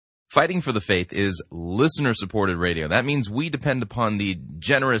Fighting for the Faith is listener-supported radio. That means we depend upon the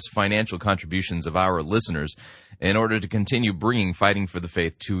generous financial contributions of our listeners in order to continue bringing Fighting for the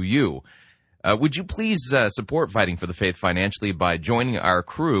Faith to you. Would you please support Fighting for the Faith financially by joining our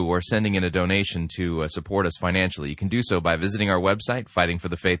crew or sending in a donation to support us financially? You can do so by visiting our website,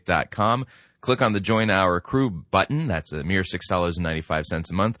 fightingforthefaith.com. Click on the Join Our Crew button. That's a mere $6.95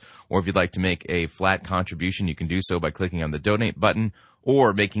 a month. Or if you'd like to make a flat contribution, you can do so by clicking on the Donate button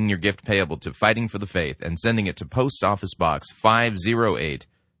or making your gift payable to Fighting for the Faith and sending it to Post Office Box 508,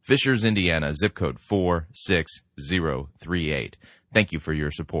 Fishers, Indiana, zip code 46038. Thank you for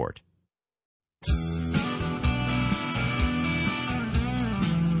your support.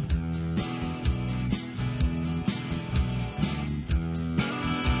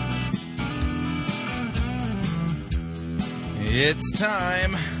 It's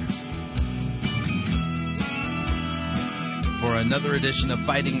time for another edition of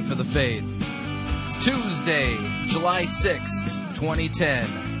Fighting for the Faith. Tuesday, July 6th, 2010.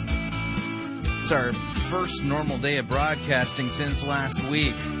 It's our first normal day of broadcasting since last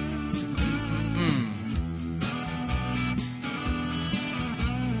week.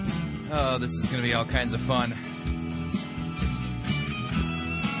 Oh, this is going to be all kinds of fun.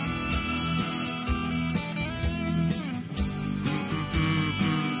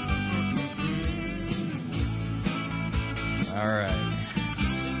 All right.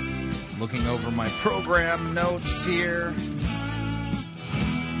 Looking over my program notes here.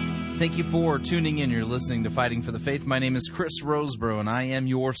 Thank you for tuning in. You're listening to Fighting for the Faith. My name is Chris Roseborough, and I am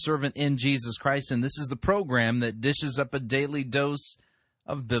your servant in Jesus Christ, and this is the program that dishes up a daily dose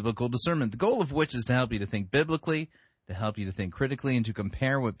of biblical discernment, the goal of which is to help you to think biblically, to help you to think critically, and to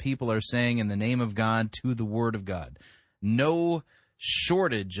compare what people are saying in the name of God to the Word of God. No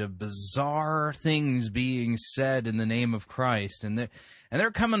shortage of bizarre things being said in the name of Christ, and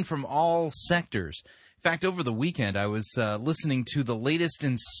they're coming from all sectors. In fact, over the weekend, I was listening to the latest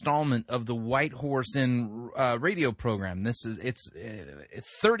installment of the White Horse Inn radio program. It's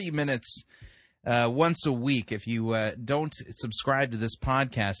 30 minutes once a week. If you don't subscribe to this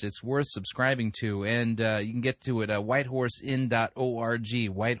podcast, it's worth subscribing to, and you can get to it at whitehorseinn.org,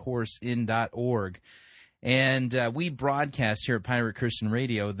 whitehorseinn.org. And we broadcast here at Pirate Christian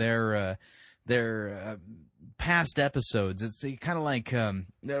Radio their past episodes. It's kind of like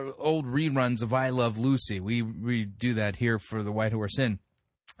old reruns of I Love Lucy. We do that here for the White Horse Inn.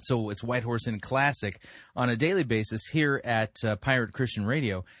 So it's White Horse Inn Classic on a daily basis here at Pirate Christian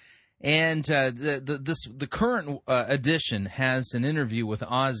Radio. And the current edition has an interview with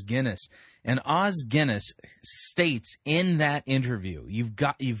Os Guinness. And Os Guinness states in that interview, you've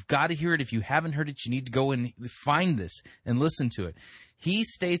got to hear it. If you haven't heard it, you need to go and find this and listen to it. He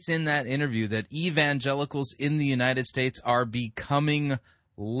states in that interview that evangelicals in the United States are becoming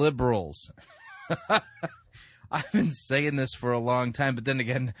liberals. I've been saying this for a long time, but then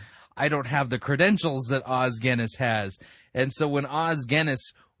again, I don't have the credentials that Os Guinness has. And so when Os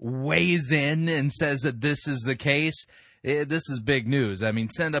Guinness weighs in and says that this is the case, this is big news. I mean,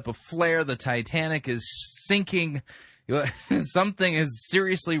 send up a flare. The Titanic is sinking. Something is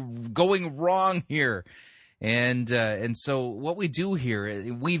seriously going wrong here. And so what we do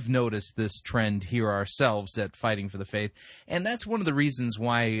here, we've noticed this trend here ourselves at Fighting for the Faith. And that's one of the reasons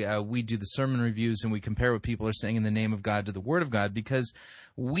why we do the sermon reviews and we compare what people are saying in the name of God to the Word of God, because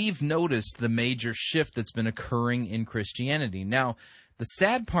we've noticed the major shift that's been occurring in Christianity. Now, the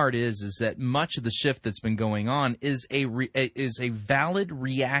sad part is that much of the shift that's been going on is a valid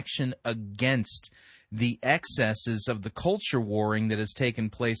reaction against the excesses of the culture warring that has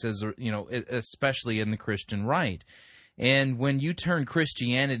taken place, especially in the Christian right. And when you turn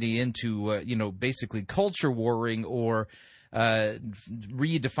Christianity into basically culture warring or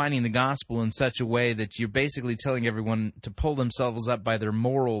redefining the gospel in such a way that you're basically telling everyone to pull themselves up by their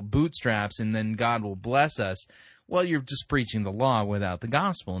moral bootstraps and then God will bless us, well, you're just preaching the law without the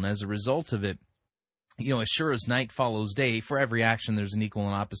gospel. And as a result of it, as sure as night follows day, for every action there's an equal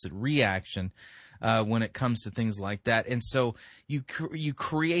and opposite reaction when it comes to things like that. And so you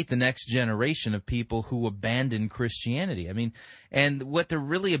create the next generation of people who abandon Christianity. I mean, and what they're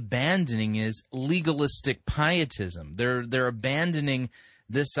really abandoning is legalistic pietism. They're abandoning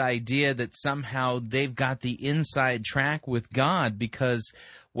this idea that somehow they've got the inside track with God because,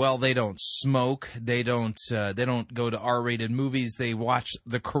 well, they don't smoke, they don't go to R-rated movies, they watch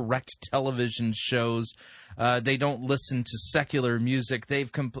the correct television shows, they don't listen to secular music.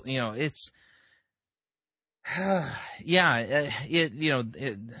 It's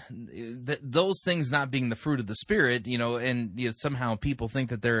those things not being the fruit of the Spirit, somehow people think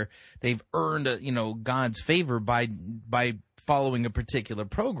that they've earned God's favor by following a particular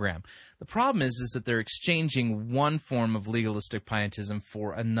program. The problem is that they're exchanging one form of legalistic pietism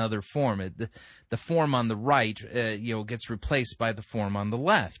for another form. The form on the right, gets replaced by the form on the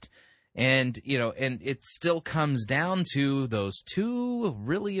left. And it still comes down to those two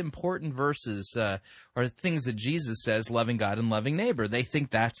really important verses, or things that Jesus says, loving God and loving neighbor. They think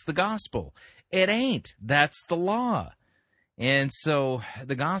that's the gospel. It ain't. That's the law. And so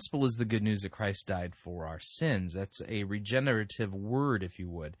the gospel is the good news that Christ died for our sins. That's a regenerative word, if you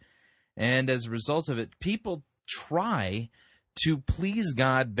would. And as a result of it, people try to please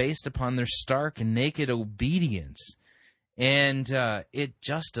God based upon their stark and naked obedience. And it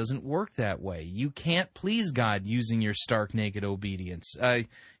just doesn't work that way. You can't please God using your stark, naked obedience.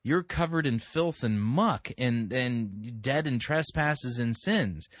 You're covered in filth and muck and dead in trespasses and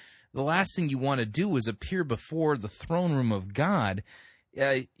sins. The last thing you want to do is appear before the throne room of God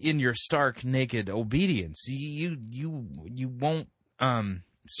in your stark, naked obedience. You won't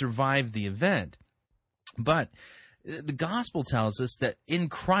survive the event. But the gospel tells us that in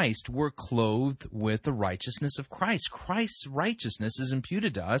Christ we're clothed with the righteousness of Christ. Christ's righteousness is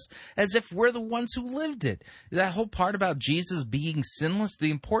imputed to us as if we're the ones who lived it. That whole part about Jesus being sinless,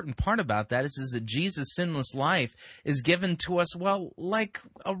 the important part about that is that Jesus' sinless life is given to us, well, like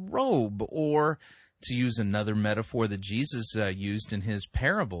a robe, or to use another metaphor that Jesus used in his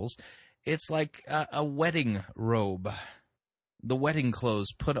parables, it's like a wedding robe. The wedding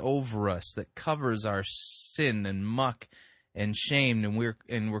clothes put over us that covers our sin and muck and shame, and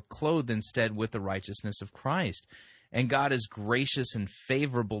we're clothed instead with the righteousness of Christ. And God is gracious and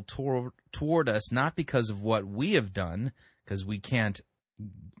favorable toward us, not because of what we have done, because we can't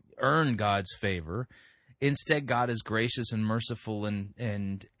earn God's favor. Instead, God is gracious and merciful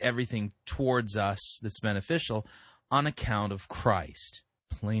and everything towards us that's beneficial on account of Christ,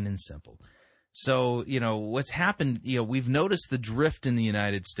 plain and simple. So, what's happened, we've noticed the drift in the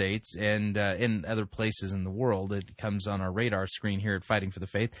United States and in other places in the world. It comes on our radar screen here at Fighting for the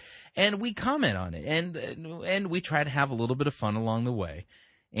Faith, and we comment on it, and we try to have a little bit of fun along the way.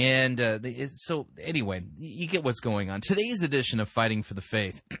 And so, anyway, you get what's going on. Today's edition of Fighting for the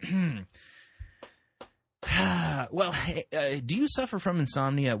Faith. Well, do you suffer from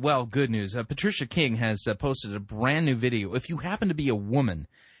insomnia? Well, good news. Patricia King has posted a brand new video. If you happen to be a woman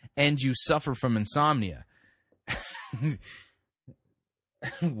and you suffer from insomnia,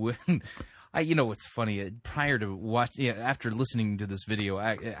 it's funny. Prior to after listening to this video,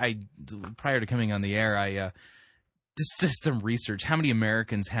 I prior to coming on the air, I just did some research. How many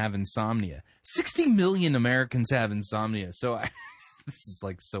Americans have insomnia? 60 million Americans have insomnia. So this is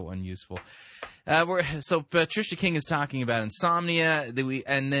like so unuseful. So Patricia King is talking about insomnia,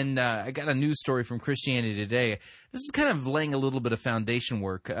 and then I got a news story from Christianity Today. This is kind of laying a little bit of foundation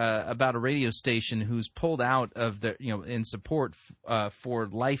work about a radio station who's pulled out of in support for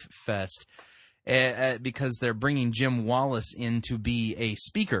Life Fest because they're bringing Jim Wallace in to be a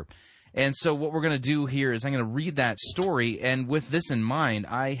speaker. And so what we're going to do here is I'm going to read that story, and with this in mind,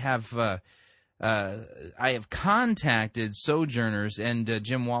 I have contacted Sojourners and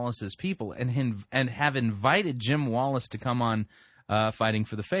Jim Wallace's people and have invited Jim Wallace to come on Fighting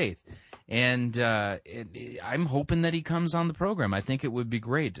for the Faith. And I'm hoping that he comes on the program. I think it would be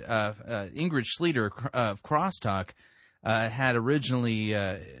great. Ingrid Schleter of Crosstalk had originally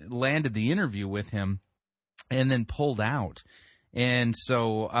landed the interview with him and then pulled out. And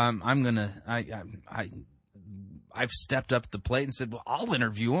so I've stepped up to the plate and said, well, I'll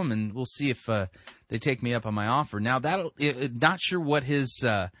interview him, and we'll see if they take me up on my offer. Now, not sure what his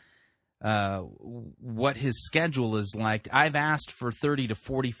schedule is like. I've asked for 30 to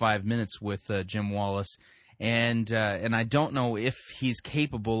 45 minutes with Jim Wallace, and I don't know if he's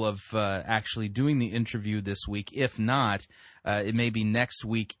capable of actually doing the interview this week. If not, it may be next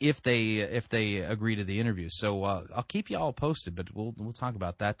week if they agree to the interview. So I'll keep you all posted, but we'll talk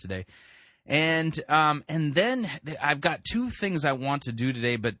about that today. And then I've got two things I want to do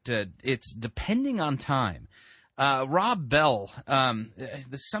today, but it's depending on time. Rob Bell,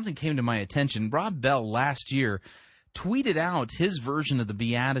 something came to my attention. Rob Bell last year tweeted out his version of the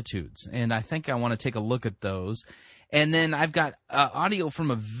Beatitudes, and I think I want to take a look at those. And then I've got audio from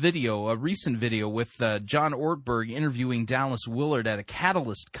a recent video with John Ortberg interviewing Dallas Willard at a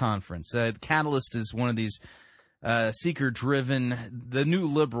Catalyst conference. Catalyst is one of these seeker-driven, the new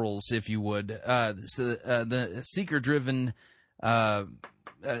liberals, if you would, the seeker-driven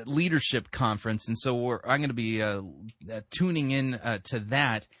leadership conference. And so I'm going to be tuning in to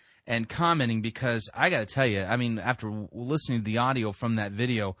that and commenting, because I got to tell you, I mean, after listening to the audio from that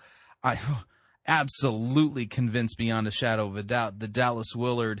video, I absolutely convinced beyond a shadow of a doubt that Dallas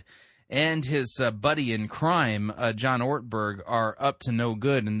Willard and his buddy in crime, John Ortberg, are up to no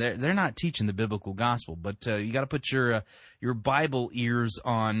good, and they're not teaching the biblical gospel. But you got to put your Bible ears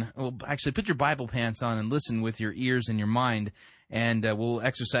on. Well, actually, put your Bible pants on and listen with your ears and your mind, and we'll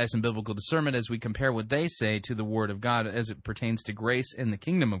exercise some biblical discernment as we compare what they say to the Word of God as it pertains to grace and the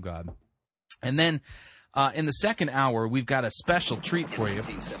kingdom of God. And then in the second hour, we've got a special treat for you.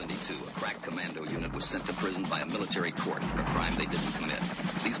 In 1972, a crack commando unit was sent to prison by a military court for a crime they didn't commit.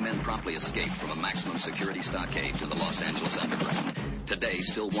 These men promptly escaped from a maximum security stockade to the Los Angeles underground. Today,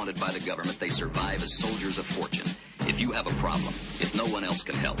 still wanted by the government, they survive as soldiers of fortune. If you have a problem, if no one else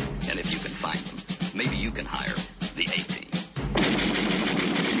can help, and if you can find them, maybe you can hire the A-Team.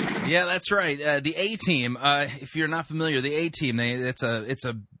 Yeah, that's right. The A-Team. If you're not familiar, the A-Team. It's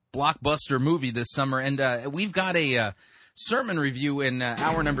a blockbuster movie this summer, and we've got a sermon review in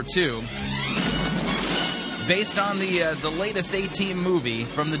hour number 2 based on the latest A-Team movie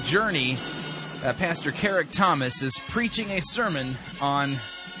from The Journey. Pastor Carrick Thomas is preaching a sermon on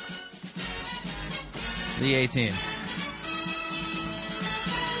the A-Team.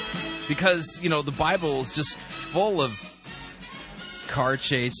 Because, the Bible is just full of car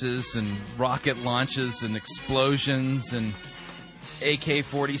chases and rocket launches and explosions and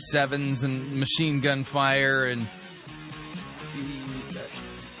AK-47s and machine gun fire and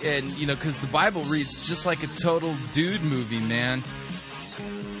because the Bible reads just like a total dude movie, man.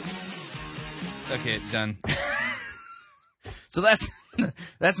 Okay, done. So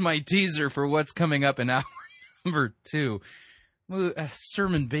that's my teaser for what's coming up in hour number 2. A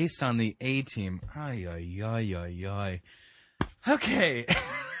sermon based on the A-Team. Ay, ay, ay, ay, ay. Okay.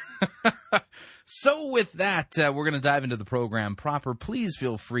 So with that, we're going to dive into the program proper. Please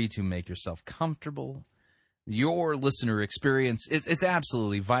feel free to make yourself comfortable. Your listener experience, it's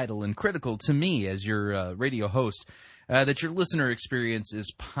absolutely vital and critical to me as your radio host, that your listener experience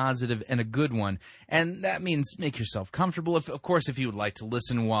is positive and a good one. And that means make yourself comfortable. Of course, if you would like to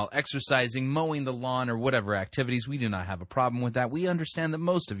listen while exercising, mowing the lawn, or whatever activities, we do not have a problem with that. We understand that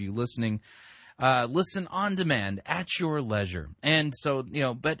most of you listening listen on demand at your leisure. And so,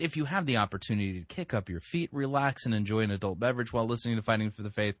 but if you have the opportunity to kick up your feet, relax, and enjoy an adult beverage while listening to Fighting for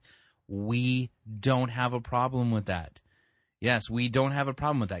the Faith, we don't have a problem with that. Yes, we don't have a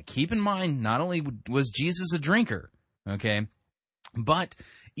problem with that. Keep in mind, not only was Jesus a drinker, okay, but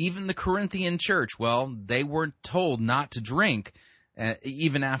even the Corinthian church, well, they weren't told not to drink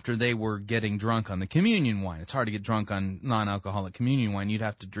even after they were getting drunk on the communion wine. It's hard to get drunk on non-alcoholic communion wine. You'd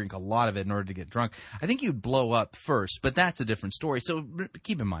have to drink a lot of it in order to get drunk. I think you'd blow up first, but that's a different story. So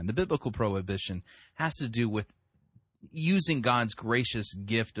keep in mind, the biblical prohibition has to do with using God's gracious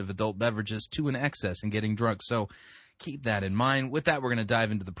gift of adult beverages to an excess and getting drunk. So keep that in mind. With that, we're going to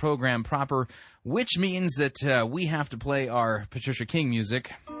dive into the program proper, which means that we have to play our Patricia King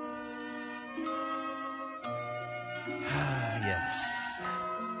music. Yes.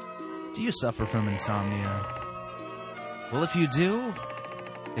 Do you suffer from insomnia? Well, if you do,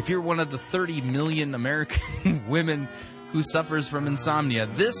 if you're one of the 30 million American women who suffers from insomnia,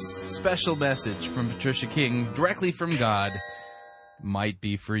 this special message from Patricia King, directly from God, might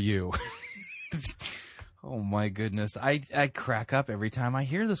be for you. Oh, my goodness. I crack up every time I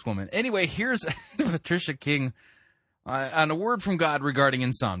hear this woman. Anyway, here's Patricia King on a word from God regarding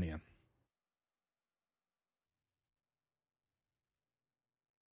insomnia.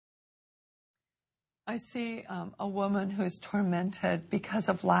 I see a woman who is tormented because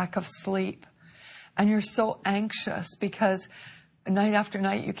of lack of sleep. And you're so anxious because night after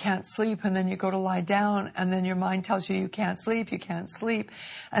night you can't sleep, and then you go to lie down, and then your mind tells you can't sleep, you can't sleep.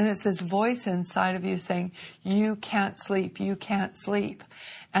 And it's this voice inside of you saying, you can't sleep, you can't sleep.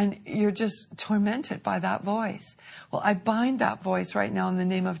 And you're just tormented by that voice. Well, I bind that voice right now in the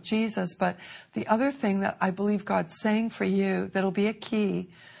name of Jesus. But the other thing that I believe God's saying for you that'll be a key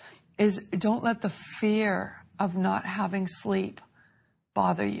is don't let the fear of not having sleep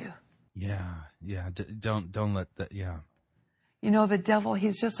bother you. Yeah. Don't let that, yeah. The devil,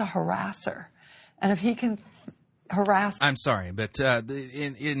 he's just a harasser. And if he can harass... I'm sorry, but I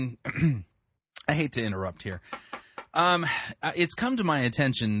hate to interrupt here. It's come to my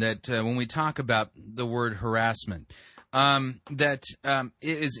attention that when we talk about the word harassment, that it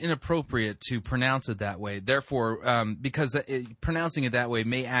is inappropriate to pronounce it that way. Therefore, because pronouncing it that way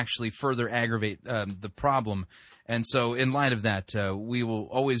may actually further aggravate the problem. And so in light of that, we will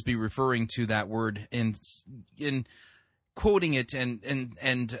always be referring to that word in quoting it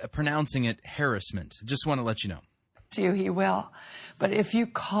and pronouncing it harassment. Just want to let you know. He will. But if you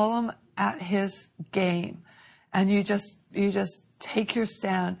call him at his game and you just take your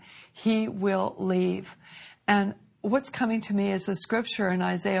stand, he will leave. And what's coming to me is the scripture in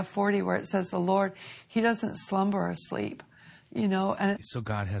Isaiah 40 where it says the Lord, he doesn't slumber or sleep, and So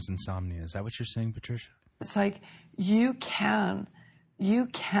God has insomnia. Is that what you're saying, Patricia? it's like you can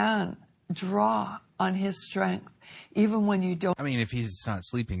draw on his strength even when you don't I mean, if he's not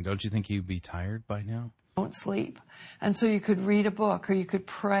sleeping, don't you think he'd be tired by now? sleep. And so you could read a book, or you could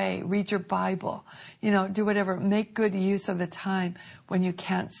pray, read your Bible, do whatever. Make good use of the time when you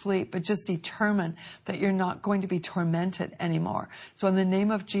can't sleep, but just determine that you're not going to be tormented anymore. So in the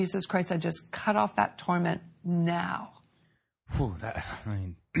name of Jesus Christ, I just cut off that torment now. Whew,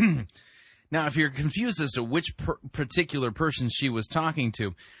 now, if you're confused as to which particular person she was talking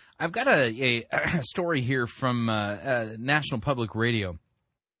to, I've got a story here from National Public Radio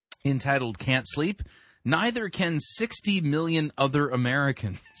entitled "Can't Sleep? Neither can 60 million other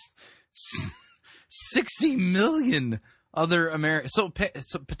Americans." 60 million other Americans. So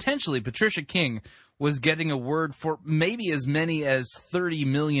potentially Patricia King was getting a word for maybe as many as 30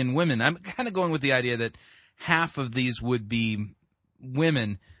 million women. I'm kind of going with the idea that half of these would be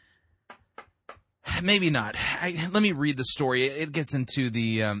women. Maybe not. Let me read the story. It gets into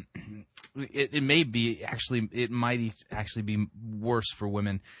the. It might actually be worse for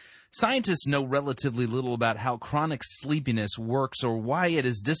women. Scientists know relatively little about how chronic sleepiness works or why it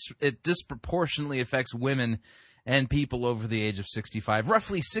disproportionately affects women and people over the age of 65.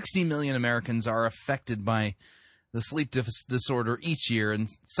 Roughly 60 million Americans are affected by the sleep disorder each year, and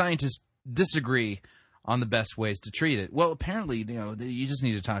scientists disagree on the best ways to treat it. Well, apparently, you just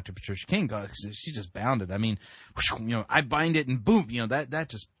need to talk to Patricia King. She just bounded. I mean, I bind it and boom, that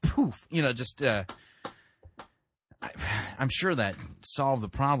just poof, I'm sure that solved the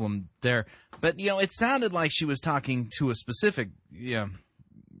problem there. But, it sounded like she was talking to a specific, what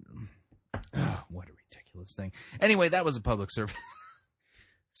a ridiculous thing. Anyway, that was a public service.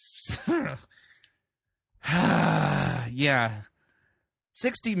 Yeah.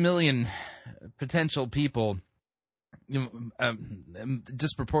 60 million potential people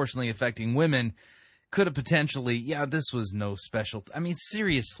disproportionately affecting women could have potentially, this was no special. I mean,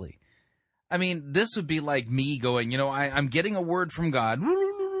 seriously. I mean, this would be like me going, I'm getting a word from God.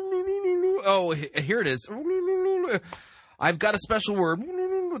 Oh, here it is. I've got a special word.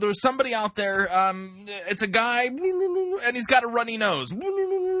 There's somebody out there. It's a guy, and he's got a runny nose.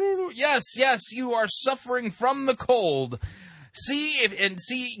 Yes, you are suffering from the cold.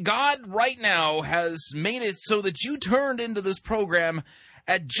 See, God right now has made it so that you turned into this program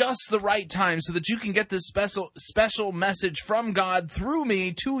at just the right time so that you can get this special message from God through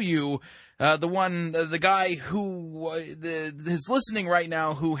me to you. The guy who is listening right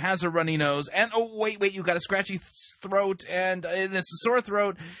now who has a runny nose, and wait, you got a scratchy throat, and it's a sore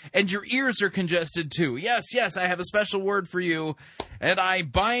throat, and your ears are congested too. Yes, I have a special word for you, and I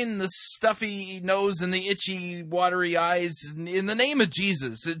bind the stuffy nose and the itchy, watery eyes in the name of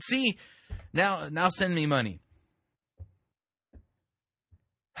Jesus. And see, now send me money.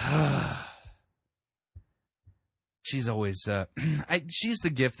 She's always, she's the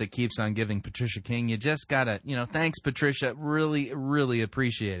gift that keeps on giving, Patricia King. You just gotta, thanks, Patricia. Really, really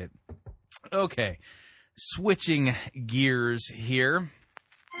appreciate it. Okay, switching gears here.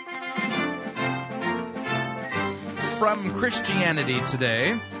 From Christianity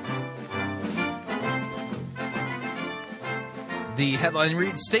Today, the headline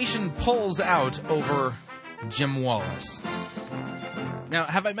reads, "Station pulls out over Jim Wallis." Now,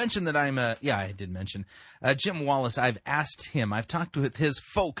 have I mentioned that I did mention Jim Wallis. I've talked with his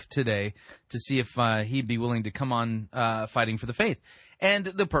folk today to see if he'd be willing to come on Fighting for the Faith. And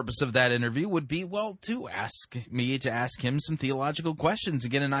the purpose of that interview would be, to ask him some theological questions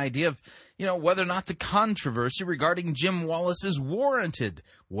and get an idea of, whether or not the controversy regarding Jim Wallis is warranted.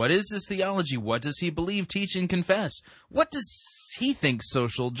 What is his theology? What does he believe, teach, and confess? What does he think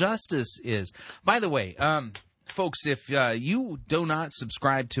social justice is? By the way, folks, if you do not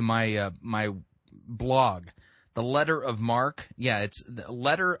subscribe to my blog, The Letter of Mark, it's the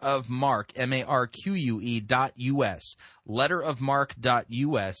Letter of Mark, MARQUE.US,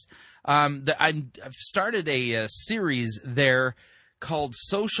 letterofmark.us. I've started a series there called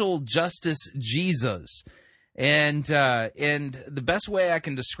Social Justice Jesus. And the best way I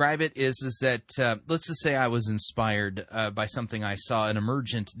can describe it is that, let's just say I was inspired by something I saw an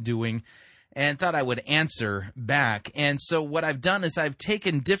emergent doing, and thought I would answer back. And so what I've done is I've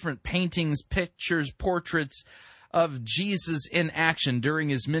taken different paintings, pictures, portraits of Jesus in action during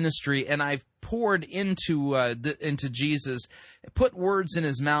his ministry, and I've poured into Jesus, put words in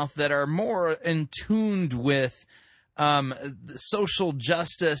his mouth that are more in tuned with social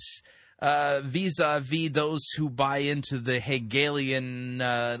justice, vis-a-vis those who buy into the Hegelian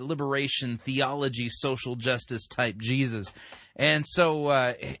liberation theology, social justice type Jesus. And so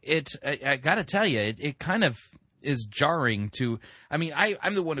I got to tell you, it kind of is jarring to, I mean,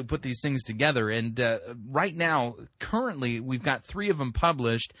 I'm the one who put these things together, and right now, currently, we've got 3 of them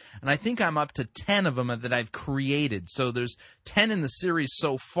published, and I think I'm up to 10 of them that I've created. So there's 10 in the series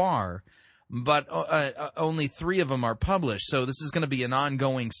so far, but only 3 of them are published. So this is going to be an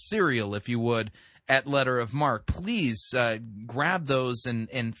ongoing serial, if you would, at Letter of Mark. Please grab those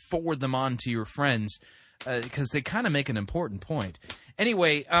and forward them on to your friends, because they kind of make an important point.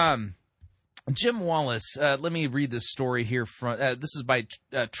 Anyway, Jim Wallis, let me read this story here. This is by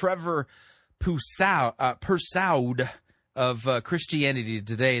Trevor Persaud of Christianity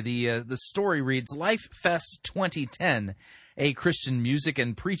Today. The story reads, Life Fest 2010, a Christian music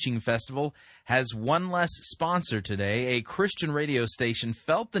and preaching festival, has one less sponsor today. A Christian radio station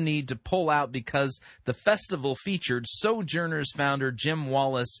felt the need to pull out because the festival featured Sojourners founder Jim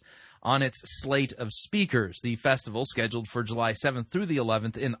Wallis on its slate of speakers. The festival, scheduled for July 7th through the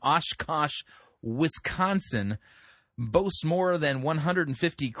 11th in Oshkosh, Wisconsin, boasts more than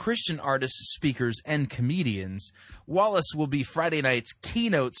 150 Christian artists, speakers, and comedians. Wallis will be Friday night's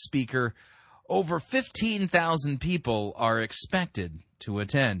keynote speaker. Over 15,000 people are expected to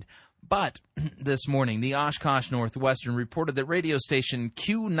attend. But this morning, the Oshkosh Northwestern reported that radio station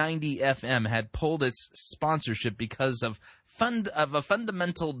Q90 FM had pulled its sponsorship because of a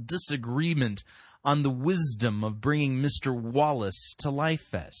fundamental disagreement on the wisdom of bringing Mr. Wallis to Life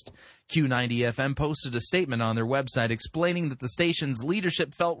Fest. Q90 FM posted a statement on their website explaining that the station's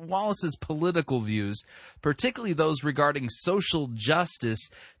leadership felt Wallis's political views, particularly those regarding social justice,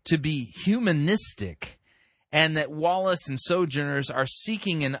 to be humanistic, and that Wallis and Sojourners are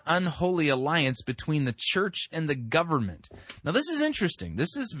seeking an unholy alliance between the church and the government. Now, this is interesting.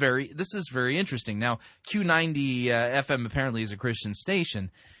 This is very interesting. Now, Q90 FM apparently is a Christian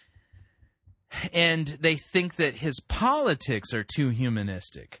station, and they think that his politics are too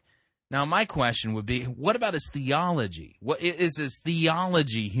humanistic. Now, my question would be, what about his theology? What is his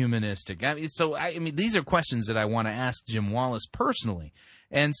theology humanistic? I mean, these are questions that I want to ask Jim Wallis personally.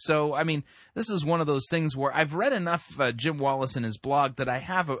 And so, I mean, this is one of those things where I've read enough Jim Wallis in his blog that I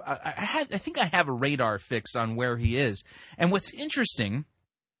think I have a radar fix on where he is. And what's interesting,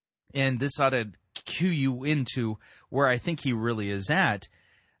 and this ought to cue you into where I think he really is at,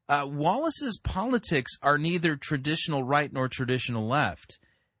 Wallis's politics are neither traditional right nor traditional left.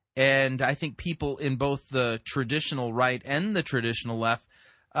 And I think people in both the traditional right and the traditional left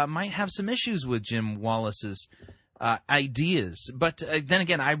might have some issues with Jim Wallis's ideas. But then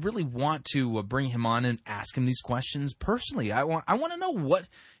again, I really want to bring him on and ask him these questions personally. I want to know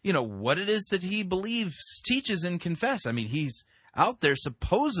what it is that he believes, teaches, and confesses. I mean, he's out there,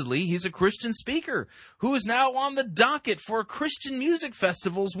 supposedly he's a Christian speaker who is now on the docket for Christian music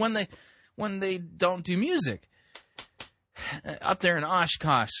festivals when they don't do music. Up there in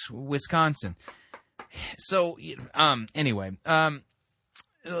Oshkosh, Wisconsin. So, anyway,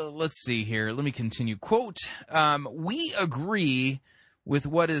 let's see here. Let me continue. Quote, we agree with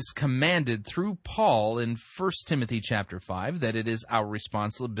what is commanded through Paul in 1 Timothy chapter 5, that it is our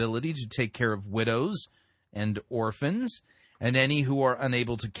responsibility to take care of widows and orphans and any who are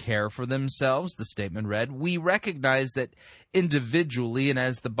unable to care for themselves, the statement read. We recognize that individually and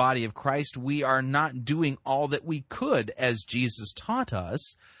as the body of Christ, we are not doing all that we could as Jesus taught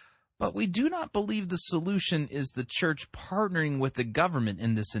us, but we do not believe the solution is the church partnering with the government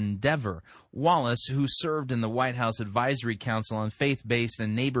in this endeavor. Wallis, who served in the White House Advisory Council on Faith-Based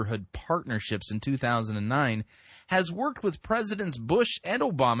and Neighborhood Partnerships in 2009, has worked with Presidents Bush and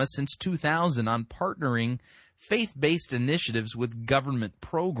Obama since 2000 on partnering faith-based initiatives with government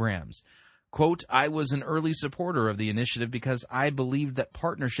programs. Quote, I was an early supporter of the initiative because I believed that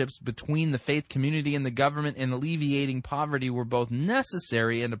partnerships between the faith community and the government in alleviating poverty were both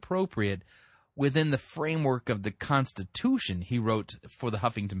necessary and appropriate within the framework of the Constitution, he wrote for the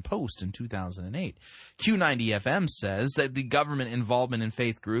Huffington Post in 2008. Q90 FM says that the government involvement in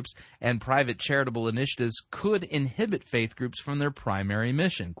faith groups and private charitable initiatives could inhibit faith groups from their primary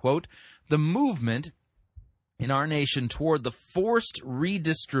mission. Quote, the movement in our nation toward the forced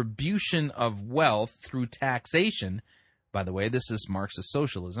redistribution of wealth through taxation, by the way, this is Marxist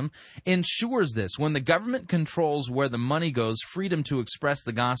socialism, ensures this. When the government controls where the money goes, freedom to express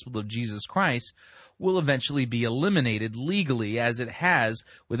the gospel of Jesus Christ will eventually be eliminated legally, as it has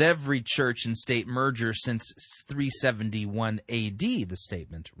with every church and state merger since 371 AD, the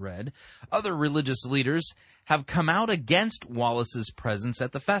statement read. Other religious leaders have come out against Wallis's presence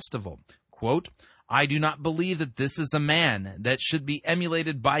at the festival. Quote, I do not believe that this is a man that should be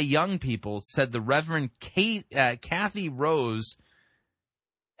emulated by young people, said the Reverend Kathy Rose.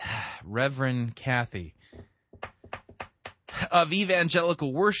 Reverend Kathy of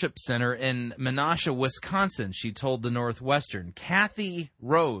Evangelical Worship Center in Menasha, Wisconsin, she told the Northwestern. Kathy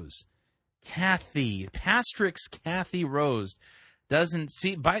Rose. Pastrix Kathy Rose doesn't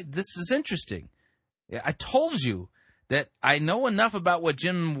see... This is interesting. I told you that I know enough about what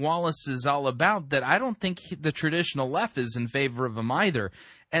Jim Wallis is all about that I don't think the traditional left is in favor of him either.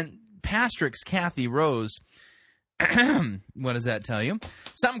 And Pastrix Kathy Rose... what does that tell you?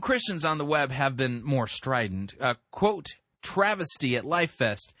 Some Christians on the web have been more strident. Quote, travesty at Life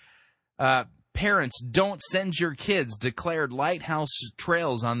Fest. Parents, don't send your kids, declared Lighthouse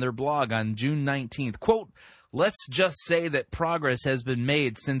Trails on their blog on June 19th. Quote, let's just say that progress has been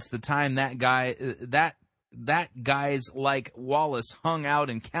made since the time that guys like Wallace hung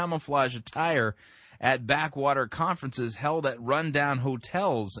out in camouflage attire at backwater conferences held at rundown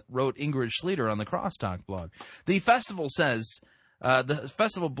hotels, wrote Ingrid Schlueter on the Crosstalk blog. The festival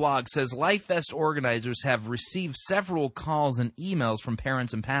blog says Life Fest organizers have received several calls and emails from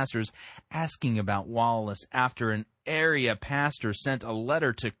parents and pastors asking about Wallace after an area pastor sent a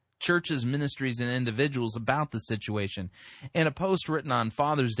letter to churches, ministries, and individuals about the situation. In a post written on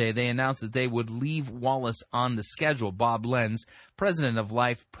Father's Day, they announced that they would leave Wallace on the schedule. Bob Lenz, president of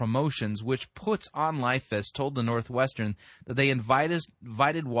Life Promotions, which puts on Life Fest, told the Northwestern that they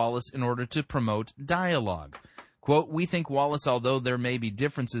invited Wallace in order to promote dialogue. Quote, we think Wallace, although there may be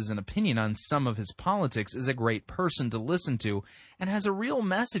differences in opinion on some of his politics, is a great person to listen to and has a real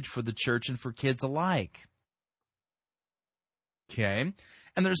message for the church and for kids alike. Okay.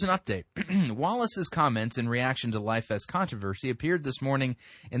 And there's an update. Wallace's comments in reaction to Life Fest controversy appeared this morning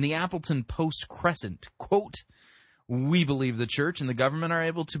in the Appleton Post-Crescent. Quote, we believe the church and the government are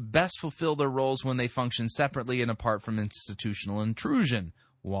able to best fulfill their roles when they function separately and apart from institutional intrusion,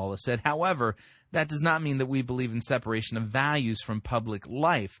 Wallace said. However, that does not mean that we believe in separation of values from public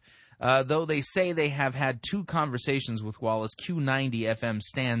life. Though they say they have had 2 conversations with Wallace, Q90 FM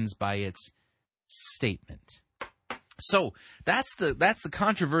stands by its statement. So that's the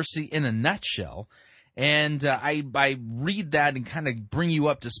controversy in a nutshell, and I read that and kind of bring you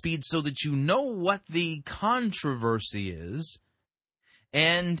up to speed so that you know what the controversy is,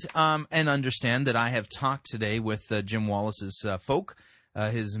 and understand that I have talked today with Jim Wallace's folk,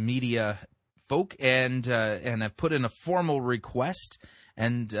 his media folk, and have put in a formal request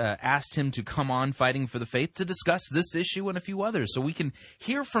and asked him to come on Fighting for the Faith to discuss this issue and a few others, so we can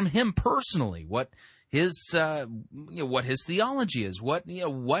hear from him personally what his theology is, what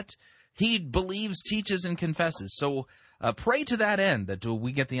he believes, teaches, and confesses. So pray to that end that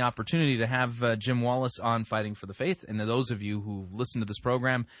we get the opportunity to have Jim Wallace on Fighting for the Faith. And those of you who listen to this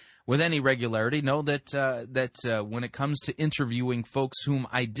program with any regularity know that when it comes to interviewing folks whom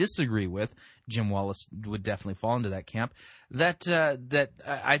I disagree with, Jim Wallace would definitely fall into that camp. That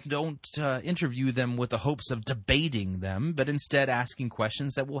I don't interview them with the hopes of debating them, but instead asking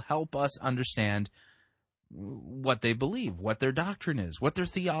questions that will help us understand what they believe, what their doctrine is, what their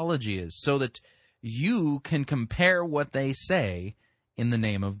theology is, so that you can compare what they say in the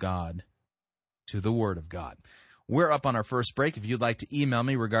name of God to the Word of God. We're up on our first break. If you'd like to email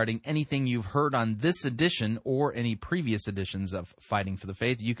me regarding anything you've heard on this edition or any previous editions of Fighting for the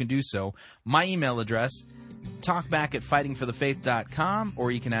Faith, you can do so. My email address, talkback@fightingforthefaith.com,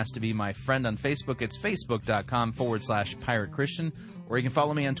 or you can ask to be my friend on Facebook. It's facebook.com/Pirate Christian, or you can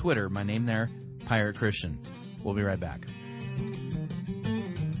follow me on Twitter. My name there, Pirate Christian. We'll be right back.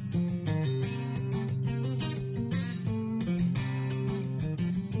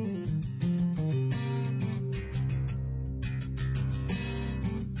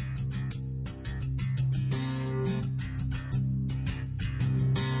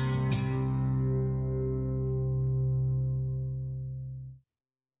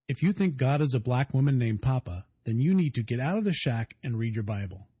 If you think God is a black woman named Papa, then you need to get out of the shack and read your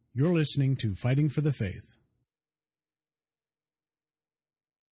Bible. You're listening to Fighting for the Faith.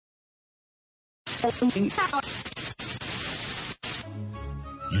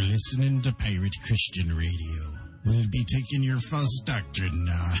 You're listening to Pirate Christian Radio. We'll be taking your false doctrine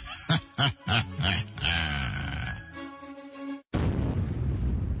now.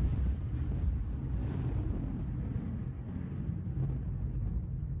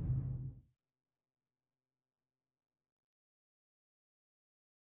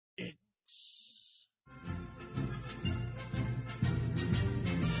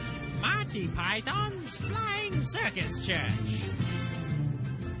 Monty Python's Flying Circus Church.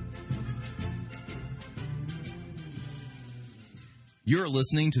 You're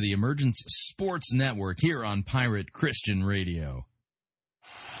listening to the Emergence Sports Network here on Pirate Christian Radio.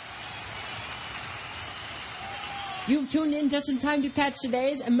 You've tuned in just in time to catch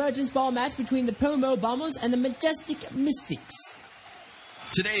today's Emergence Ball match between the Promo Bombers and the Majestic Mystics.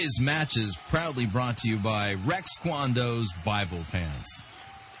 Today's match is proudly brought to you by Rex Kwando's Bible Pants.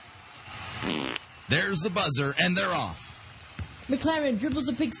 There's the buzzer, and they're off. McLaren dribbles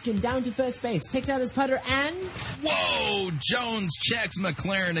the pigskin down to first base, takes out his putter, and... Whoa! Jones checks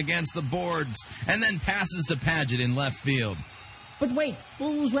McLaren against the boards, and then passes to Paget in left field. But wait,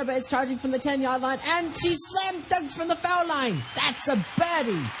 Bulls Weber is charging from the 10-yard line, and she slam dunks from the foul line. That's a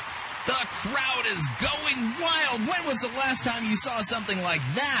birdie. The crowd is going wild. When was the last time you saw something like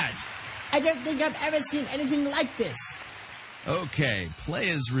that? I don't think I've ever seen anything like this. Okay, play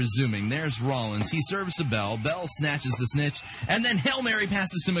is resuming. There's Rollins. He serves to Bell. Bell snatches the snitch, and then Hail Mary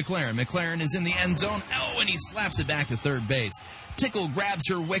passes to McLaren. McLaren is in the end zone. Oh, and he slaps it back to third base. Tickle grabs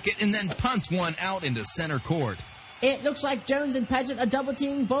her wicket and then punts one out into center court. It looks like Jones and Paget are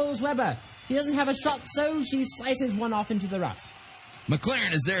double-teaming Bowles Weber. He doesn't have a shot, so she slices one off into the rough.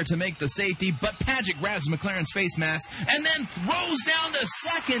 McLaren is there to make the safety, but Paget grabs McLaren's face mask and then throws down to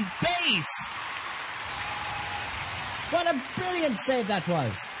second base. What a brilliant save that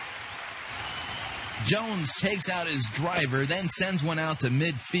was. Jones takes out his driver, then sends one out to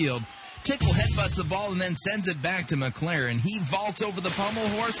midfield. Tickle headbutts the ball and then sends it back to McLaren. He vaults over the pommel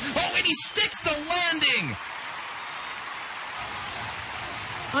horse. Oh, and he sticks the landing!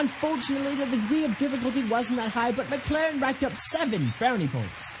 Unfortunately, the degree of difficulty wasn't that high, but McLaren racked up 7 brownie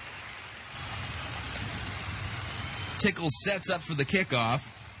points. Tickle sets up for the kickoff.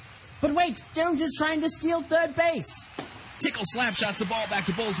 But wait, Jones is trying to steal third base. Tickle slap shots the ball back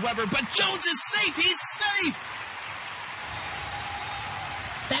to Bowles Weber, but Jones is safe! He's safe!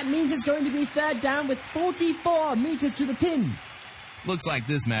 That means it's going to be third down with 44 meters to the pin. Looks like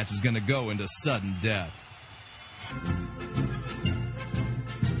this match is going to go into sudden death.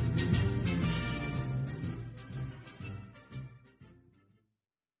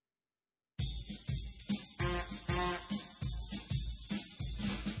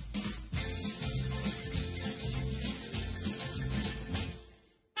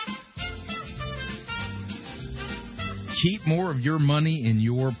 Keep more of your money in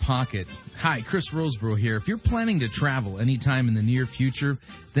your pocket. Hi, Chris Roseborough here. If you're planning to travel anytime in the near future,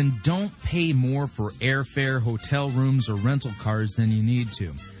 then don't pay more for airfare, hotel rooms, or rental cars than you need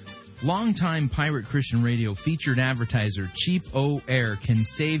to. Longtime Pirate Christian Radio featured advertiser Cheap O Air can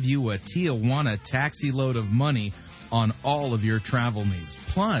save you a Tijuana taxi load of money on all of your travel needs.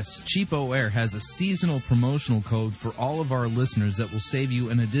 Plus, Cheap O Air has a seasonal promotional code for all of our listeners that will save you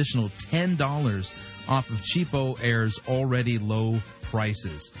an additional $10 off of Cheap O Air's already low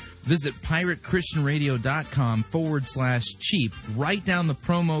prices. Visit piratechristianradio.com/cheap. Write down the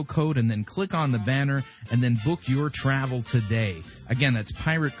promo code and then click on the banner and then book your travel today. Again, that's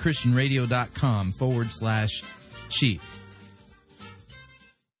piratechristianradio.com/cheap.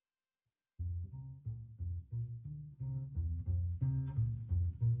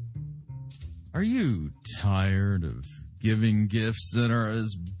 Are you tired of giving gifts that are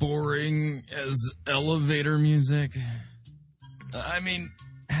as boring as elevator music? I mean,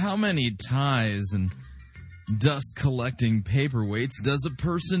 how many ties and dust-collecting paperweights does a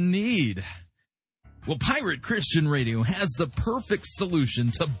person need? Well, Pirate Christian Radio has the perfect solution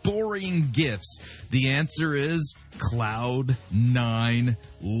to boring gifts. The answer is Cloud9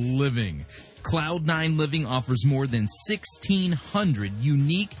 Living. Cloud9 Living offers more than 1,600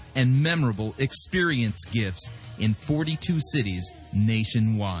 unique and memorable experience gifts in 42 cities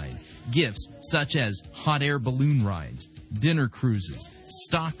nationwide. Gifts such as hot air balloon rides, dinner cruises,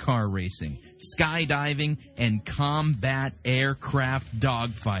 stock car racing, skydiving, and combat aircraft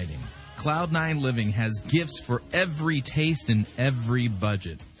dogfighting. Cloud9 Living has gifts for every taste and every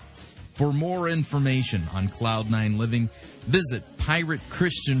budget. For more information on Cloud9 Living, visit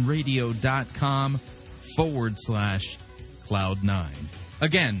piratechristianradio.com/Cloud9.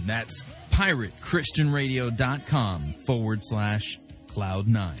 Again, that's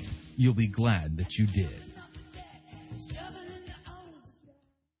piratechristianradio.com/Cloud9. You'll be glad that you did.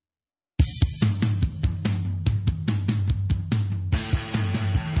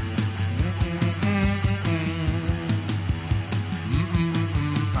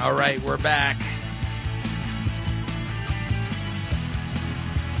 All right, we're back.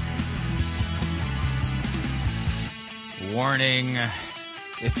 Warning.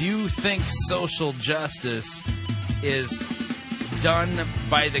 If you think social justice is done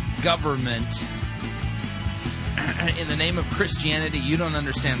by the government in the name of Christianity, you don't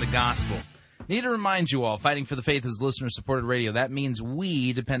understand the gospel. Need to remind you all, Fighting for the Faith is listener-supported radio. That means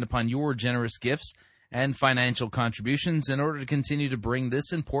we depend upon your generous gifts and financial contributions in order to continue to bring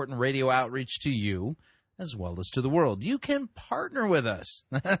this important radio outreach to you, as well as to the world. You can partner with us.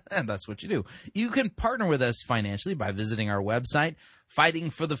 That's what you do. You can partner with us financially by visiting our website,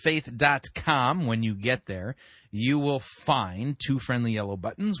 fightingforthefaith.com. When you get there, you will find two friendly yellow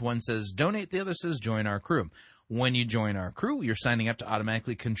buttons. One says donate, the other says join our crew. When you join our crew, you're signing up to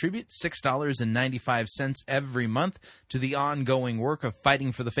automatically contribute $6.95 every month to the ongoing work of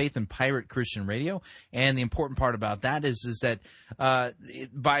Fighting for the Faith and Pirate Christian Radio. And the important part about that is that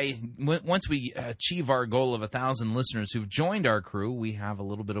once we achieve our goal of 1,000 listeners who've joined our crew, we have a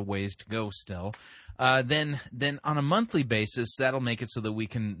little bit of ways to go still. Then on a monthly basis, that'll make it so that we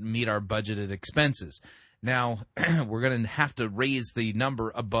can meet our budgeted expenses. Now, we're going to have to raise the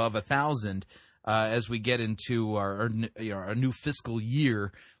number above 1,000 as we get into our new fiscal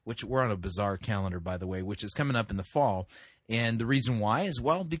year, which we're on a bizarre calendar, by the way, which is coming up in the fall. And the reason why is,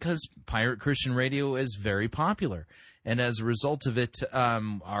 well, because Pirate Christian Radio is very popular. And as a result of it,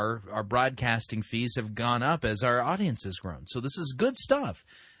 our broadcasting fees have gone up as our audience has grown. So this is good stuff.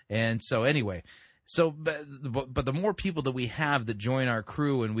 And so anyway, but the more people that we have that join our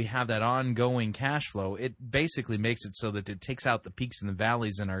crew and we have that ongoing cash flow, it basically makes it so that it takes out the peaks and the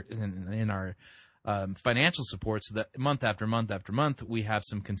valleys in our financial support, so that month after month after month we have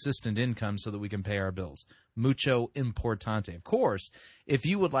some consistent income so that we can pay our bills. Mucho importante. Of course, if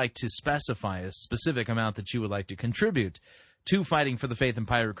you would like to specify a specific amount that you would like to contribute to Fighting for the Faith and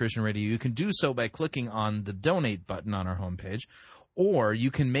Pirate Christian Radio, you can do so by clicking on the donate button on our homepage. Or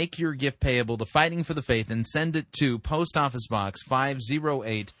you can make your gift payable to Fighting for the Faith and send it to Post Office Box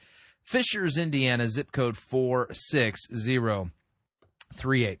 508, Fishers, Indiana, zip code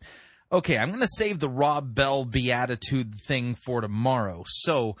 46038. Okay, I'm going to save the Rob Bell Beatitude thing for tomorrow.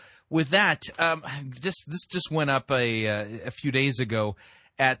 So with that, this just went up a few days ago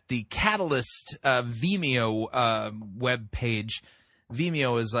at the Catalyst Vimeo web page.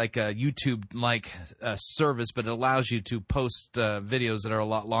 Vimeo is like a YouTube-like service, but it allows you to post videos that are a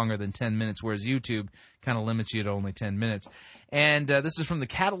lot longer than 10 minutes, whereas YouTube kind of limits you to only 10 minutes. And this is from the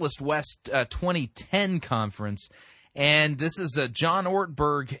Catalyst West 2010 conference, and this is John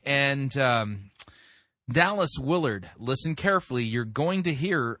Ortberg and Dallas Willard. Listen carefully. You're going to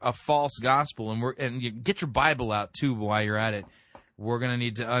hear a false gospel, and you get your Bible out, too, while you're at it. We're going to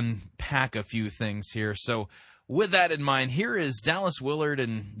need to unpack a few things here, so with that in mind, here is Dallas Willard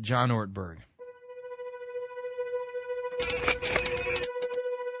and John Ortberg.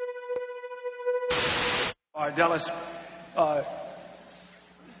 All right, Dallas,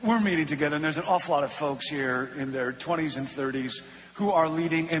 we're meeting together, and there's an awful lot of folks here in their 20s and 30s who are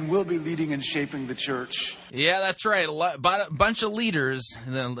leading and will be leading and shaping the church. Yeah, that's right. A bunch of leaders,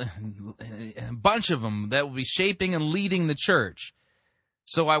 a bunch of them that will be shaping and leading the church.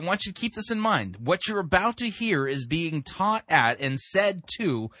 So I want you to keep this in mind. What you're about to hear is being taught at and said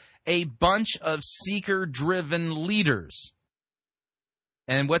to a bunch of seeker-driven leaders.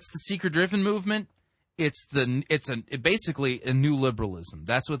 And what's the seeker-driven movement? It's basically a new liberalism.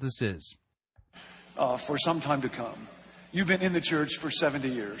 That's what this is. For some time to come. You've been in the church for 70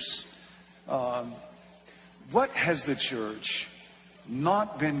 years. What has the church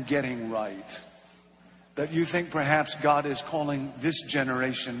not been getting right that you think perhaps God is calling this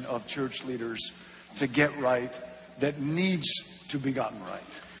generation of church leaders to get right, that needs to be gotten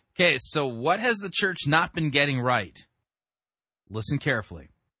right? Okay, so what has the church not been getting right? Listen carefully.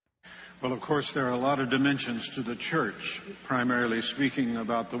 Well, of course, there are a lot of dimensions to the church, primarily speaking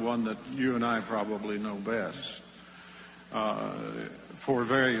about the one that you and I probably know best. For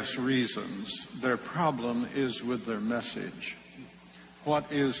various reasons, their problem is with their message. What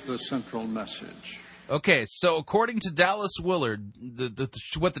is the central message? Okay, so according to Dallas Willard,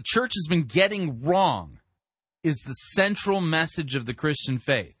 what the church has been getting wrong is the central message of the Christian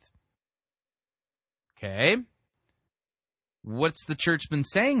faith. Okay. What's the church been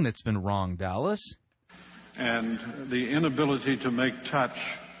saying that's been wrong, Dallas? And the inability to make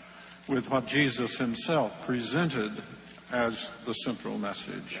touch with what Jesus himself presented as the central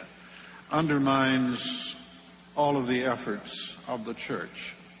message undermines all of the efforts of the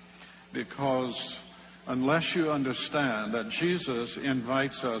church, because unless you understand that Jesus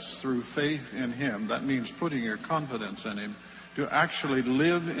invites us through faith in him, that means putting your confidence in him, to actually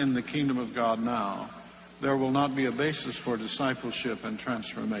live in the kingdom of God now, there will not be a basis for discipleship and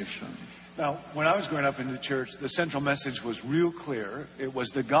transformation. Now, when I was growing up in the church, the central message was real clear. It was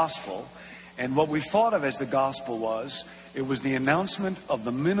the gospel. And what we thought of as the gospel was, it was the announcement of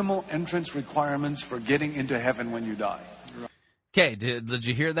the minimal entrance requirements for getting into heaven when you die. Okay, did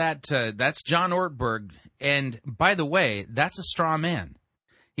you hear that? That's John Ortberg. And by the way, that's a straw man.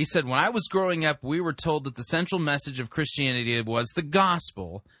 He said, when I was growing up, we were told that the central message of Christianity was the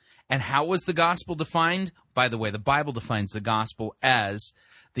gospel. And how was the gospel defined? By the way, the Bible defines the gospel as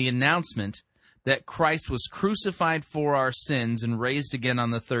the announcement that Christ was crucified for our sins and raised again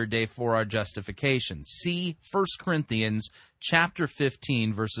on the third day for our justification. See 1 Corinthians chapter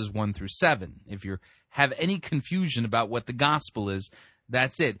 15, verses 1 through 7. If you have any confusion about what the gospel is,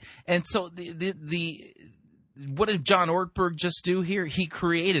 that's it. And so what did John Ortberg just do here? He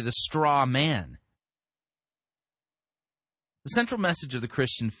created a straw man. The central message of the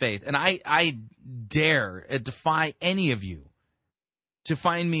Christian faith, and I dare defy any of you to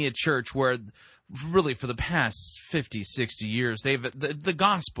find me a church where really for the past 50, 60 years, the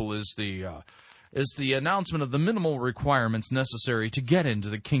gospel is the announcement of the minimal requirements necessary to get into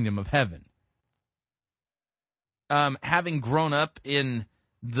the kingdom of heaven. Having grown up in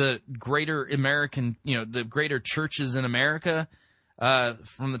the greater American, the greater churches in America,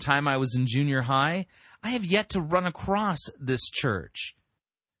 from the time I was in junior high, I have yet to run across this church.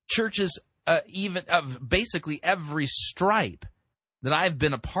 Churches even of basically every stripe that I've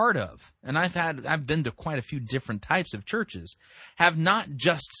been a part of, and I've been to quite a few different types of churches, have not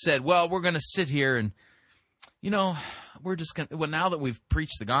just said, well, we're going to sit here and, we're just going to, well, now that we've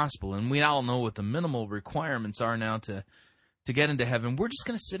preached the gospel and we all know what the minimal requirements are now to get into heaven, we're just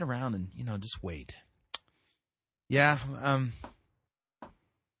going to sit around and, just wait. Yeah,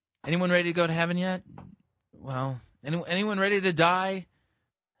 anyone ready to go to heaven yet? Well, anyone ready to die?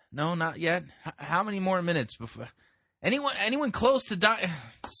 No, not yet. How many more minutes before? Anyone close to die?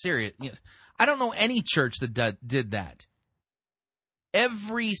 Serious. I don't know any church that did that.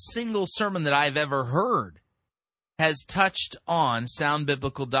 Every single sermon that I've ever heard has touched on sound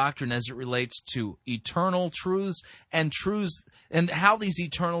biblical doctrine as it relates to eternal truths and how these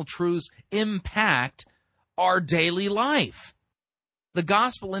eternal truths impact our daily life. The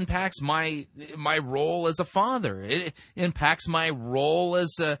gospel impacts my role as a father. It impacts my role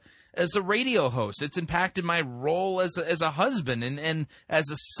as a radio host. It's impacted my role as a husband and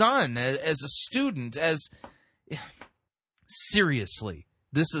as a son, as a student. Seriously,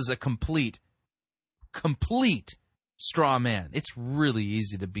 this is a complete straw man. It's really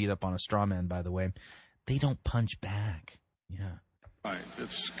easy to beat up on a straw man, by the way. They don't punch back. Yeah. Right.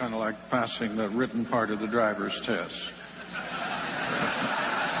 It's kind of like passing the written part of the driver's test.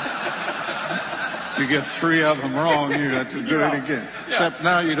 You get 3 of them wrong, you got to do it again. Yeah. Except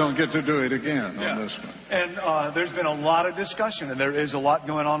now you don't get to do it again on this one. And there's been a lot of discussion, and there is a lot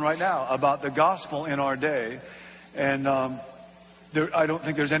going on right now about the gospel in our day. And I don't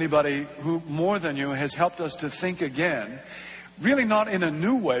think there's anybody who more than you has helped us to think again, really not in a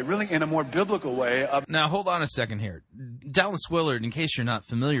new way, really in a more biblical way. Now, hold on a second here. Dallas Willard, in case you're not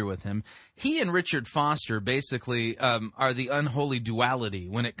familiar with him, he and Richard Foster basically are the unholy duality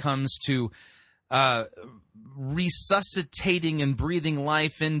when it comes to resuscitating and breathing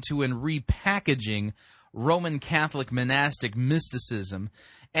life into and repackaging Roman Catholic monastic mysticism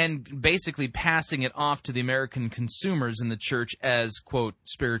and basically passing it off to the American consumers in the church as, quote,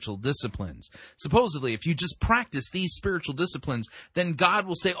 spiritual disciplines. Supposedly, if you just practice these spiritual disciplines, then God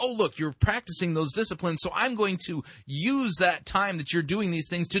will say, oh, look, you're practicing those disciplines, so I'm going to use that time that you're doing these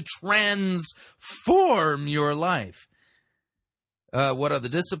things to transform your life. What are the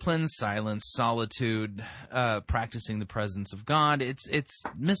disciplines? Silence, solitude, practicing the presence of God. It's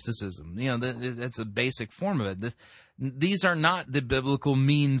mysticism. That's a basic form of it. These are not the biblical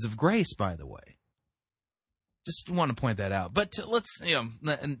means of grace, by the way. Just want to point that out. But but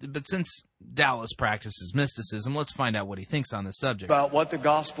since Dallas practices mysticism, let's find out what he thinks on the subject. About what the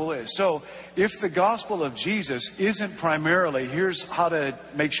gospel is. So, if the gospel of Jesus isn't primarily, here's how to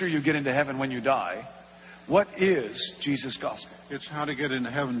make sure you get into heaven when you die, what is Jesus' gospel? It's how to get into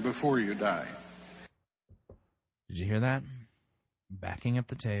heaven before you die. Did you hear that? Backing up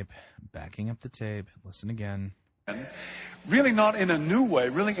the tape. Listen again. Really not in a new way,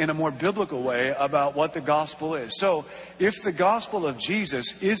 really in a more biblical way about what the gospel is. So, if the gospel of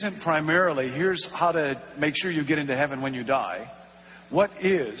Jesus isn't primarily, here's how to make sure you get into heaven when you die, what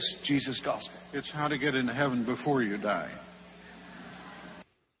is Jesus' gospel? It's how to get into heaven before you die.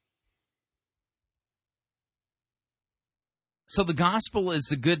 So the gospel is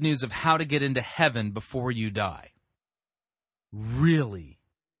the good news of how to get into heaven before you die. Really?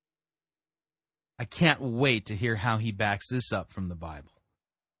 I can't wait to hear how he backs this up from the Bible.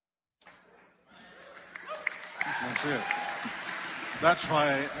 That's it. That's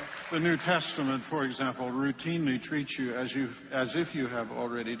why the New Testament, for example, routinely treats you as if you have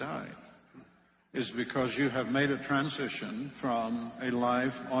already died. is because you have made a transition from a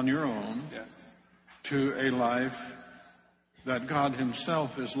life on your own to a life that God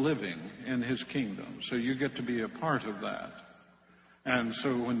himself is living in his kingdom. So you get to be a part of that. And so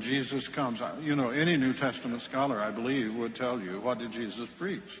when Jesus comes, you know, any New Testament scholar, I believe, would tell you, what did Jesus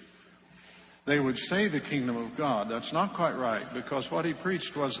preach? They would say the kingdom of God. That's not quite right, because what he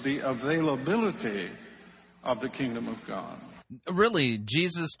preached was the availability of the kingdom of God. Really,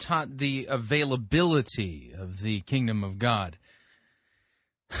 Jesus taught the availability of the kingdom of God.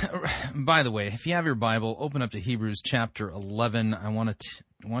 By the way, if you have your Bible, open up to Hebrews chapter 11. I want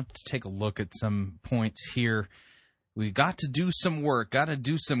to take a look at some points here. We've got to do some work, got to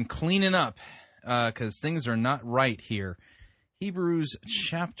do some cleaning up, because things are not right here. Hebrews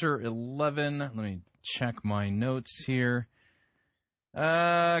chapter 11. Let me check my notes here.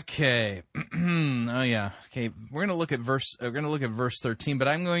 Okay. Oh yeah. Okay. We're gonna look at verse 13, but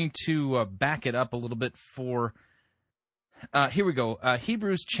I'm going to back it up a little bit for. Here we go.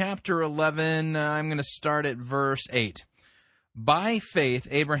 Hebrews chapter 11. I'm going to start at verse 8. By faith,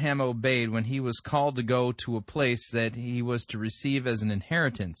 Abraham obeyed when he was called to go to a place that he was to receive as an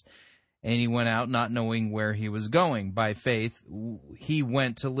inheritance. And he went out not knowing where he was going. By faith, he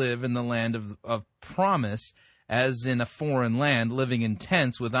went to live in the land of promise, as in a foreign land, living in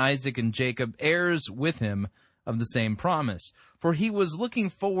tents with Isaac and Jacob, heirs with him of the same promise. For he was looking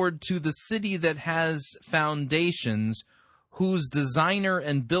forward to the city that has foundations, whose designer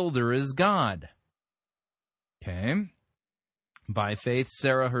and builder is God. Okay. By faith,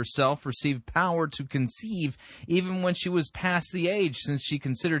 Sarah herself received power to conceive, even when she was past the age, since she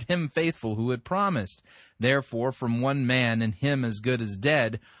considered him faithful who had promised. Therefore, from one man, and him as good as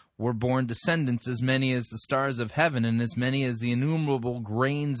dead, were born descendants as many as the stars of heaven, and as many as the innumerable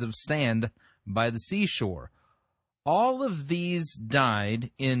grains of sand by the seashore. All of these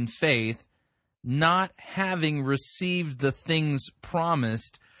died in faith, not having received the things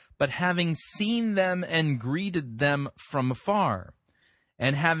promised, but having seen them and greeted them from afar,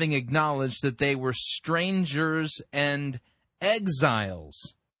 and having acknowledged that they were strangers and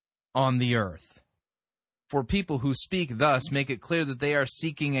exiles on the earth. For people who speak thus make it clear that they are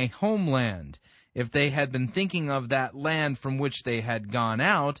seeking a homeland. If they had been thinking of that land from which they had gone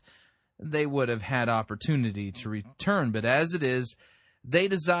out, they would have had opportunity to return. But as it is, they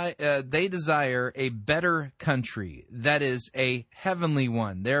desire a better country, that is, a heavenly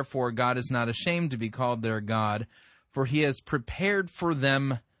one. Therefore, God is not ashamed to be called their God, for he has prepared for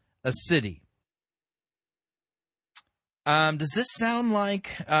them a city. Does this sound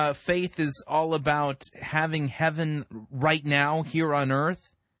like faith is all about having heaven right now here on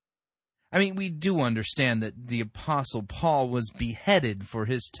earth? I mean, we do understand that the Apostle Paul was beheaded for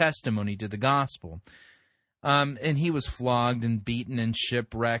his testimony to the gospel. And he was flogged and beaten and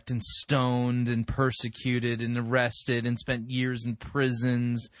shipwrecked and stoned and persecuted and arrested and spent years in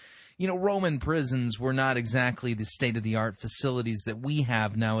prisons. You know, Roman prisons were not exactly the state-of-the-art facilities that we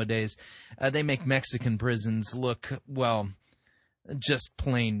have nowadays. They make Mexican prisons look, well, just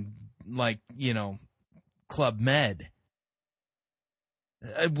plain like, you know, Club Med.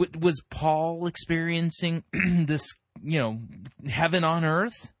 Was Paul experiencing this, you know, heaven on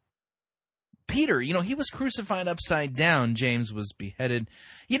earth? Peter, you know, he was crucified upside down. James was beheaded.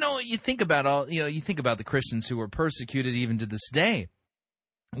 You know, you think about the Christians who were persecuted even to this day.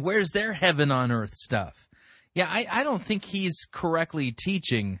 Where's their heaven on earth stuff? Yeah, I don't think he's correctly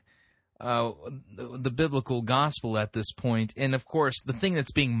teaching the biblical gospel at this point. And of course, the thing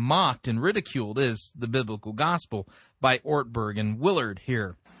that's being mocked and ridiculed is the biblical gospel by Ortberg and Willard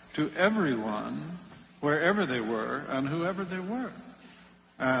here. To everyone, wherever they were and whoever they were.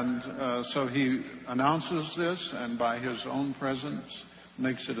 And so he announces this, and by his own presence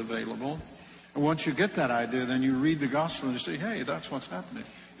makes it available. And once you get that idea, then you read the gospel and you say, hey, that's what's happening.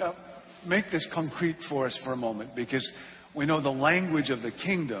 Now, make this concrete for us for a moment, because we know the language of the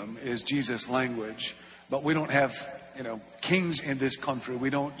kingdom is Jesus' language, but we don't have, you know, kings in this country. We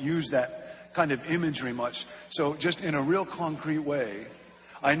don't use that kind of imagery much. So just in a real concrete way,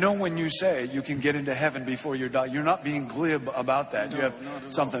 I know when you say you can get into heaven before you die, you're not being glib about that. No, you have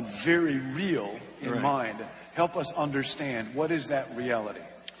something very real in mind. Help us understand, what is that reality?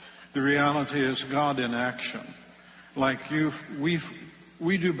 The reality is God in action. Like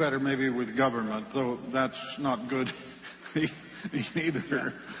we do better maybe with government, though that's not good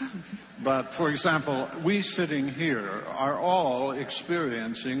either. But for example, we sitting here are all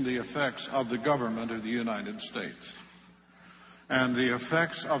experiencing the effects of the government of the United States. And the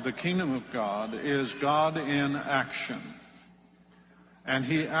effects of the kingdom of God is God in action. And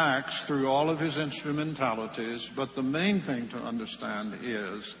he acts through all of his instrumentalities, but the main thing to understand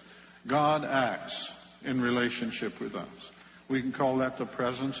is God acts in relationship with us. We can call that the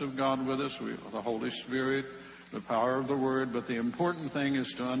presence of God with us, the Holy Spirit, the power of the Word, but the important thing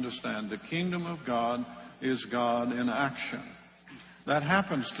is to understand the kingdom of God is God in action. That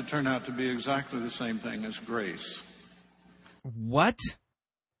happens to turn out to be exactly the same thing as grace. What?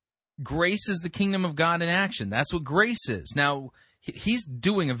 Grace is the kingdom of God in action. That's what grace is. Now, he's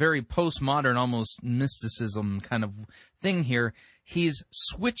doing a very postmodern, almost mysticism kind of thing here. He's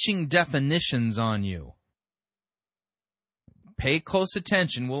switching definitions on you. Pay close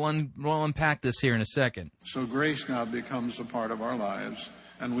attention. We'll unpack this here in a second. So grace now becomes a part of our lives,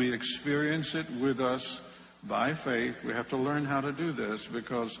 and we experience it with us by faith. We have to learn how to do this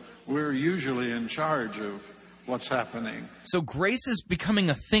because we're usually in charge of what's happening. So grace is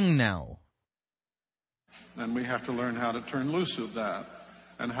becoming a thing now. And we have to learn how to turn loose of that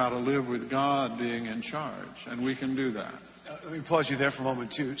and how to live with God being in charge. And we can do that. Let me pause you there for a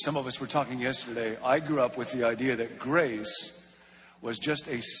moment, too. Some of us were talking yesterday. I grew up with the idea that grace was just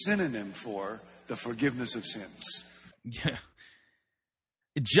a synonym for the forgiveness of sins. Yeah.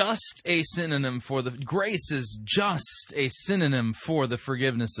 Just a synonym for the... Grace is just a synonym for the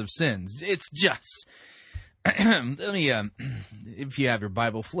forgiveness of sins. It's just... Let me, if you have your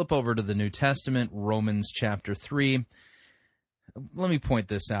Bible, flip over to the New Testament, Romans chapter 3. Let me point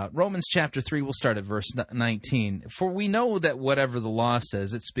this out. Romans chapter 3, we'll start at verse 19. For we know that whatever the law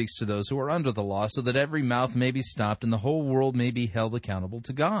says, it speaks to those who are under the law, so that every mouth may be stopped and the whole world may be held accountable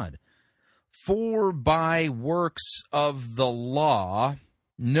to God. For by works of the law,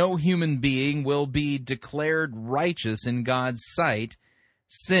 no human being will be declared righteous in God's sight,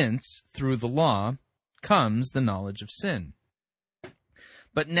 since through the law comes the knowledge of sin.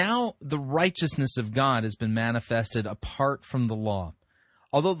 But now the righteousness of God has been manifested apart from the law,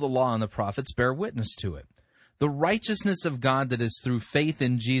 although the law and the prophets bear witness to it. The righteousness of God that is through faith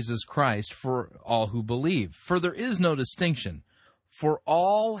in Jesus Christ for all who believe. For there is no distinction, for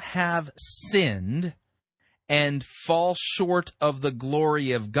all have sinned and fall short of the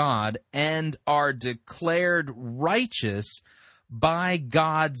glory of God and are declared righteous by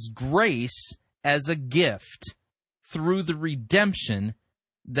God's grace as a gift through the redemption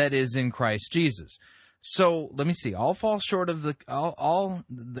that is in Christ Jesus. So let me see. All fall short of all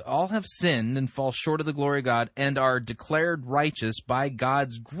have sinned and fall short of the glory of God and are declared righteous by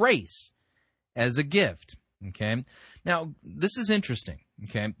God's grace as a gift. Okay. Now this is interesting.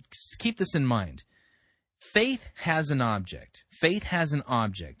 Okay. Keep this in mind. Faith has an object. Faith has an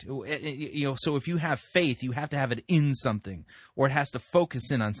object. So if you have faith, you have to have it in something, or it has to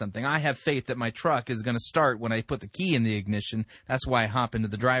focus in on something. I have faith that my truck is going to start when I put the key in the ignition. That's why I hop into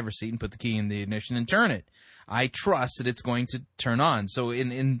the driver's seat and put the key in the ignition and turn it. I trust that it's going to turn on. So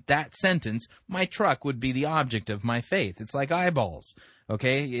in that sentence, my truck would be the object of my faith. It's like eyeballs,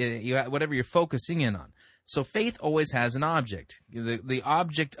 okay? Whatever you're focusing in on. So faith always has an object. The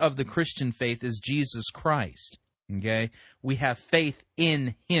object of the Christian faith is Jesus Christ. Okay? We have faith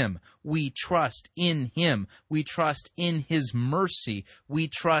in Him. We trust in Him. We trust in His mercy. We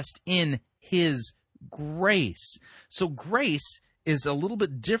trust in His grace. So grace is a little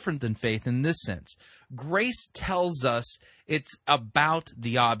bit different than faith in this sense. Grace tells us it's about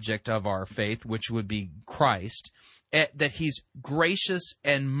the object of our faith, which would be Christ, that He's gracious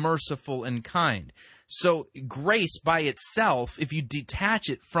and merciful and kind. So grace by itself, if you detach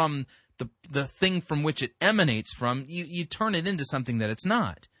it from the thing from which it emanates from, you turn it into something that it's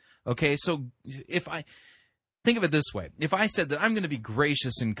not. Okay, so if I think of it this way, if I said that I'm going to be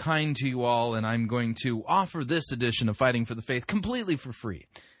gracious and kind to you all and I'm going to offer this edition of Fighting for the Faith completely for free,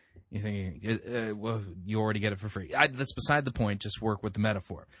 you think, well, you already get it for free. That's beside the point, just work with the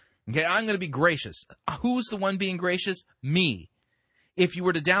metaphor. Okay, I'm going to be gracious. Who's the one being gracious? Me. If you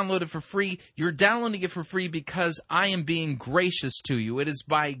were to download it for free, you're downloading it for free because I am being gracious to you. It is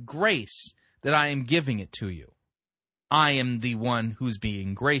by grace that I am giving it to you. I am the one who's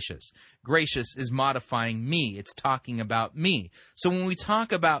being gracious. Gracious is modifying me. It's talking about me. So when we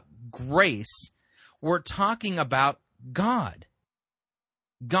talk about grace, we're talking about God.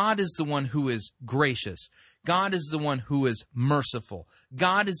 God is the one who is gracious. God is the one who is merciful.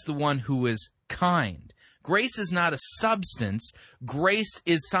 God is the one who is kind. Grace is not a substance. Grace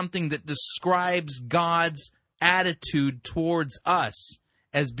is something that describes God's attitude towards us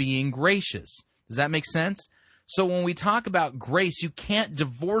as being gracious. Does that make sense? So when we talk about grace, you can't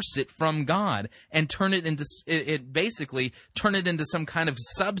divorce it from God and turn it into basically turn it into some kind of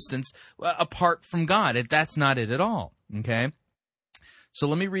substance apart from God. That's not it at all. Okay? So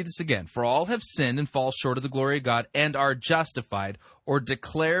let me read this again. For all have sinned and fall short of the glory of God and are justified or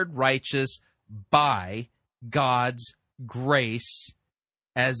declared righteous by God's grace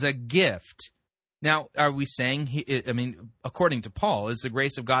as a gift. Now, are we saying, according to Paul, is the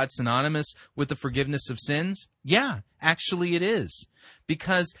grace of God synonymous with the forgiveness of sins? Yeah, actually it is.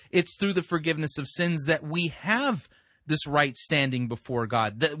 Because it's through the forgiveness of sins that we have this right standing before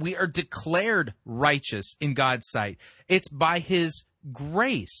God, that we are declared righteous in God's sight. It's by His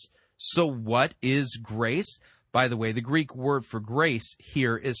grace. So what is grace? By the way, the Greek word for grace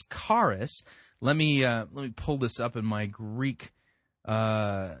here is charis. Let me pull this up in my Greek.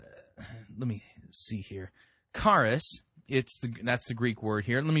 Let me see here. Charis, that's the Greek word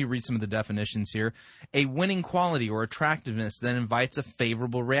here. Let me read some of the definitions here. A winning quality or attractiveness that invites a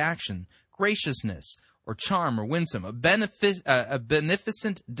favorable reaction. Graciousness or charm or winsome. A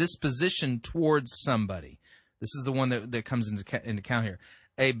beneficent disposition towards somebody. This is the one that comes into account here.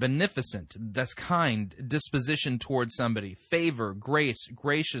 A beneficent, that's kind, disposition towards somebody. Favor, grace,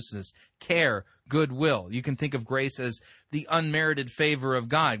 graciousness, care, goodwill. You can think of grace as the unmerited favor of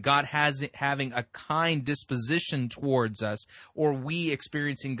God. God having a kind disposition towards us, or we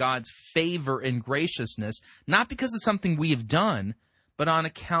experiencing God's favor and graciousness, not because of something we have done, but on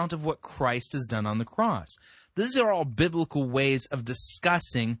account of what Christ has done on the cross. These are all biblical ways of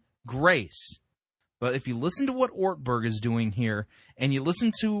discussing grace. But if you listen to what Ortberg is doing here, and you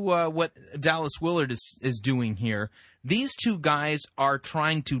listen to what Dallas Willard is doing here, these two guys are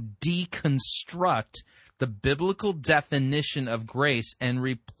trying to deconstruct the biblical definition of grace and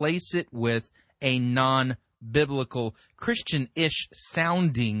replace it with a non-biblical, Christian-ish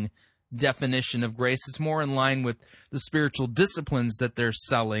sounding definition of grace. It's more in line with the spiritual disciplines that they're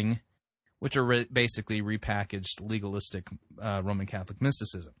selling, which are basically repackaged legalistic Roman Catholic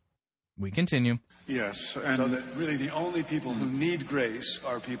mysticism. We continue. Yes. And so that really the only people who need grace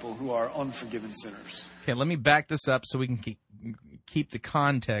are people who are unforgiven sinners. Okay, let me back this up so we can keep the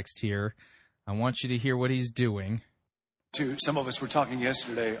context here. I want you to hear what he's doing. Some of us were talking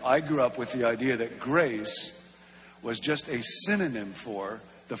yesterday. I grew up with the idea that grace was just a synonym for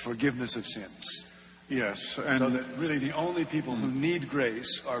the forgiveness of sins. Yes. And so that really the only people who need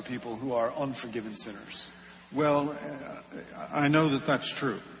grace are people who are unforgiven sinners. Well, I know that that's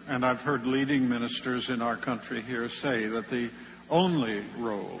true. And I've heard leading ministers in our country here say that the only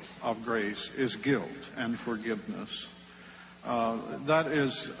role of grace is guilt and forgiveness. That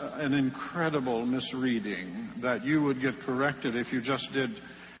is an misreading that you would get corrected if you just did.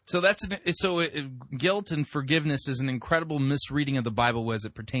 So guilt and forgiveness is an incredible misreading of the Bible as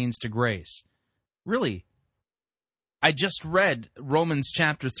it pertains to grace. Really. I just read Romans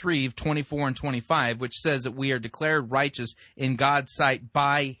chapter 3, 24 and 25, which says that we are declared righteous in God's sight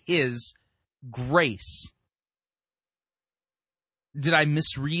by His grace. Did I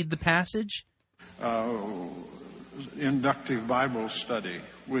misread the passage? Inductive Bible study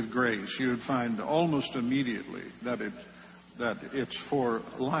with grace, you would find almost immediately that it's for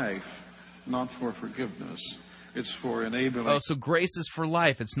life, not for forgiveness. It's for enabling. Oh, so grace is for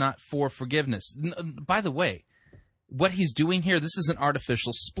life. It's not for forgiveness. By the way, what he's doing here, this is an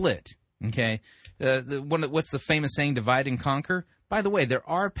artificial split, okay? What's the famous saying, divide and conquer? By the way, there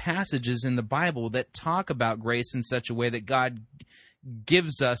are passages in the Bible that talk about grace in such a way that God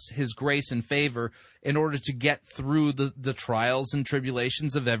gives us His grace and favor in order to get through the trials and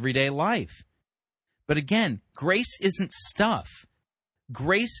tribulations of everyday life. But again, grace isn't stuff.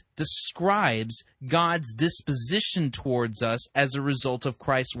 Grace describes God's disposition towards us as a result of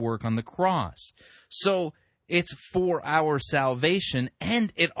Christ's work on the cross. So it's for our salvation,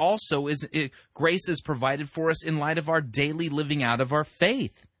 and it also is grace is provided for us in light of our daily living out of our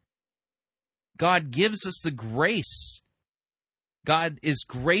faith. God gives us the grace. God is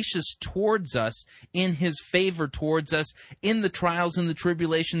gracious towards us in His favor towards us in the trials and the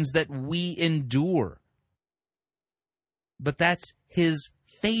tribulations that we endure. But that's His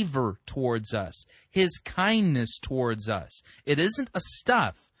favor towards us, His kindness towards us. It isn't a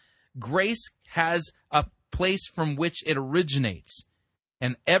stuff. Grace has a place from which it originates.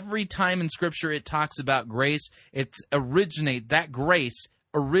 And every time in Scripture it talks about grace, that grace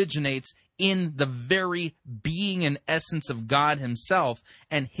originates in the very being and essence of God Himself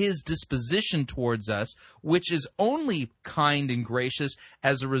and His disposition towards us, which is only kind and gracious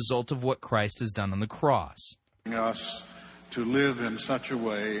as a result of what Christ has done on the cross. Us to live in such a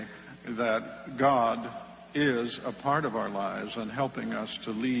way that God is a part of our lives and helping us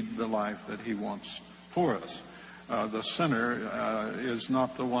to lead the life that He wants for us. The sinner is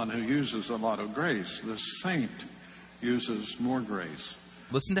not the one who uses a lot of grace. The saint uses more grace.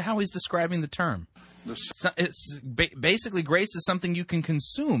 Listen to how he's describing the term. It's basically grace is something you can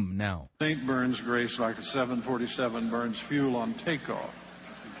consume now. Saint burns grace like a 747 burns fuel on takeoff.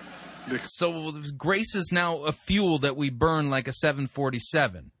 So grace is now a fuel that we burn like a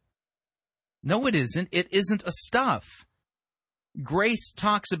 747. No, it isn't. It isn't a stuff. Grace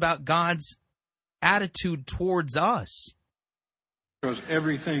talks about God's attitude towards us. Because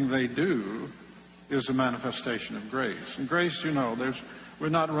everything they do is a manifestation of grace. And grace, we're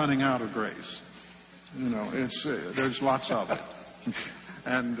not running out of grace. There's lots of it.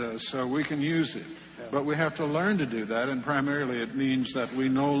 And so we can use it. But we have to learn to do that, and primarily it means that we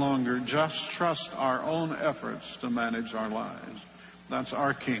no longer just trust our own efforts to manage our lives. That's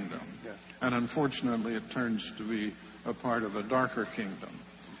our kingdom. And unfortunately, it turns to be a part of a darker kingdom.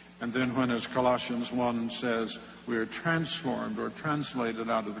 And then when, as Colossians 1 says, we are transformed or translated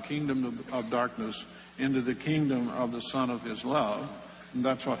out of the kingdom of darkness into the kingdom of the Son of His love, and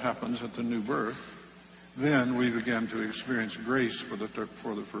that's what happens at the new birth, then we begin to experience grace for the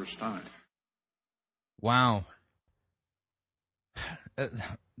first time. Wow.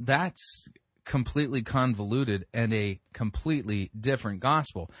 That's completely convoluted and a completely different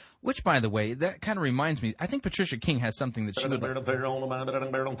gospel. Which, by the way, that kind of reminds me, I think Patricia King has something that she would like.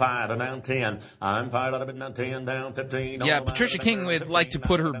 Yeah, Patricia King would like to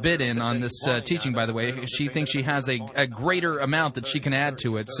put her bid in on this teaching, by the way. She thinks she has a greater amount that she can add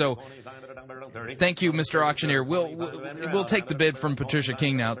to it. So, thank you, Mr. Auctioneer. We'll take the bid from Patricia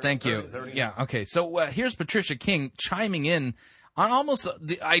King now. Thank you. Yeah, okay. So here's Patricia King chiming in on almost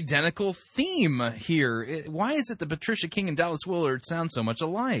the identical theme here. Why is it that Patricia King and Dallas Willard sound so much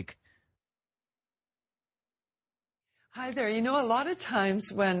alike? Hi there. A lot of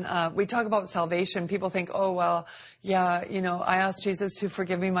times when we talk about salvation, people think, oh, well, yeah, I asked Jesus to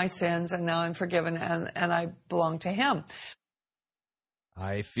forgive me my sins, and now I'm forgiven, and I belong to Him.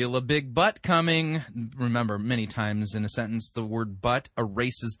 I feel a big but coming. Remember, many times in a sentence, the word but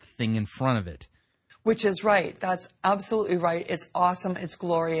erases the thing in front of it. Which is right. That's absolutely right. It's awesome. It's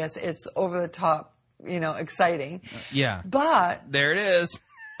glorious. It's over the top, exciting. Yeah. But there it is.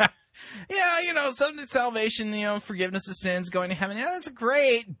 Yeah, some salvation, forgiveness of sins, going to heaven. Yeah, that's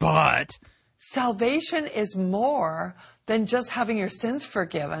great. But salvation is more than just having your sins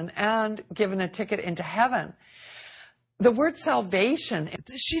forgiven and given a ticket into heaven. The word salvation.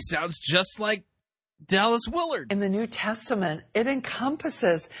 She sounds just like Dallas Willard. In the New Testament, it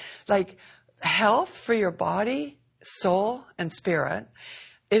encompasses health for your body, soul, and spirit.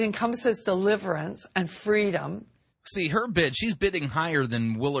 It encompasses deliverance and freedom. See, her bid, she's bidding higher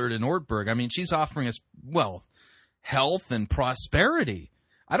than Willard and Ortberg. I mean, she's offering us, health and prosperity.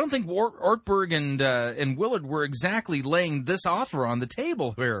 I don't think Ortberg and Willard were exactly laying this offer on the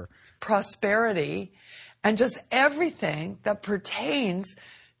table here. Prosperity and just everything that pertains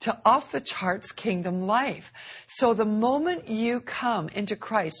to off-the-charts kingdom life. So the moment you come into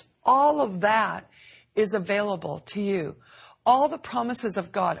Christ, all of that is available to you. All the promises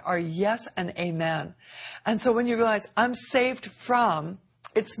of God are yes and amen. And so when you realize I'm saved from,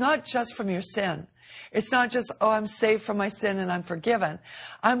 it's not just from your sin. It's not just, I'm saved from my sin and I'm forgiven.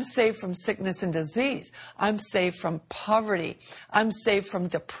 I'm saved from sickness and disease. I'm saved from poverty. I'm saved from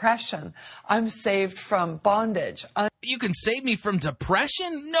depression. I'm saved from bondage. You can save me from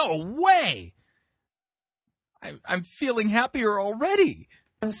depression? No way! I'm feeling happier already.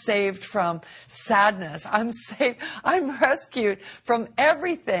 I'm saved from sadness. I'm rescued from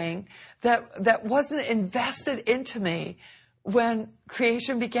everything that wasn't invested into me when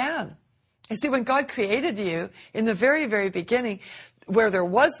creation began. You see, when God created you in the very, very beginning, where there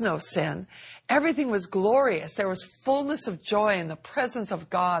was no sin, everything was glorious. There was fullness of joy in the presence of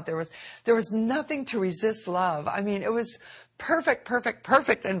God. There was nothing to resist love. I mean, it was perfect, perfect,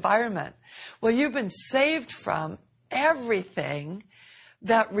 perfect environment. Well, you've been saved from everything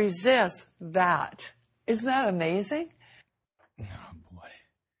that resists that. Isn't that amazing? Oh, boy.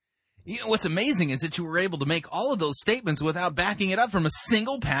 What's amazing is that you were able to make all of those statements without backing it up from a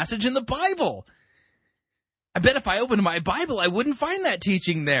single passage in the Bible. I bet if I opened my Bible, I wouldn't find that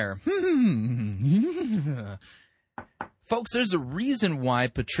teaching there. Folks, there's a reason why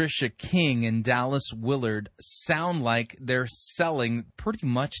Patricia King and Dallas Willard sound like they're selling pretty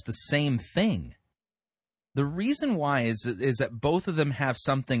much the same thing. The reason why is that both of them have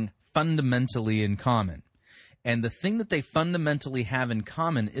something fundamentally in common. And the thing that they fundamentally have in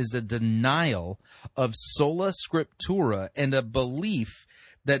common is a denial of sola scriptura and a belief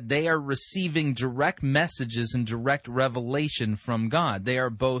that they are receiving direct messages and direct revelation from God. They are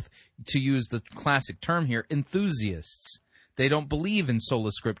both, to use the classic term here, enthusiasts. They don't believe in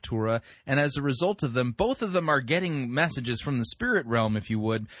sola scriptura, and as a result of them, both of them are getting messages from the spirit realm, if you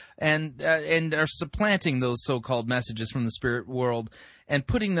would, and are supplanting those so-called messages from the spirit world and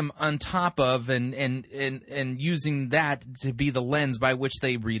putting them on top of and using that to be the lens by which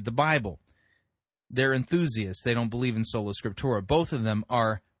they read the Bible. They're enthusiasts. They don't believe in sola scriptura. Both of them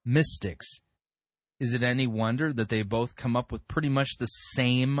are mystics. Is it any wonder that they both come up with pretty much the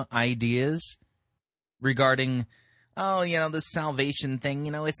same ideas regarding, this salvation thing?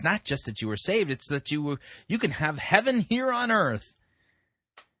 It's not just that you were saved, it's that you can have heaven here on earth.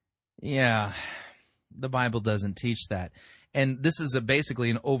 Yeah, the Bible doesn't teach that. And this is basically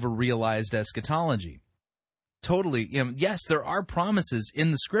an over-realized eschatology. Totally, yes, there are promises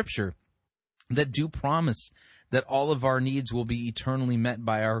in the Scripture that do promise that all of our needs will be eternally met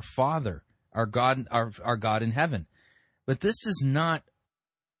by our Father, our God in heaven. But this is not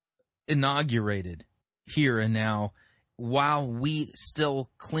inaugurated here and now while we still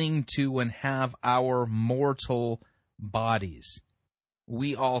cling to and have our mortal bodies.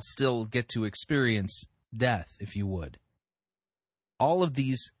 We all still get to experience death, if you would. All of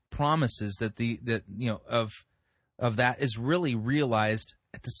these promises that of that is really realized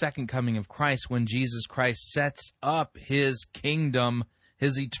at the second coming of Christ, when Jesus Christ sets up his kingdom,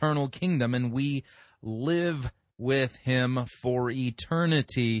 his eternal kingdom, and we live with him for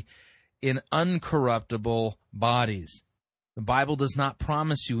eternity in uncorruptible bodies. The Bible does not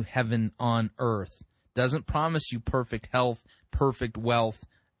promise you heaven on earth, doesn't promise you perfect health, perfect wealth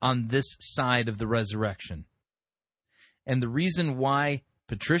on this side of the resurrection. And the reason why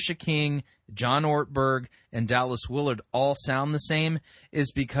Patricia King, John Ortberg, and Dallas Willard all sound the same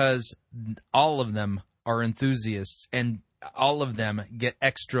is because all of them are enthusiasts, and all of them get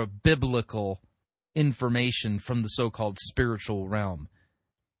extra biblical information from the so-called spiritual realm.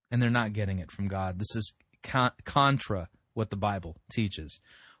 And they're not getting it from God. This is contra what the Bible teaches.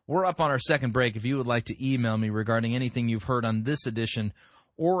 We're up on our second break. If you would like to email me regarding anything you've heard on this edition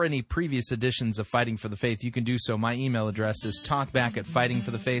or any previous editions of Fighting for the Faith, you can do so. My email address is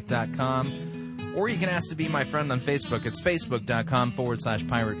talkback@fightingforthefaith.com, or you can ask to be my friend on Facebook. It's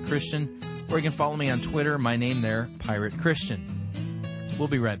facebook.com/Pirate Christian, or you can follow me on Twitter. My name there, Pirate Christian. We'll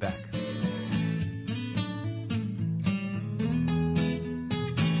be right back.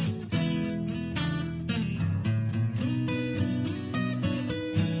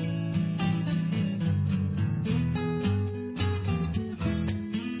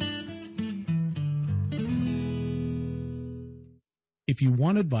 If you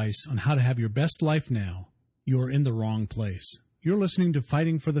want advice on how to have your best life now, you're in the wrong place. You're listening to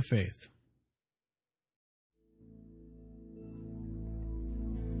Fighting for the Faith.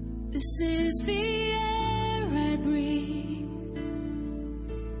 This is the air I breathe.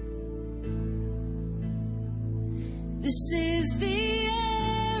 This is the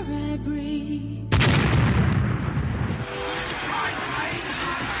air I breathe.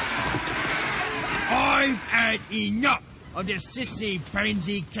 I've had enough of this sissy,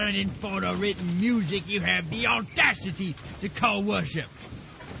 pansy, cannon fodder written music you have the audacity to call worship.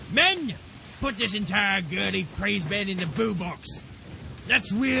 Men, put this entire girly praise band in the boo box.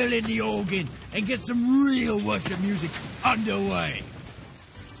 Let's wheel in the organ and get some real worship music underway.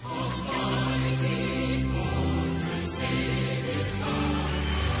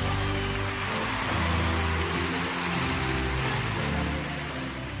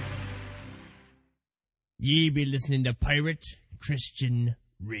 Ye be listening to Pirate Christian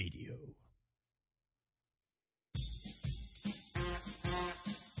Radio.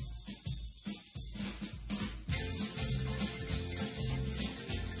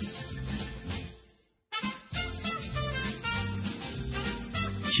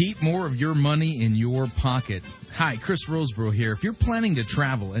 Keep more of your money in your pocket. Hi, Chris Roseborough here. If you're planning to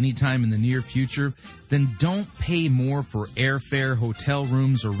travel anytime in the near future, then don't pay more for airfare, hotel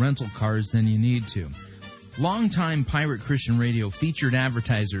rooms, or rental cars than you need to. Longtime Pirate Christian Radio featured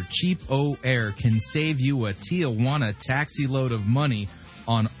advertiser Cheap O Air can save you a Tijuana taxi load of money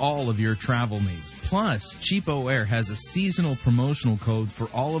on all of your travel needs. Plus, Cheap O Air has a seasonal promotional code for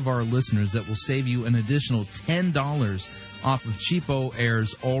all of our listeners that will save you an additional $10 off of Cheap O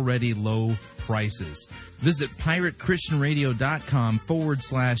Air's already low prices. Visit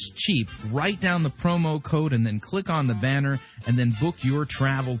piratechristianradio.com/cheap. Write down the promo code and then click on the banner and then book your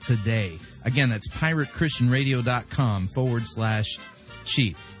travel today. Again, that's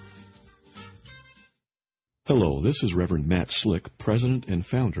piratechristianradio.com/cheap. Hello, this is Reverend Matt Slick, President and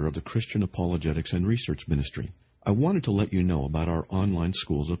Founder of the Christian Apologetics and Research Ministry. I wanted to let you know about our online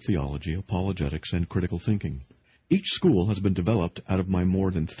schools of theology, apologetics, and critical thinking. Each school has been developed out of my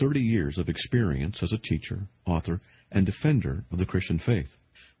more than 30 years of experience as a teacher, author, and defender of the Christian faith.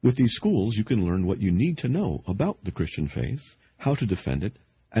 With these schools, you can learn what you need to know about the Christian faith, how to defend it,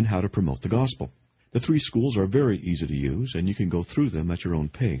 and how to promote the gospel. The 3 schools are very easy to use, and you can go through them at your own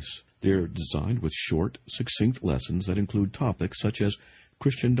pace. They're designed with short, succinct lessons that include topics such as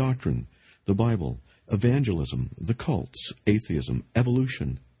Christian doctrine, the Bible, evangelism, the cults, atheism,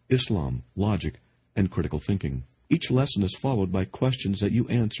 evolution, Islam, logic, and critical thinking. Each lesson is followed by questions that you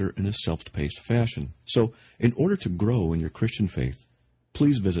answer in a self-paced fashion. So, in order to grow in your Christian faith,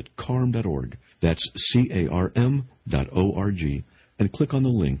 please visit carm.org. That's CARM.org, and click on the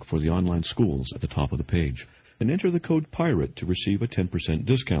link for the online schools at the top of the page. And enter the code PIRATE to receive a 10%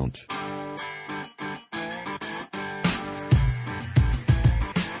 discount.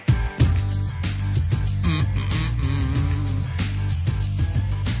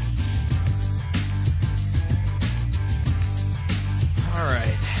 All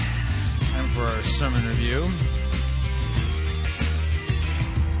right, time for our sermon review.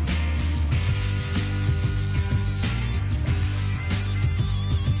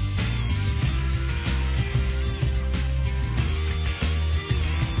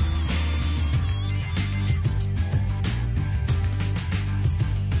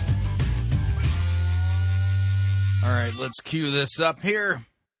 All right, let's cue this up here.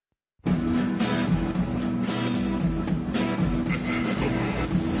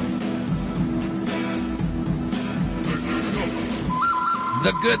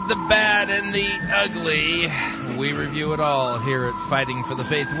 The good, the bad, and the ugly. We review it all here at Fighting for the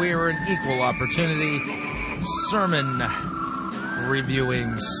Faith. We are an equal opportunity sermon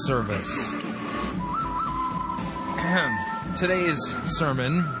reviewing service. Today's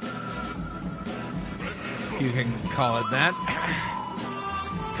sermon, you can call it that,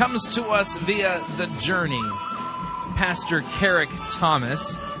 comes to us via The Journey. Pastor Carrick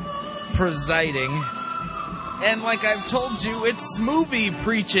Thomas presiding. And like I've told you, it's movie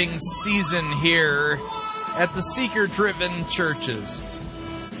preaching season here at the seeker-driven churches.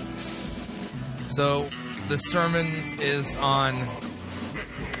 So the sermon is on,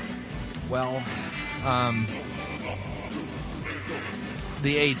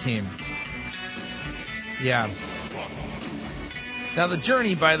 the A-Team. Yeah. Now, The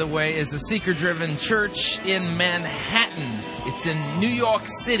Journey, by the way, is a seeker-driven church in Manhattan. It's in New York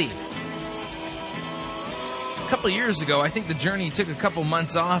City. A couple of years ago, I think The Journey took a couple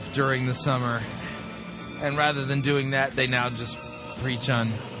months off during the summer. And rather than doing that, they now just preach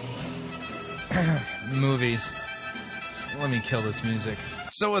on movies. Let me kill this music.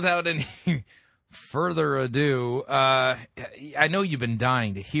 So without any further ado, I know you've been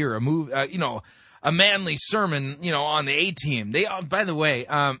dying to hear a manly sermon, on the A-Team. They, by the way,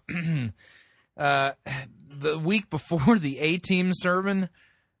 the week before the A-Team sermon,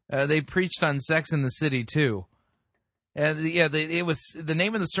 they preached on Sex in the City 2. And it was, the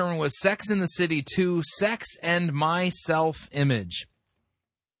name of the sermon was Sex in the City 2, Sex and My Self-Image.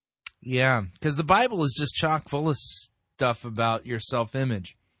 Yeah, because the Bible is just chock full of stuff about your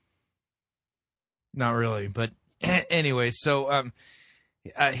self-image. Not really, but anyway, so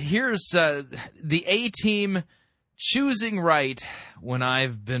here's the A-Team choosing right when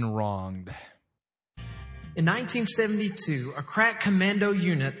I've been wronged. In 1972, a crack commando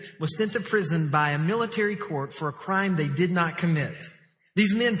unit was sent to prison by a military court for a crime they did not commit.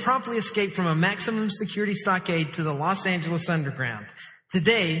 These men promptly escaped from a maximum security stockade to the Los Angeles underground.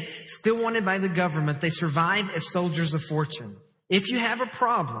 Today, still wanted by the government, they survive as soldiers of fortune. If you have a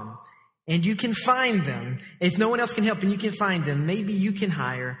problem and you can find them, if no one else can help and you can find them, maybe you can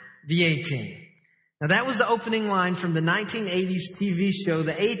hire the A-Team. Now, that was the opening line from the 1980s TV show,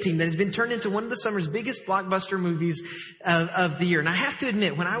 The A-Team, that has been turned into one of the summer's biggest blockbuster movies of the year. And I have to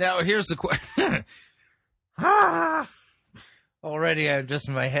admit, Now, here's the question. Already,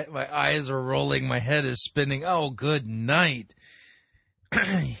 my eyes are rolling, my head is spinning. Oh, good night.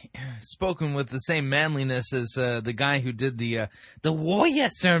 Spoken with the same manliness as the guy who did the warrior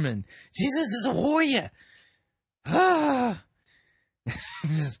sermon. Jesus is a warrior.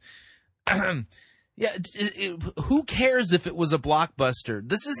 Yeah, who cares if it was a blockbuster?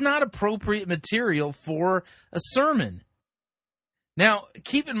 This is not appropriate material for a sermon. Now,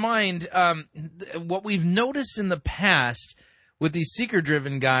 keep in mind, what we've noticed in the past with these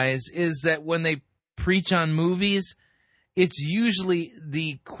seeker-driven guys is that when they preach on movies, it's usually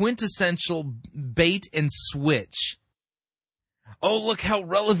the quintessential bait and switch. Oh, look how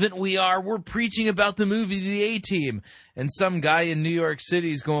relevant we are. We're preaching about the movie The A-Team. And some guy in New York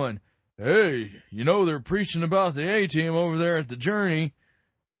City is going, hey, they're preaching about the A-Team over there at The Journey.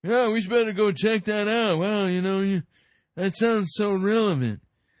 Yeah, we better go check that out. Well, that sounds so relevant.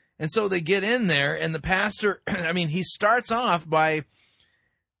 And so they get in there, and the pastor, he starts off by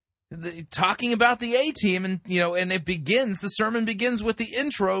talking about the A-Team, and the sermon begins with the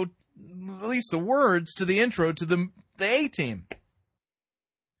intro, at least the words to the intro to the A-Team.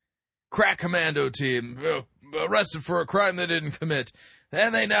 Crack commando team, arrested for a crime they didn't commit.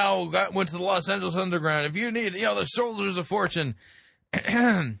 And they now went to the Los Angeles Underground. If you need, the soldiers of fortune.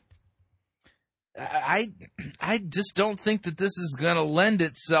 I just don't think that this is going to lend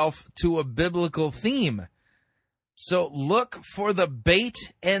itself to a biblical theme. So look for the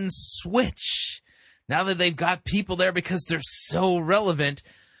bait and switch. Now that they've got people there because they're so relevant,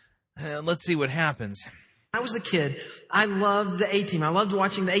 let's see what happens. I was a kid. I loved the A-Team. I loved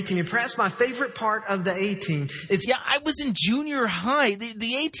watching the A-Team. And perhaps my favorite part of the A-Team is... Yeah, I was in junior high.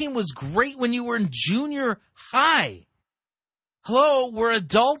 The A-Team was great when you were in junior high. Hello, we're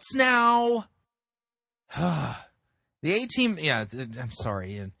adults now. The A-Team, yeah, I'm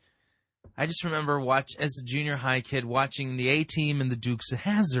sorry. I just remember as a junior high kid watching the A-Team and the Dukes of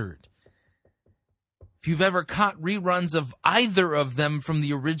Hazzard. If you've ever caught reruns of either of them from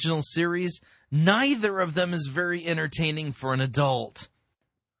the original series, neither of them is very entertaining for an adult.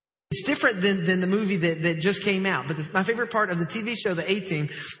 It's different than the movie that just came out. But my favorite part of the TV show, The A-Team,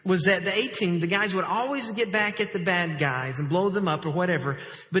 was that the A-Team, the guys would always get back at the bad guys and blow them up or whatever,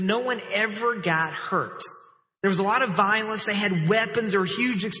 but no one ever got hurt. There was a lot of violence. They had weapons or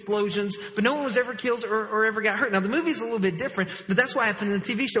huge explosions, but no one was ever killed or ever got hurt. Now, the movie's a little bit different, but that's what happened in the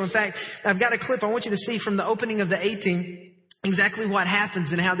TV show. In fact, I've got a clip I want you to see from the opening of The A-Team. Exactly what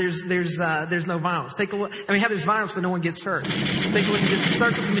happens and how there's no violence. Take a look. How there's violence, but no one gets hurt. Take a look at this. It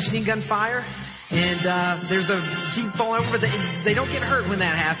starts with a machine gun fire, and there's a jeep falling over, but they don't get hurt when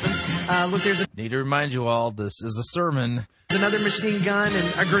that happens. Look, need to remind you all, this is a sermon. Another machine gun and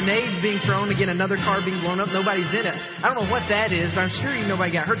a grenade being thrown. Again, another car being blown up. Nobody's in it. I don't know what that is, but I'm sure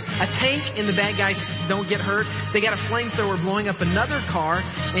nobody got hurt. A tank and the bad guys don't get hurt. They got a flamethrower blowing up another car.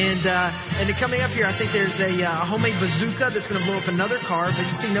 And coming up here, I think there's a homemade bazooka that's going to blow up another car. But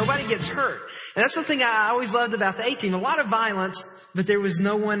you see, nobody gets hurt. And that's the thing I always loved about the A-Team. A lot of violence, but there was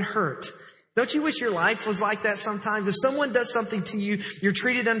no one hurt. Don't you wish your life was like that sometimes? If someone does something to you, you're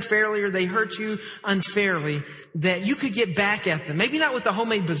treated unfairly or they hurt you unfairly, that you could get back at them. Maybe not with a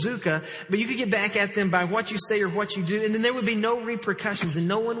homemade bazooka, but you could get back at them by what you say or what you do, and then there would be no repercussions and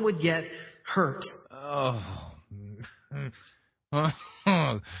no one would get hurt. Oh.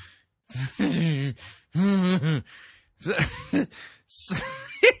 I'm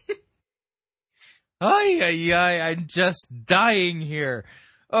just dying here.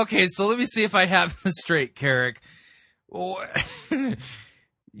 Okay, so let me see if I have this straight, Carrick.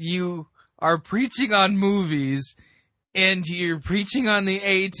 You are preaching on movies, and you're preaching on the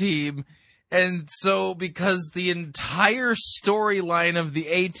A-Team, and so because the entire storyline of the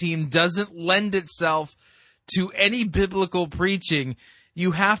A-Team doesn't lend itself to any biblical preaching,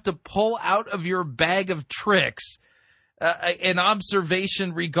 you have to pull out of your bag of tricks an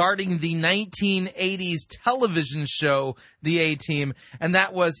observation regarding the 1980s television show, The A-Team, and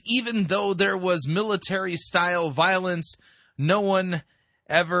that was, even though there was military-style violence, no one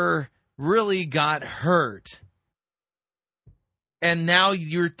ever really got hurt. And now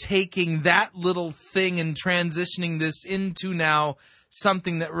you're taking that little thing and transitioning this into now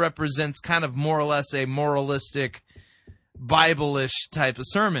something that represents kind of more or less a moralistic, Bible-ish type of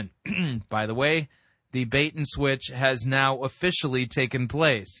sermon. By the way, the bait and switch has now officially taken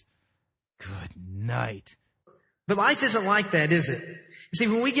place. Good night. But life isn't like that, is it? You see,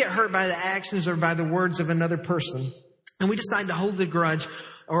 when we get hurt by the actions or by the words of another person, and we decide to hold a grudge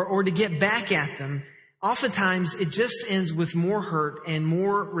or to get back at them, oftentimes it just ends with more hurt and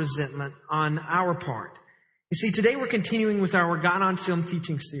more resentment on our part. You see, today we're continuing with our God on Film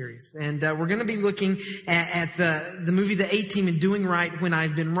teaching series, and we're going to be looking at the movie The A-Team and Doing Right When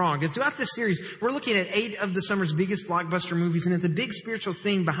I've Been Wrong. And throughout this series, we're looking at 8 of the summer's biggest blockbuster movies, and it's a big spiritual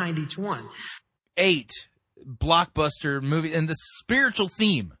theme behind each one. 8 blockbuster movies, and the spiritual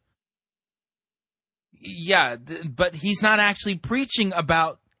theme. Yeah, but he's not actually preaching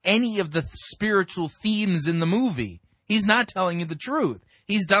about any of the spiritual themes in the movie. He's not telling you the truth.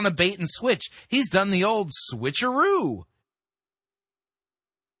 He's done a bait and switch. He's done the old switcheroo.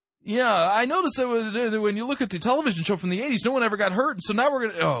 Yeah, I noticed that when you look at the television show from the 80s, no one ever got hurt, and so now we're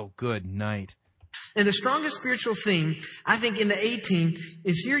going to... Oh, good night. And the strongest spiritual theme, I think, in the A-Team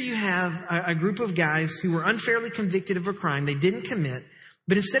is here you have a group of guys who were unfairly convicted of a crime they didn't commit,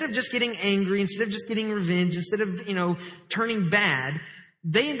 but instead of just getting angry, instead of just getting revenge, instead of, turning bad,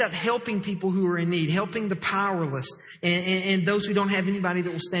 they end up helping people who are in need, helping the powerless and those who don't have anybody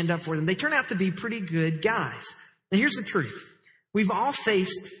that will stand up for them. They turn out to be pretty good guys. And here's the truth. We've all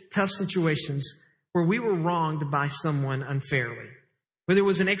faced tough situations where we were wronged by someone unfairly. Whether it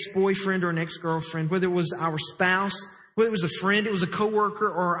was an ex-boyfriend or an ex-girlfriend, whether it was our spouse, whether it was a friend, it was a coworker,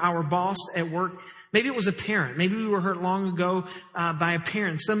 or our boss at work. Maybe it was a parent. Maybe we were hurt long ago by a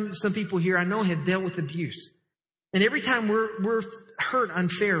parent. Some people here I know have dealt with abuse. And every time we're hurt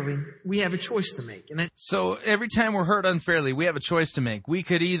unfairly, we have a choice to make. So every time we're hurt unfairly, we have a choice to make. We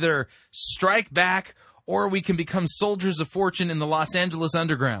could either strike back or we can become soldiers of fortune in the Los Angeles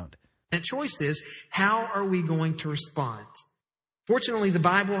underground. That choice is, how are we going to respond? Fortunately, the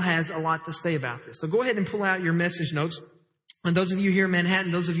Bible has a lot to say about this. So go ahead and pull out your message notes. And those of you here in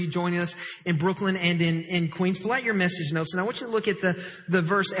Manhattan, those of you joining us in Brooklyn and in Queens, pull out your message notes. And I want you to look at the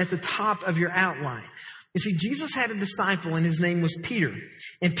verse at the top of your outline. You see, Jesus had a disciple and his name was Peter.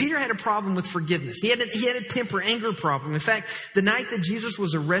 And Peter had a problem with forgiveness. He had a temper, anger problem. In fact, the night that Jesus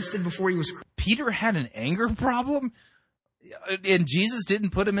was arrested before he was... Peter had an anger problem? And Jesus didn't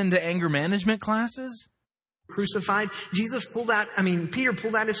put him into anger management classes? Crucified, Peter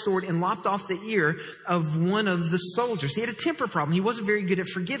pulled out his sword and lopped off the ear of one of the soldiers. He had a temper problem. He wasn't very good at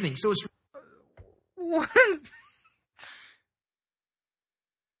forgiving. So it's... What?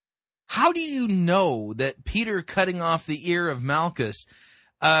 How do you know that Peter cutting off the ear of Malchus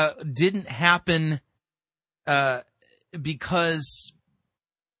didn't happen because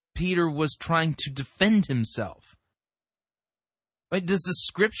Peter was trying to defend himself? Right? Does the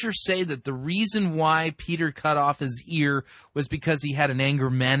scripture say that the reason why Peter cut off his ear was because he had an anger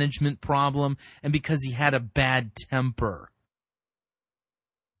management problem and because he had a bad temper?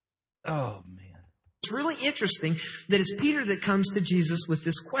 Oh, man. It's really interesting that it's Peter that comes to Jesus with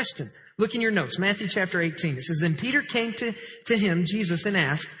this question. Look in your notes, Matthew chapter 18. It says, Then Peter came to him, Jesus, and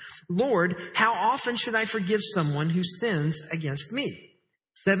asked, Lord, how often should I forgive someone who sins against me?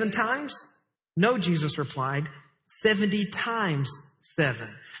 7 times? No, Jesus replied, 70 times 7.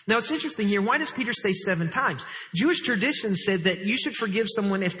 Now, it's interesting here. Why does Peter say 7 times? Jewish tradition said that you should forgive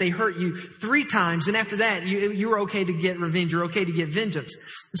someone if they hurt you 3 times, and after that, you're okay to get revenge. You're okay to get vengeance.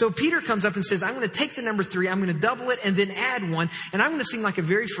 So Peter comes up and says, I'm going to take the number 3, I'm going to double it, and then add 1, and I'm going to seem like a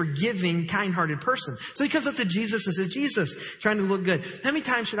very forgiving, kind-hearted person. So he comes up to Jesus and says, Jesus, trying to look good, how many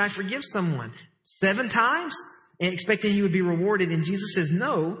times should I forgive someone? 7 times? And expecting he would be rewarded, and Jesus says,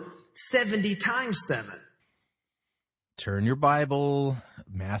 no, 70 times 7. Turn your Bible,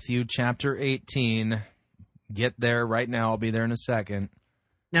 Matthew chapter 18. Get there right now. I'll be there in a second.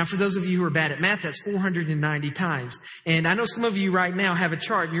 Now, for those of you who are bad at math, that's 490 times. And I know some of you right now have a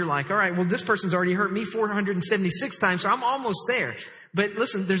chart and you're like, all right, well, this person's already hurt me 476 times, so I'm almost there. But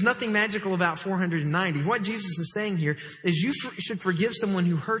listen, there's nothing magical about 490. What Jesus is saying here is you should forgive someone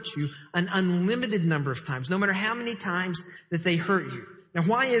who hurts you an unlimited number of times, no matter how many times that they hurt you. Now,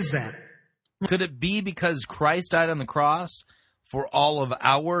 why is that? Could it be because Christ died on the cross for all of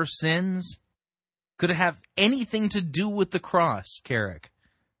our sins? Could it have anything to do with the cross, Carrick?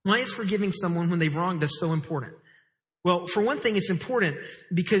 Why is forgiving someone when they've wronged us so important? Well, for one thing, it's important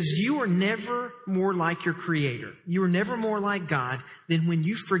because you are never more like your Creator. You are never more like God than when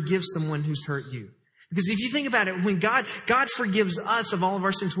you forgive someone who's hurt you. Because if you think about it, when God forgives us of all of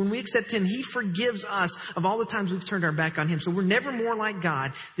our sins, when we accept Him, He forgives us of all the times we've turned our back on Him. So we're never more like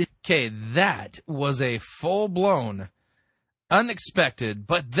God. Okay, that was a full-blown, unexpected,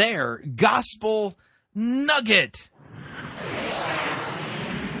 but there, gospel nugget.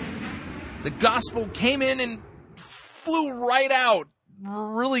 The gospel came in and flew right out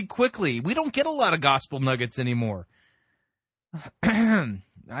really quickly. We don't get a lot of gospel nuggets anymore. I'm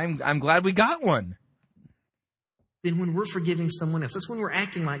glad we got one. Then when we're forgiving someone else, that's when we're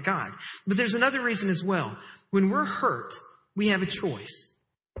acting like God. But there's another reason as well. When we're hurt, we have a choice.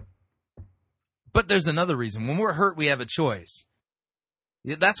 But there's another reason. When we're hurt, we have a choice.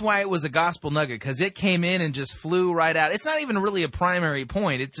 That's why it was a gospel nugget, because it came in and just flew right out. It's not even really a primary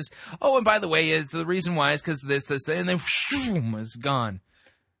point. It's just, oh, and by the way, it's the reason why is because this, and then whoom, it's gone.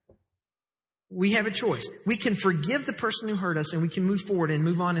 We have a choice. We can forgive the person who hurt us and we can move forward and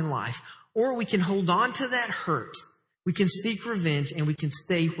move on in life. Or we can hold on to that hurt. We can seek revenge and we can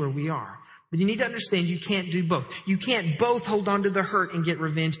stay where we are. But you need to understand you can't do both. You can't both hold on to the hurt and get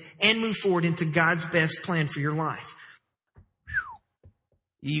revenge and move forward into God's best plan for your life.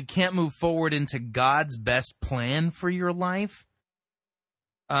 You can't move forward into God's best plan for your life?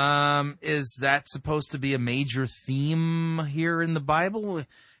 Is that supposed to be a major theme here in the Bible?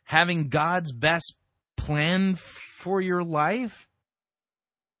 Having God's best plan for your life?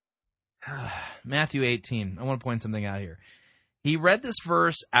 Matthew 18. I want to point something out here. He read this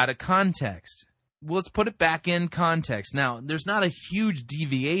verse out of context. Well, let's put it back in context. Now, there's not a huge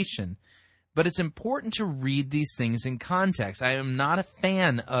deviation But it's important to read these things in context. I am not a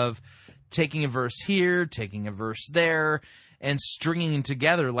fan of taking a verse here, taking a verse there, and stringing them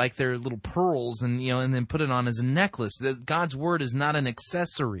together like they're little pearls, and and then put it on as a necklace. God's word is not an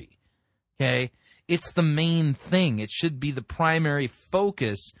accessory. Okay, it's the main thing. It should be the primary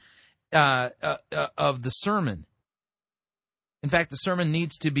focus of the sermon. In fact, the sermon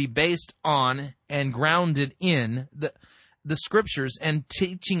needs to be based on and grounded in the Scriptures and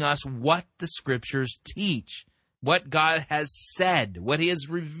teaching us what the Scriptures teach, what God has said, what He has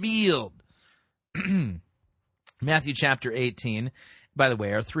revealed. Matthew chapter 18, by the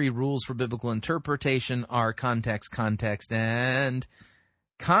way, our 3 rules for biblical interpretation are context, context, and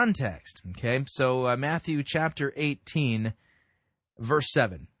context. Okay, so Matthew chapter 18, verse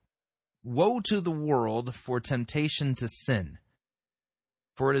 7. Woe to the world for temptation to sin.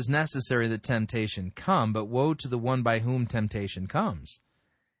 For it is necessary that temptation come, but woe to the one by whom temptation comes.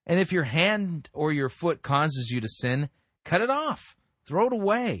 And if your hand or your foot causes you to sin, cut it off, throw it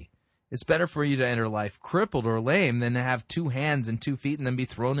away. It's better for you to enter life crippled or lame than to have 2 hands and 2 feet and then be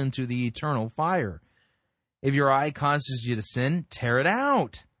thrown into the eternal fire. If your eye causes you to sin, tear it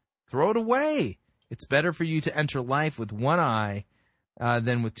out, throw it away. It's better for you to enter life with 1 eye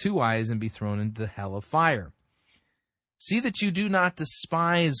than with 2 eyes and be thrown into the hell of fire. See that you do not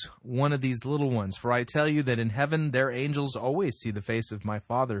despise one of these little ones, for I tell you that in heaven their angels always see the face of my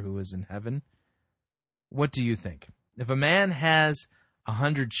Father who is in heaven. What do you think? If a man has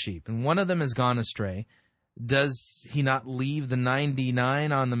 100 sheep and one of them has gone astray, does he not leave the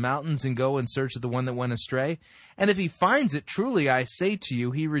 99 on the mountains and go in search of the one that went astray? And if he finds it, truly I say to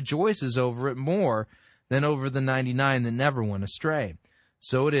you, he rejoices over it more than over the 99 that never went astray.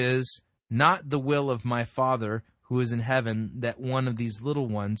 So it is not the will of my Father who is in heaven that one of these little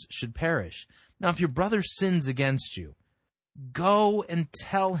ones should perish. Now, if your brother sins against you, go and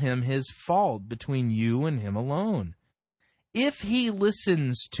tell him his fault between you and him alone. If he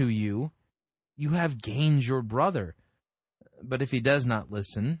listens to you, you have gained your brother. But if he does not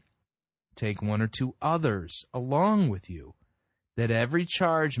listen, take 1 or 2 others along with you, that every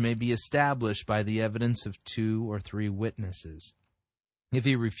charge may be established by the evidence of 2 or 3 witnesses. If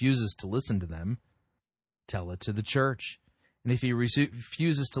he refuses to listen to them, tell it to the church. And if he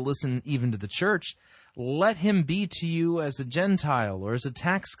refuses to listen even to the church, let him be to you as a Gentile or as a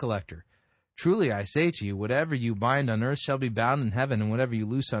tax collector. Truly I say to you, whatever you bind on earth shall be bound in heaven, and whatever you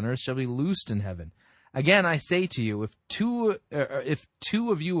loose on earth shall be loosed in heaven. Again, I say to you, if two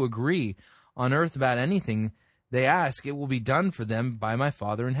of you agree on earth about anything they ask, it will be done for them by my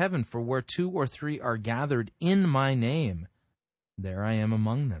Father in heaven. For where 2 or 3 are gathered in my name, there I am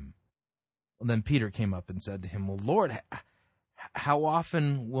among them. Well, then Peter came up and said to him, Well, Lord, how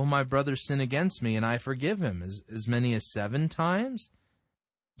often will my brother sin against me, and I forgive him? As many as 7 times?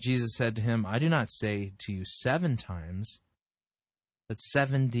 Jesus said to him, I do not say to you 7 times, but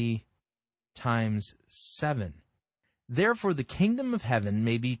 70 times 7. Therefore the kingdom of heaven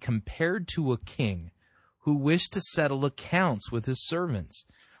may be compared to a king who wished to settle accounts with his servants.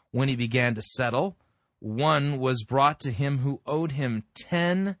 When he began to settle, one was brought to him who owed him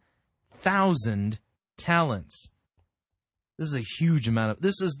 10,000 talents. This is a huge amount of.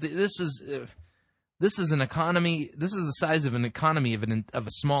 This is an economy. This is the size of an economy of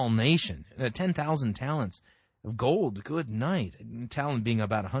a small nation. 10,000 talents of gold. Good night. A talent being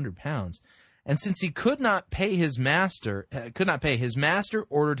about 100 pounds. And since he could not pay his master,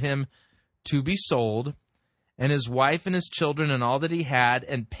 ordered him to be sold, and his wife and his children and all that he had,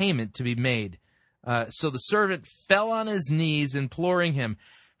 and payment to be made. So the servant fell on his knees, imploring him,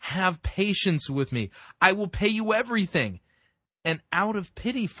 Have patience with me. I will pay you everything. And out of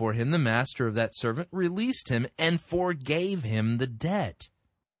pity for him, the master of that servant released him and forgave him the debt.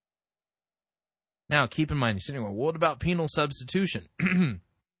 Now, keep in mind, you're sitting there, what about penal substitution?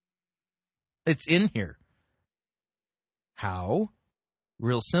 It's in here. How?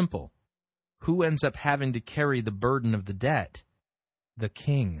 Real simple. Who ends up having to carry the burden of the debt? The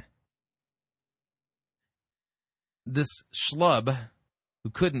king. This schlub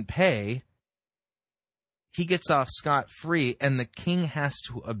who couldn't pay, he gets off scot-free, and the king has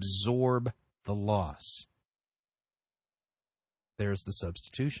to absorb the loss. There's the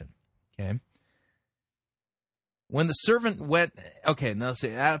substitution. Okay? When the servant went, okay, now let's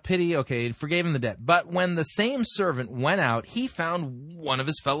see, out of pity, okay, forgave him the debt. But when the same servant went out, he found one of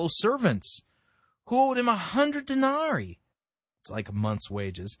his fellow servants who owed him 100 denarii. It's like a month's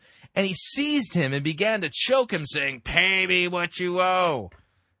wages. And he seized him and began to choke him, saying, Pay me what you owe.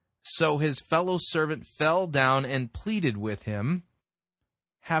 So his fellow servant fell down and pleaded with him,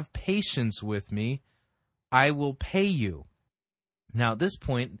 Have patience with me, I will pay you. Now at this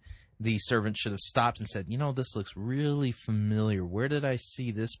point, the servant should have stopped and said, this looks really familiar. Where did I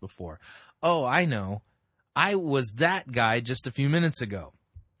see this before? Oh, I know. I was that guy just a few minutes ago,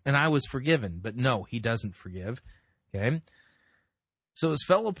 and I was forgiven. But no, he doesn't forgive. Okay? So his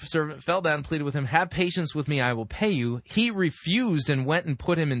fellow servant fell down and pleaded with him, "Have patience with me, I will pay you." He refused and went and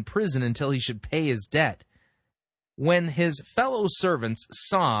put him in prison until he should pay his debt. When his fellow servants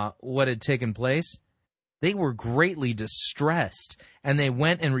saw what had taken place, they were greatly distressed, and they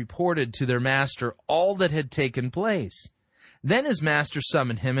went and reported to their master all that had taken place. Then his master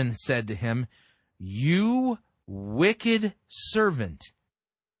summoned him and said to him, "You wicked servant,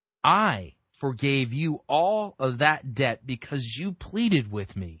 I forgave you all of that debt because you pleaded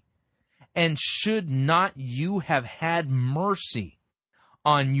with me. And should not you have had mercy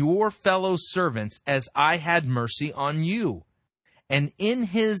on your fellow servants as I had mercy on you?" And in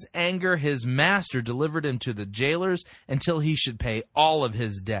his anger, his master delivered him to the jailers until he should pay all of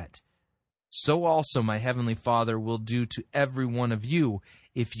his debt. So also my heavenly Father will do to every one of you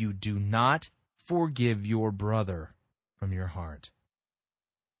if you do not forgive your brother from your heart.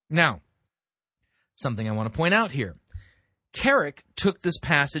 Now, something I want to point out here. Carrick took this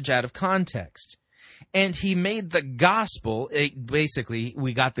passage out of context, and he made the gospel, basically,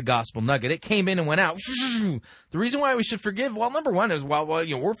 we got the gospel nugget. It came in and went out. The reason why we should forgive, well, number one is,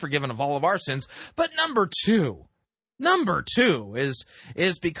 we're forgiven of all of our sins. But number two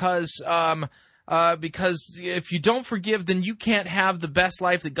is because if you don't forgive, then you can't have the best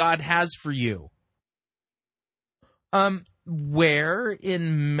life that God has for you. Where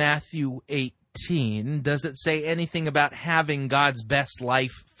in Matthew 18 does it say anything about having God's best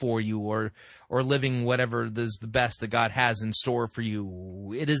life for you or living whatever is the best that God has in store for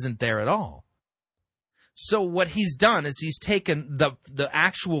you? It isn't there at all. So what he's done is he's taken the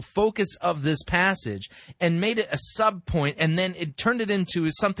actual focus of this passage and made it a sub-point, and then it turned it into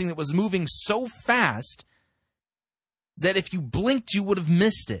something that was moving so fast that if you blinked, you would have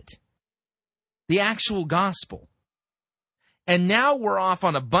missed it. The actual gospel. And now we're off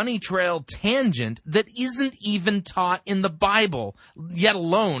on a bunny trail tangent that isn't even taught in the Bible, yet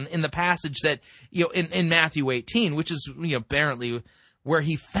alone in the passage that, in Matthew 18, which is, apparently where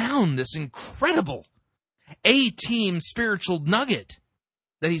he found this incredible A-team spiritual nugget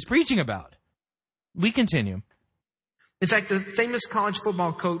that he's preaching about. We continue. In fact, the famous college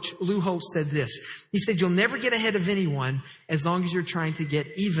football coach Lou Holtz said this. He said, "You'll never get ahead of anyone as long as you're trying to get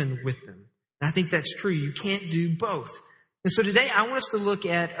even with them." And I think that's true. You can't do both. And so today I want us to look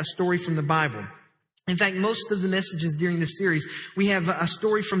at a story from the Bible. In fact, most of the messages during this series, we have a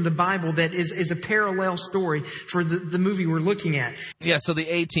story from the Bible that is a parallel story for the movie we're looking at. Yeah, so the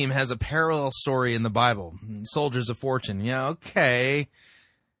A-Team has a parallel story in the Bible. Soldiers of Fortune. Yeah, okay.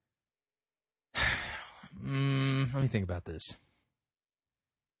 Let me think about this.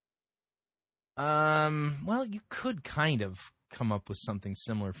 Well, you could kind of come up with something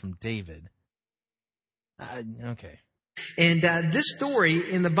similar from David. Okay. And this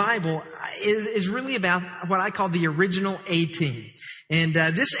story in the Bible is really about what I call the original A-Team. And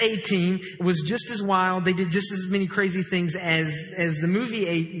this A-Team was just as wild. They did just as many crazy things as the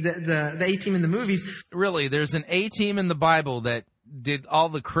movie the A-Team in the movies. Really, there's an A-Team in the Bible that did all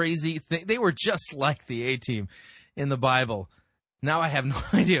the crazy things. They were just like the A-Team in the Bible. Now I have no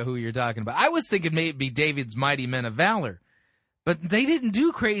idea who you're talking about. I was thinking maybe David's Mighty Men of Valor. But they didn't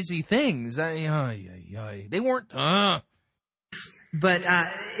do crazy things. They weren't. But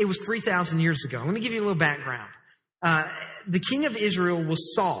it was 3,000 years ago. Let me give you a little background. The king of Israel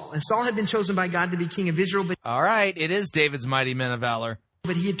was Saul. And Saul had been chosen by God to be king of Israel. All right, it is David's Mighty Men of Valor.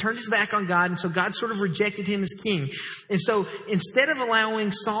 But he had turned his back on God, and so God sort of rejected him as king. And so instead of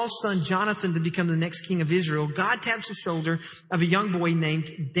allowing Saul's son Jonathan to become the next king of Israel, God taps the shoulder of a young boy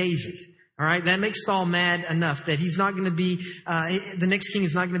named David. All right, that makes Saul mad enough that he's not going to be, the next king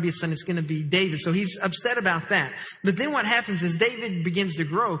is not going to be his son, it's going to be David. So he's upset about that. But then what happens is David begins to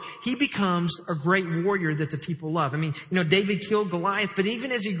grow. He becomes a great warrior that the people love. I mean, David killed Goliath, but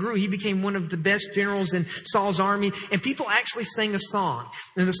even as he grew, he became one of the best generals in Saul's army. And people actually sang a song.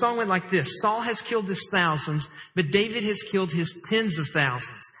 And the song went like this: Saul has killed his thousands, but David has killed his tens of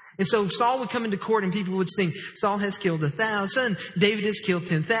thousands. And so Saul would come into court and people would sing, Saul has killed 1,000, David has killed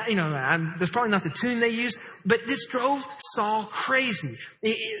 10,000. That's probably not the tune they used, but this drove Saul crazy.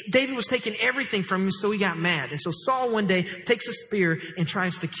 David was taking everything from him, so he got mad. And so Saul one day takes a spear and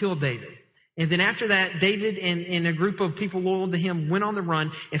tries to kill David. And then after that, David and a group of people loyal to him went on the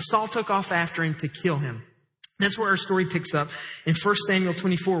run, and Saul took off after him to kill him. That's where our story picks up in 1 Samuel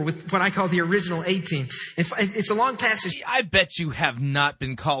 24 with what I call the original A-Team. It's a long passage. I bet you have not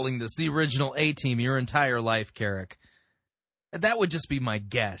been calling this the original A-Team your entire life, Carrick. That would just be my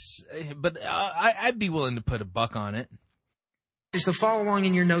guess. But I'd be willing to put $1 on it. So follow along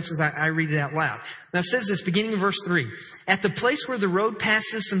in your notes as I read it out loud. Now it says this, beginning in verse 3. At the place where the road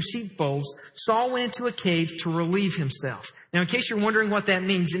passes some sheepfolds, Saul went into a cave to relieve himself. Now in case you're wondering what that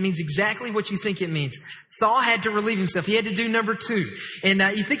means, it means exactly what you think it means. Saul had to relieve himself. He had to do number 2. And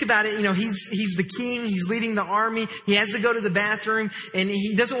you think about it, he's the king, he's leading the army, he has to go to the bathroom, and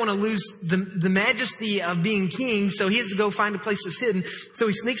he doesn't want to lose the majesty of being king, so he has to go find a place that's hidden. So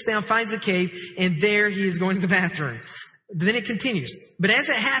he sneaks down, finds a cave, and there he is going to the bathroom. Then it continues. But as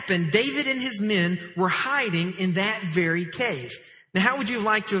it happened, David and his men were hiding in that very cave. Now, how would you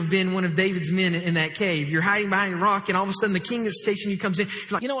like to have been one of David's men in that cave? You're hiding behind a rock, and all of a sudden the king that's chasing you comes in.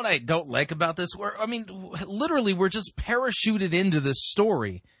 You know what I don't like about this? Literally, we're just parachuted into this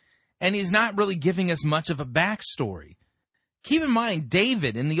story, and he's not really giving us much of a backstory. Keep in mind,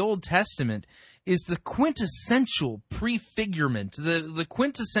 David in the Old Testament is the quintessential prefigurement, the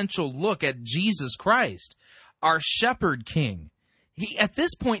quintessential look at Jesus Christ, our shepherd king. At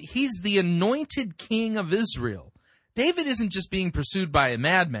this point, he's the anointed king of Israel. David isn't just being pursued by a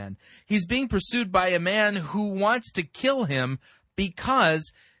madman. He's being pursued by a man who wants to kill him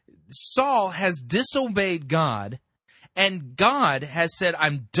because Saul has disobeyed God, and God has said,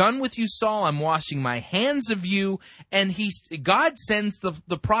 I'm done with you, Saul. I'm washing my hands of you. And God sends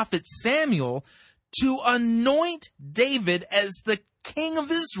the prophet Samuel to anoint David as the king of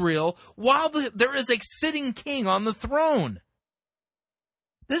Israel while there is a sitting king on the throne.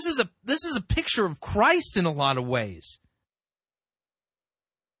 This is a picture of Christ in a lot of ways.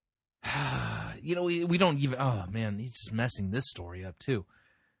 We don't even, oh man, he's just messing this story up too.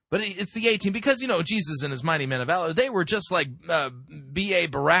 But it's the 18, because, Jesus and his mighty men of valor, they were just like B.A.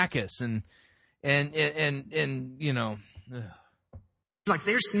 Baracus and like,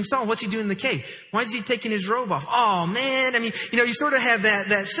 there's King Saul. What's he doing in the cave? Why is he taking his robe off? Oh, man. You sort of have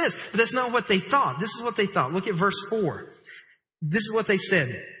that sense. But that's not what they thought. This is what they thought. Look at verse 4. This is what they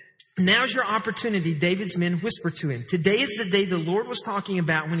said. Now's your opportunity, David's men whispered to him. Today is the day the Lord was talking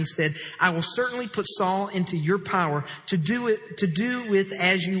about when he said, I will certainly put Saul into your power to do with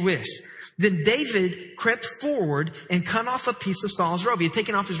as you wish. Then David crept forward and cut off a piece of Saul's robe. He had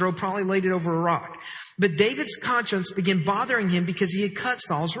taken off his robe, probably laid it over a rock. But David's conscience began bothering him because he had cut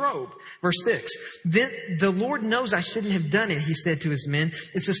Saul's robe. Verse 6. Then the Lord knows I shouldn't have done it, he said to his men.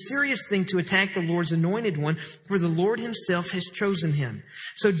 It's a serious thing to attack the Lord's anointed one, for the Lord himself has chosen him.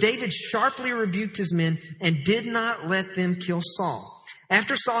 So David sharply rebuked his men and did not let them kill Saul.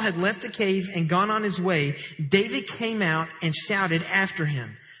 After Saul had left the cave and gone on his way, David came out and shouted after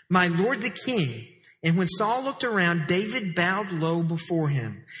him, My Lord the king. And when Saul looked around, David bowed low before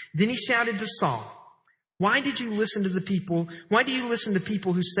him. Then he shouted to Saul, Why do you listen to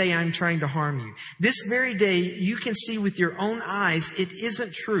people who say I'm trying to harm you? This very day you can see with your own eyes it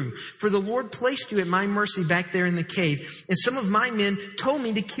isn't true. For the Lord placed you at my mercy back there in the cave, and some of my men told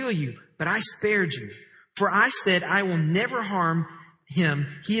me to kill you, but I spared you. For I said I will never harm him.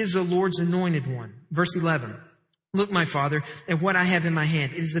 He is the Lord's anointed one. Verse 11. Look, my father, at what I have in my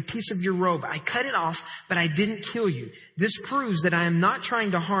hand. It is a piece of your robe. I cut it off, but I didn't kill you. This proves that I am not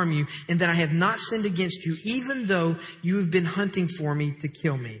trying to harm you and that I have not sinned against you, even though you have been hunting for me to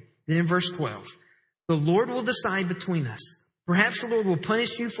kill me. Then in verse 12, the Lord will decide between us. Perhaps the Lord will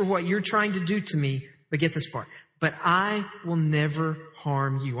punish you for what you're trying to do to me. But get this part. But I will never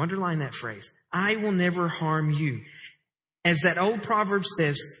harm you. Underline that phrase. I will never harm you. As that old proverb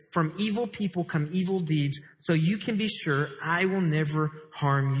says, from evil people come evil deeds, so you can be sure I will never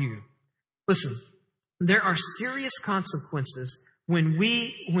harm you. Listen, there are serious consequences when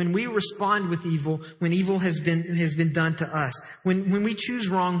we respond with evil, when evil has been done to us, when we choose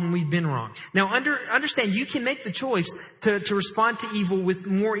wrong, when we've been wrong. Now, understand, you can make the choice to respond to evil with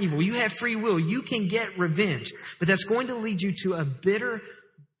more evil. You have free will. You can get revenge, but that's going to lead you to a bitter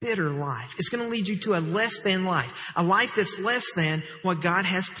life. It's going to lead you to a less than life. A life that's less than what God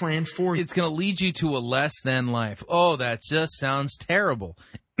has planned for you. It's going to lead you to a less than life. Oh, that just sounds terrible.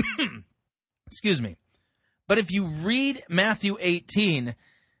 Excuse me. But if you read Matthew 18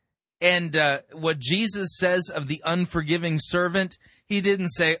 and what Jesus says of the unforgiving servant, he didn't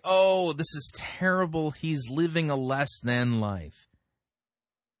say, oh, this is terrible. He's living a less than life.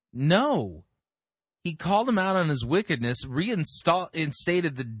 No. He called him out on his wickedness,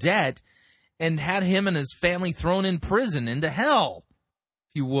 reinstated the debt, and had him and his family thrown in prison, into hell,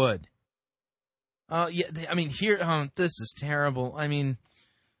 if you would. This is terrible.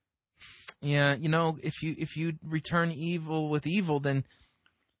 If you return evil with evil, then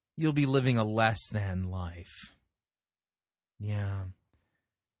you'll be living a less than life. Yeah.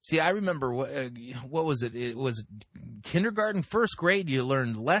 See, I remember, what was it? It was kindergarten, first grade, you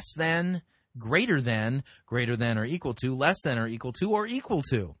learned less than, greater than or equal to, less than or equal to, or equal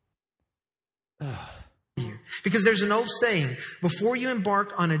to. Because there's an old saying, before you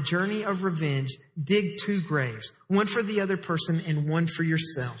embark on a journey of revenge, dig 2 graves, one for the other person and one for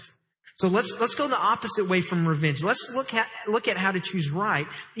yourself. So let's go the opposite way from revenge. Let's look at how to choose right,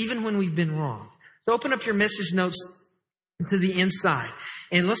 even when we've been wrong. So open up your message notes to the inside,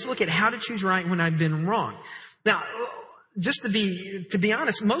 and let's look at how to choose right when I've been wrong. Now, just to be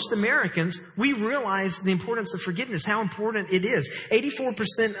honest, most Americans, we realize the importance of forgiveness, how important it is.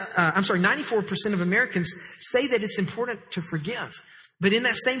 94% of Americans say that it's important to forgive. But in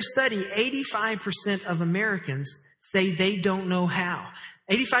that same study, 85% of Americans say they don't know how.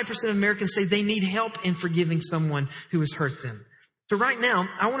 85% of Americans say they need help in forgiving someone who has hurt them. So right now,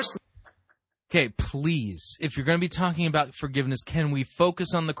 I want us to... Okay, please, if you're going to be talking about forgiveness, can we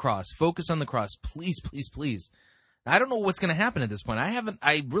focus on the cross? Focus on the cross. Please, please, please. I don't know what's going to happen at this point.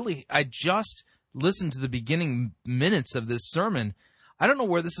 I just listened to the beginning minutes of this sermon. I don't know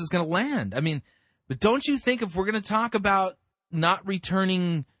where this is going to land. I mean, but don't you think if we're going to talk about not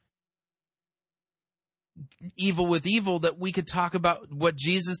returning evil with evil, that we could talk about what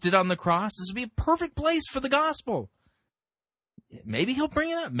Jesus did on the cross? This would be a perfect place for the gospel. Maybe he'll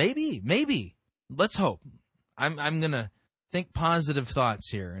bring it up. Maybe. Let's hope. I'm going to think positive thoughts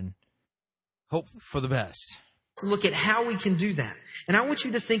here and hope for the best. Look at how we can do that. And I want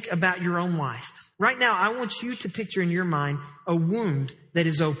you to think about your own life. Right now, I want you to picture in your mind a wound that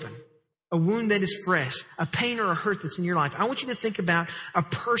is open, a wound that is fresh, a pain or a hurt that's in your life. I want you to think about a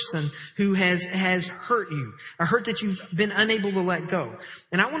person who has hurt you, a hurt that you've been unable to let go.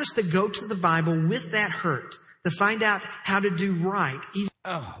 And I want us to go to the Bible with that hurt to find out how to do right.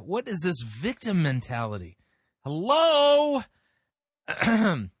 Oh, what is this victim mentality? Hello?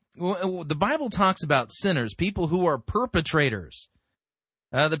 The Bible talks about sinners, people who are perpetrators,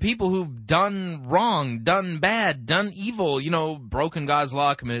 the people who've done wrong, done bad, done evil, broken God's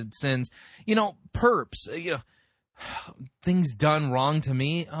law, committed sins, perps, things done wrong to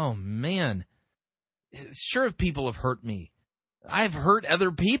me. Oh, man. Sure, people have hurt me. I've hurt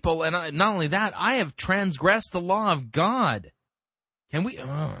other people, and not only that, I have transgressed the law of God. Can we...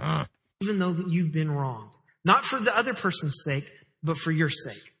 Even though that you've been wrong, not for the other person's sake, but for your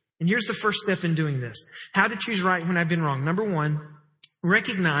sake. And here's the first step in doing this. How to choose right when I've been wrong. Number 1,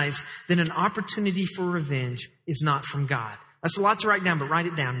 recognize that an opportunity for revenge is not from God. That's a lot to write down, but write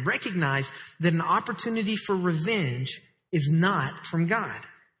it down. Recognize that an opportunity for revenge is not from God.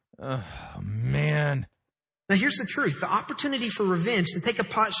 Oh, man. Now, here's the truth. The opportunity for revenge, to take a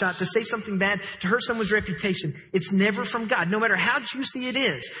pot shot, to say something bad, to hurt someone's reputation, it's never from God. No matter how juicy it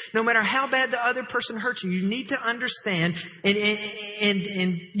is, no matter how bad the other person hurts you, you need to understand, and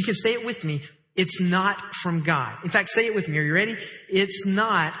you can say it with me, it's not from God. In fact, say it with me. Are you ready? It's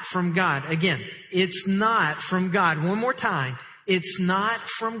not from God. Again, it's not from God. One more time. It's not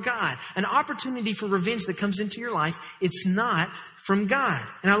from God. An opportunity for revenge that comes into your life, it's not from God.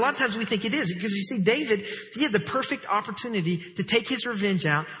 And a lot of times we think it is, because you see, David, he had the perfect opportunity to take his revenge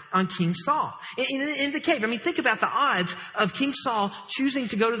out on King Saul. In the cave. I mean, think about the odds of King Saul choosing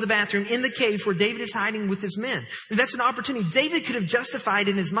to go to the bathroom in the cave where David is hiding with his men. And that's an opportunity. David could have justified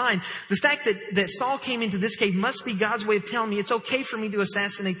in his mind the fact that Saul came into this cave must be God's way of telling me it's okay for me to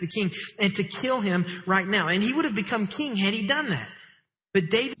assassinate the king and to kill him right now. And he would have become king had he done that. But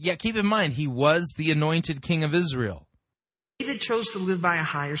David... Yeah, keep in mind, he was the anointed king of Israel. David chose to live by a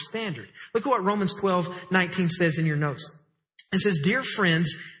higher standard. Look at what Romans 12:19 says in your notes. It says, dear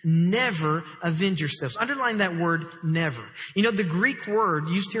friends, never avenge yourselves. Underline that word, never. You know, the Greek word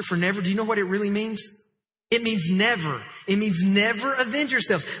used here for never, do you know what it really means? It means never. It means never avenge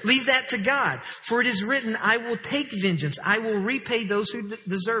yourselves. Leave that to God. For it is written, I will take vengeance. I will repay those who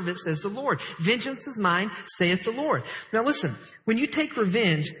deserve it, says the Lord. Vengeance is mine, saith the Lord. Now listen, when you take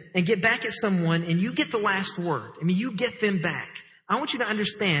revenge and get back at someone and you get the last word, I mean, you get them back, I want you to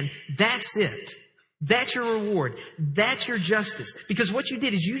understand that's it. That's your reward. That's your justice. Because what you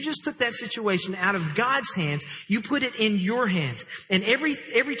did is you just took that situation out of God's hands. You put it in your hands. And every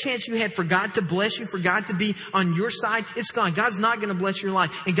chance you had for God to bless you, for God to be on your side, it's gone. God's not going to bless your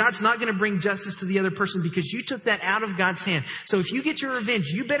life. And God's not going to bring justice to the other person because you took that out of God's hand. So if you get your revenge,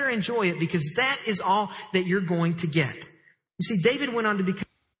 you better enjoy it because that is all that you're going to get. You see, David went on to become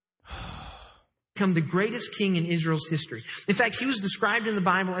the greatest king in Israel's history. In fact, he was described in the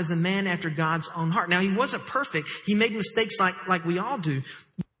Bible as a man after God's own heart. Now, he wasn't perfect. He made mistakes like we all do.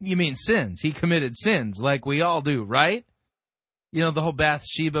 You mean sins. He committed sins like we all do, right? You know, the whole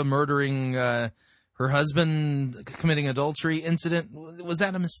Bathsheba murdering her her husband committing adultery incident, was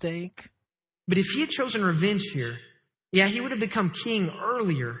that a mistake? But if he had chosen revenge here, yeah, he would have become king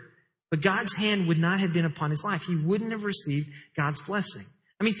earlier, but God's hand would not have been upon his life. He wouldn't have received God's blessing.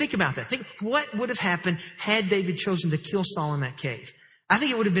 I mean, think about that. Think what would have happened had David chosen to kill Saul in that cave. I think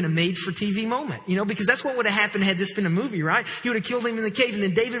it would have been a made-for-TV moment, because that's what would have happened had this been a movie, right? He would have killed him in the cave, and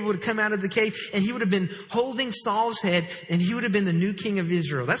then David would have come out of the cave, and he would have been holding Saul's head, and he would have been the new king of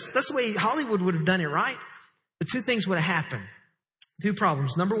Israel. That's the way Hollywood would have done it, right? But two things would have happened. Two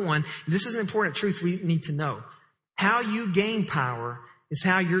problems. Number one, this is an important truth we need to know. How you gain power is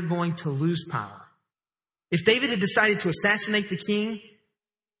how you're going to lose power. If David had decided to assassinate the king,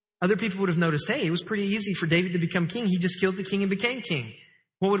 other people would have noticed, hey, it was pretty easy for David to become king. He just killed the king and became king.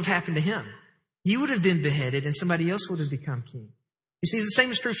 What would have happened to him? He would have been beheaded and somebody else would have become king. You see, the same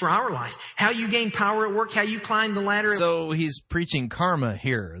is true for our life. How you gain power at work, how you climb the ladder. So he's preaching karma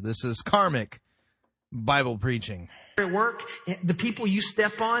here. This is karmic Bible preaching. At work, the people you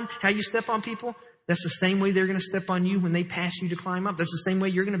step on, how you step on people, that's the same way they're going to step on you when they pass you to climb up. That's the same way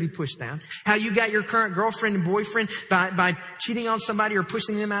you're going to be pushed down. How you got your current girlfriend and boyfriend by cheating on somebody or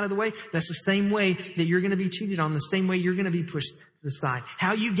pushing them out of the way, that's the same way that you're going to be cheated on, the same way you're going to be pushed to the side.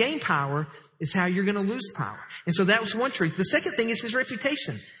 How you gain power is how you're going to lose power. And so that was one truth. The second thing is his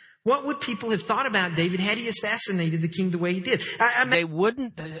reputation. What would people have thought about David had he assassinated the king the way he did? They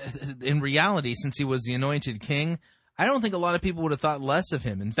wouldn't, in reality, since he was the anointed king, I don't think a lot of people would have thought less of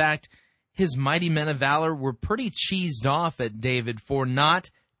him. In fact, his mighty men of valor were pretty cheesed off at David for not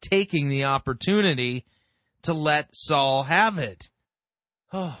taking the opportunity to let Saul have it.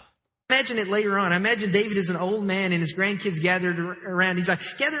 Oh. Imagine it later on. I imagine David is an old man and his grandkids gathered around. He's like,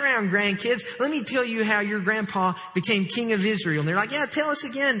 gather around, grandkids. Let me tell you how your grandpa became king of Israel. And they're like, yeah, tell us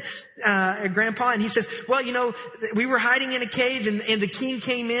again, grandpa. And he says, well, we were hiding in a cave and the king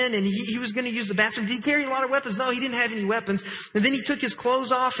came in and he was going to use the bathroom. Did he carry a lot of weapons? No, he didn't have any weapons. And then he took his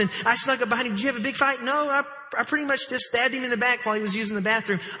clothes off and I snuck up behind him. Did you have a big fight? No, I pretty much just stabbed him in the back while he was using the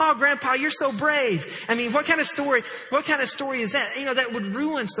bathroom. Oh, grandpa, you're so brave. I mean, what kind of story is that? That would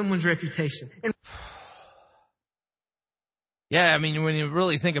ruin someone's reputation. Yeah, I mean, when you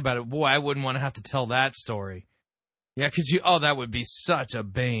really think about it, boy, I wouldn't want to have to tell that story. Yeah, that would be such a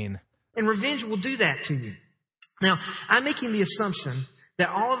bane. And revenge will do that to you. Now, I'm making the assumption that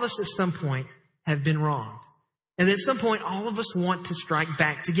all of us at some point have been wronged. And at some point, all of us want to strike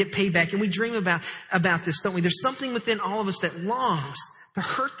back, to get payback. And we dream about this, don't we? There's something within all of us that longs to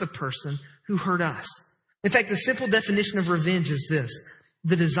hurt the person who hurt us. In fact, the simple definition of revenge is this: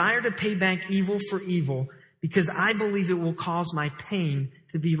 the desire to pay back evil for evil because I believe it will cause my pain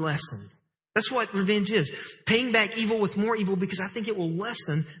to be lessened. That's what revenge is. Paying back evil with more evil because I think it will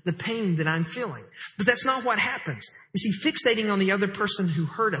lessen the pain that I'm feeling. But that's not what happens. You see, fixating on the other person who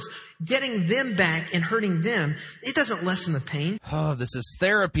hurt us, getting them back and hurting them, it doesn't lessen the pain. Oh, this is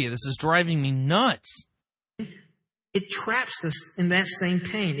therapy. This is driving me nuts. It traps us in that same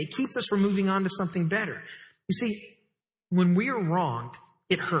pain. It keeps us from moving on to something better. You see, when we are wronged,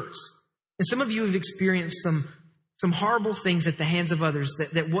 it hurts. And some of you have experienced some horrible things at the hands of others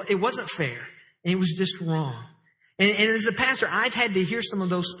that it wasn't fair and it was just wrong. And as a pastor, I've had to hear some of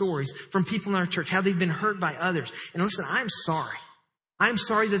those stories from people in our church, how they've been hurt by others. And listen, I'm sorry. I'm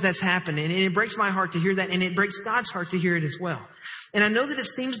sorry that that's happened. And it breaks my heart to hear that. And it breaks God's heart to hear it as well. And I know that it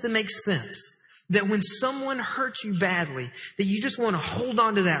seems to make sense that when someone hurts you badly, that you just want to hold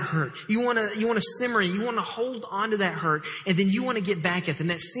on to that hurt. You want to simmer it. You want to hold on to that hurt. And then you want to get back at them.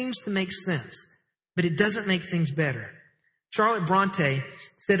 That seems to make sense. But it doesn't make things better. Charlotte Bronte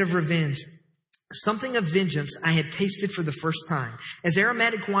said of revenge, something of vengeance I had tasted for the first time. As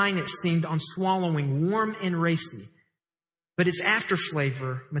aromatic wine it seemed on swallowing, warm and racy. But its after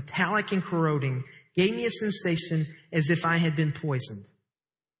flavor, metallic and corroding, gave me a sensation as if I had been poisoned.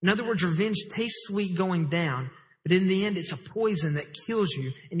 In other words, revenge tastes sweet going down, but in the end it's a poison that kills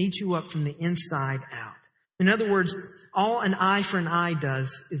you and eats you up from the inside out. In other words, all an eye for an eye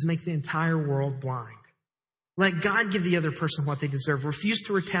does is make the entire world blind. Let God give the other person what they deserve. Refuse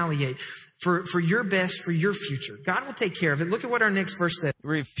to retaliate for your best, for your future. God will take care of it. Look at what our next verse says.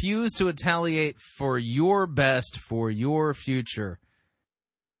 Refuse to retaliate for your best, for your future.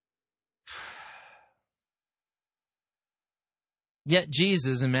 Yet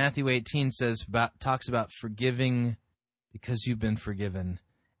Jesus in Matthew 18 talks about forgiving because you've been forgiven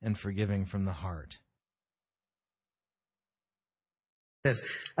and forgiving from the heart. Says,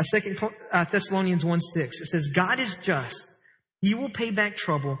 2 Thessalonians 1:6, it says, God is just. He will pay back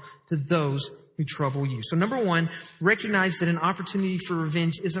trouble to those who trouble you. So number one, recognize that an opportunity for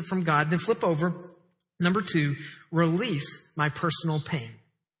revenge isn't from God. Then flip over. Number two, release my personal pain.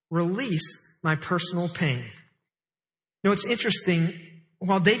 Release my personal pain. You know, it's interesting.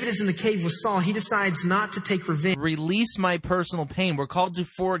 While David is in the cave with Saul, he decides not to take revenge. Release my personal pain. We're called to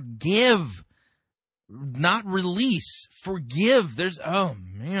forgive, not release. Forgive. Oh,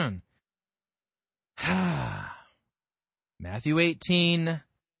 man. Matthew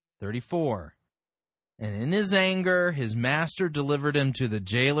 18:34. And in his anger, his master delivered him to the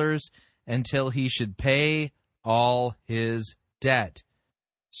jailers until he should pay all his debt.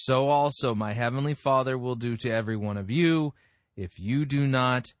 So also my heavenly Father will do to every one of you if you do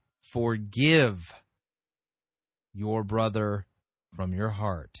not forgive your brother from your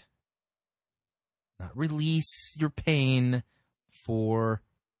heart. Not release your pain,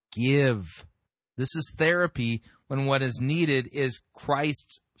 forgive. This is therapy when what is needed is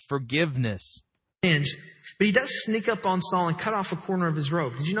Christ's forgiveness. But he does sneak up on Saul and cut off a corner of his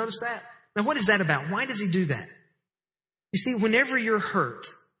robe. Did you notice that? Now, what is that about? Why does he do that? You see, whenever you're hurt,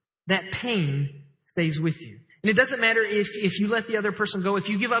 that pain stays with you. And it doesn't matter if you let the other person go, if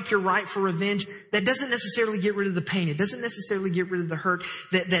you give up your right for revenge, that doesn't necessarily get rid of the pain. It doesn't necessarily get rid of the hurt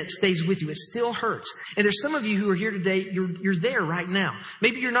that stays with you. It still hurts. And there's some of you who are here today, you're there right now.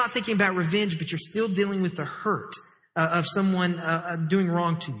 Maybe you're not thinking about revenge, but you're still dealing with the hurt of someone doing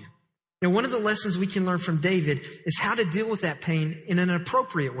wrong to you. Now, one of the lessons we can learn from David is how to deal with that pain in an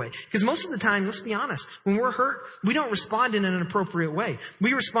appropriate way. Because most of the time, let's be honest, when we're hurt, we don't respond in an appropriate way.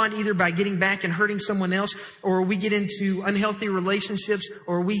 We respond either by getting back and hurting someone else, or we get into unhealthy relationships,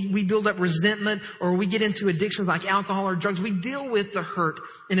 or we build up resentment, or we get into addictions like alcohol or drugs. We deal with the hurt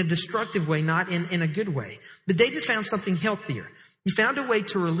in a destructive way, not in a good way. But David found something healthier. He found a way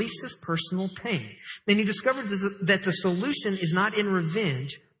to release his personal pain. Then he discovered that the solution is not in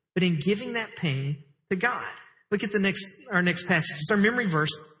revenge, but in giving that pain to God. Look at our next passage. It's our memory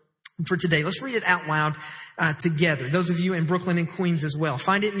verse for today. Let's read it out loud together. Those of you in Brooklyn and Queens as well.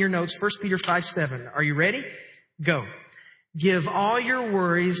 Find it in your notes, 1 Peter 5:7. Are you ready? Go. Give all your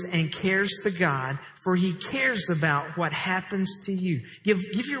worries and cares to God, for He cares about what happens to you. Give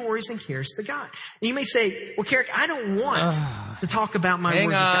your worries and cares to God. And you may say, well, Carrick, I don't want to talk about my worries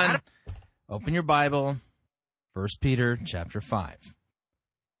with God. Open your Bible, 1 Peter chapter 5.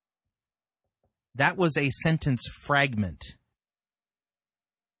 That was a sentence fragment.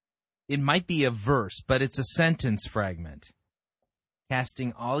 It might be a verse, but it's a sentence fragment.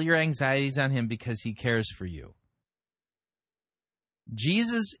 Casting all your anxieties on Him because He cares for you.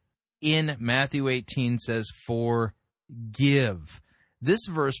 Jesus in Matthew 18 says, forgive. This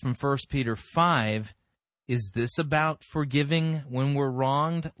verse from 1 Peter 5, is this about forgiving when we're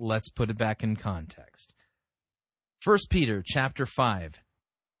wronged? Let's put it back in context. 1 Peter chapter 5,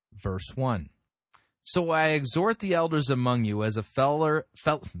 verse 1. So I exhort the elders among you as a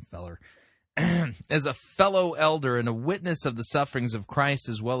as a fellow elder and a witness of the sufferings of Christ,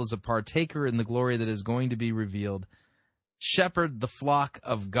 as well as a partaker in the glory that is going to be revealed. Shepherd the flock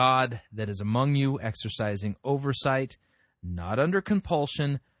of God that is among you, exercising oversight, not under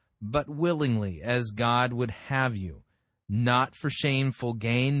compulsion, but willingly, as God would have you, not for shameful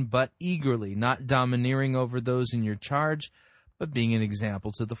gain, but eagerly, not domineering over those in your charge, but being an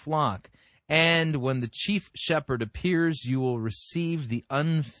example to the flock. And when the chief shepherd appears, you will receive the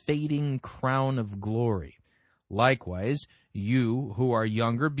unfading crown of glory. Likewise, you who are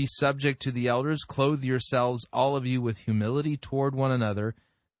younger, be subject to the elders. Clothe yourselves, all of you, with humility toward one another.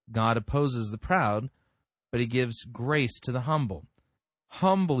 God opposes the proud, but He gives grace to the humble.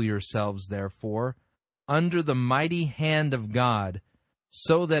 Humble yourselves, therefore, under the mighty hand of God,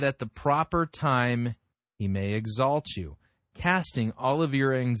 so that at the proper time He may exalt you, casting all of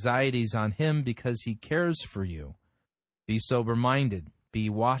your anxieties on Him because He cares for you. Be sober-minded, be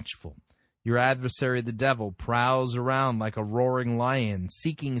watchful. Your adversary, the devil, prowls around like a roaring lion,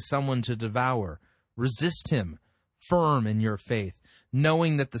 seeking someone to devour. Resist him, firm in your faith,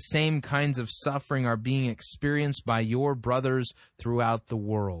 knowing that the same kinds of suffering are being experienced by your brothers throughout the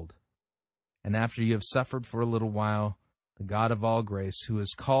world. And after you have suffered for a little while, the God of all grace, who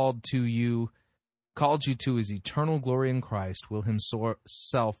has called you to His eternal glory in Christ, will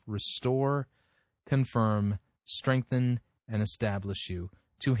Himself restore, confirm, strengthen, and establish you.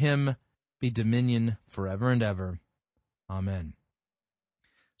 To Him be dominion forever and ever. Amen.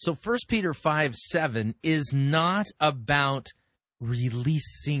 So 1 Peter 5:7 is not about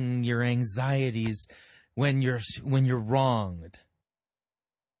releasing your anxieties when you're wronged.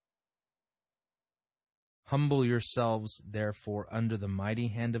 Humble yourselves, therefore, under the mighty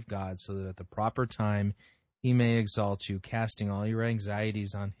hand of God, so that at the proper time He may exalt you, casting all your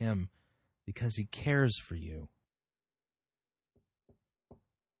anxieties on Him, because He cares for you.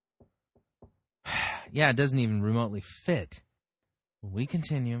 Yeah, it doesn't even remotely fit. We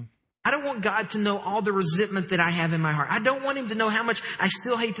continue. I don't want God to know all the resentment that I have in my heart. I don't want him to know how much I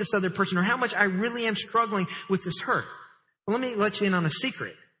still hate this other person or how much I really am struggling with this hurt. Well, let me let you in on a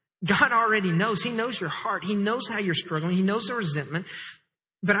secret. God already knows. He knows your heart. He knows how you're struggling. He knows the resentment.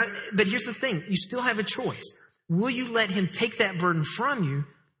 But here's the thing. You still have a choice. Will you let him take that burden from you,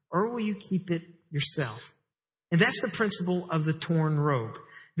 or will you keep it yourself? And that's the principle of the torn robe.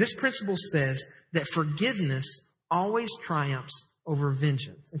 This principle says that forgiveness always triumphs over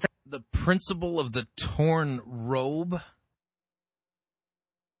vengeance. In fact, the principle of the torn robe?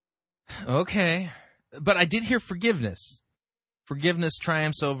 Okay. But I did hear forgiveness. Forgiveness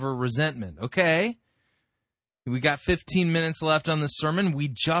triumphs over resentment. Okay. We got 15 minutes left on the sermon. We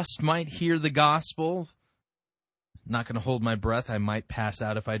just might hear the gospel. Not going to hold my breath. I might pass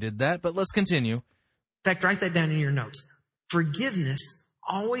out if I did that, but let's continue. In fact, write that down in your notes. Forgiveness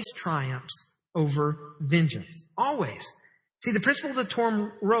always triumphs over vengeance. Always. See, the principle of the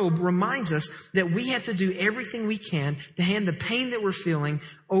torn robe reminds us that we have to do everything we can to hand the pain that we're feeling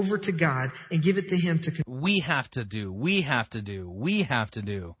over to God and give it to him to control. We have to do.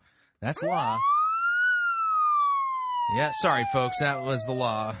 That's law. Yeah, sorry, folks. That was the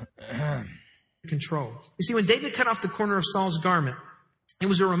law. Control. You see, when David cut off the corner of Saul's garment, it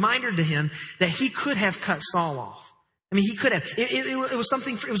was a reminder to him that he could have cut Saul off. I mean, he could have. It was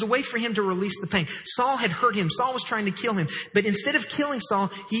something. It was a way for him to release the pain. Saul had hurt him. Saul was trying to kill him. But instead of killing Saul,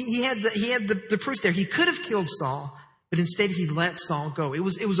 he had the proof there. He could have killed Saul, but instead he let Saul go. It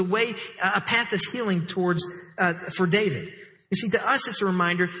was a way, a path of healing towards for David. You see, to us, it's a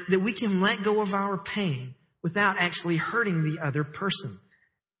reminder that we can let go of our pain without actually hurting the other person.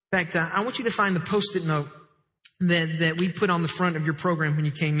 In fact, I want you to find the Post-it note that we put on the front of your program when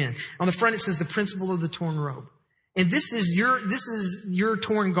you came in. On the front, it says the principle of the torn robe. And this is your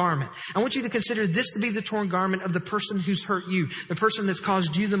torn garment. I want you to consider this to be the torn garment of the person who's hurt you, the person that's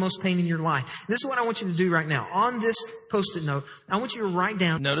caused you the most pain in your life. This is what I want you to do right now. On this Post-it note, I want you to write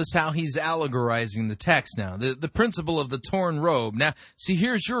down. Notice how he's allegorizing the text now. The principle of the torn robe. Now, see,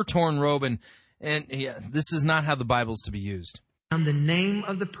 here's your torn robe, and yeah, this is not how the Bible's to be used. The name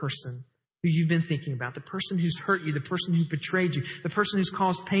of the person who you've been thinking about, the person who's hurt you, the person who betrayed you, the person who's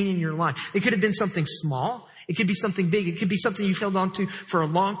caused pain in your life. It could have been something small. It could be something big. It could be something you've held on to for a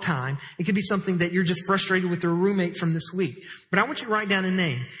long time. It could be something that you're just frustrated with your roommate from this week. But I want you to write down a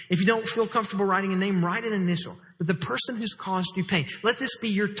name. If you don't feel comfortable writing a name, write an initial. But the person who's caused you pain. Let this be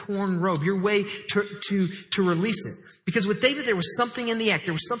your torn robe, your way to release it. Because with David, there was something in the act.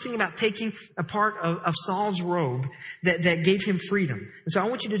 There was something about taking a part of Saul's robe that gave him freedom. And so I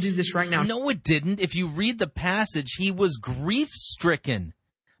want you to do this right now. No, it didn't. If you read the passage, he was grief-stricken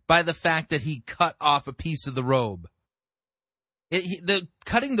by the fact that he cut off a piece of the robe. The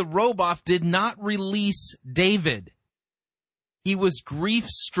cutting the robe off did not release David. He was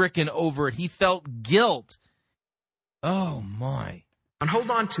grief-stricken over it. He felt guilt. Oh, my. And hold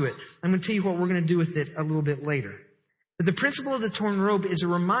on to it. I'm going to tell you what we're going to do with it a little bit later. But the principle of the torn robe is a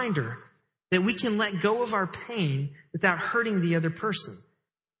reminder that we can let go of our pain without hurting the other person.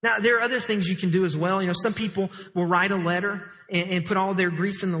 Now, there are other things you can do as well. You know, some people will write a letter and put all their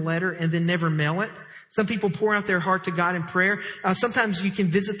grief in the letter and then never mail it. Some people pour out their heart to God in prayer. Sometimes you can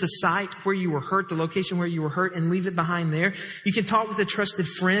visit the site where you were hurt, the location where you were hurt, and leave it behind there. You can talk with a trusted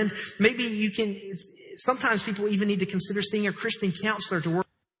friend. Maybe you can. Sometimes people even need to consider seeing a Christian counselor to work.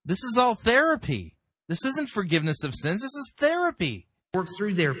 This is all therapy. This isn't forgiveness of sins. This is therapy. Work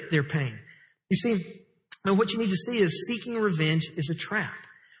through their pain. You see, what you need to see is seeking revenge is a trap.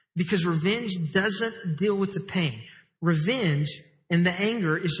 Because revenge doesn't deal with the pain. Revenge and the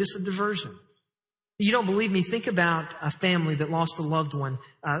anger is just a diversion. You don't believe me? Think about a family that lost a loved one.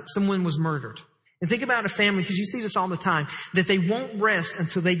 Someone was murdered. And think about a family, because you see this all the time, that they won't rest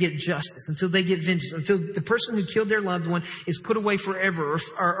until they get justice, until they get vengeance, until the person who killed their loved one is put away forever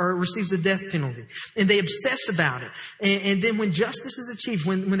or receives a death penalty. And they obsess about it. And then when justice is achieved,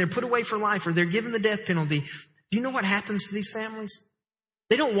 when they're put away for life or they're given the death penalty, do you know what happens to these families?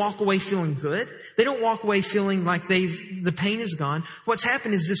 They don't walk away feeling good. They don't walk away feeling like the pain is gone. What's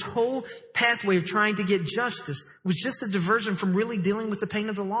happened is this whole pathway of trying to get justice was just a diversion from really dealing with the pain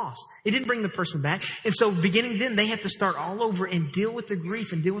of the loss. It didn't bring the person back. And so beginning then, they have to start all over and deal with the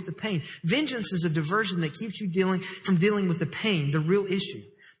grief and deal with the pain. Vengeance is a diversion that keeps you from dealing with the pain, the real issue.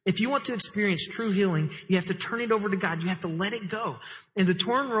 If you want to experience true healing, you have to turn it over to God. You have to let it go. And the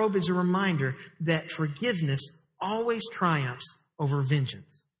torn robe is a reminder that forgiveness always triumphs over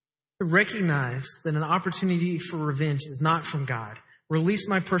vengeance. To recognize that an opportunity for revenge is not from God. Release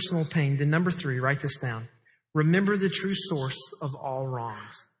my personal pain. Then number 3, write this down. Remember the true source of all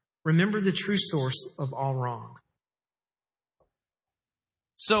wrongs. Remember the true source of all wrongs.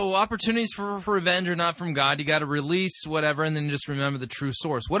 So opportunities for revenge are not from God. You got to release whatever and then just remember the true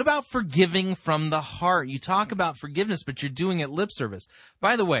source. What about forgiving from the heart? You talk about forgiveness, but you're doing it lip service.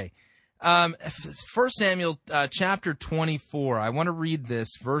 By the way, 1 Samuel chapter 24, I want to read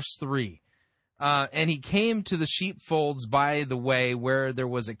this, verse 3. And he came to the sheepfolds by the way where there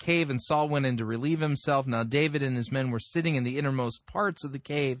was a cave, and Saul went in to relieve himself. Now David and his men were sitting in the innermost parts of the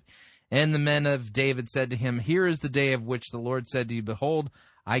cave. And the men of David said to him, Here is the day of which the Lord said to you, Behold,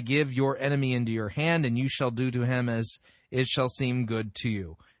 I give your enemy into your hand, and you shall do to him as it shall seem good to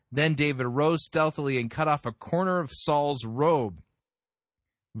you. Then David arose stealthily and cut off a corner of Saul's robe.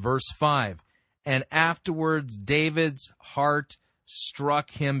 Verse 5, and afterwards David's heart struck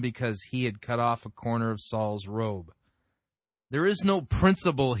him because he had cut off a corner of Saul's robe. There is no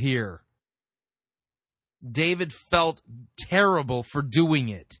principle here. David felt terrible for doing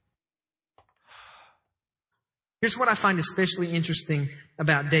it. Here's what I find especially interesting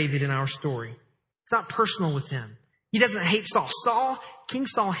about David in our story. It's not personal with him. He doesn't hate Saul. King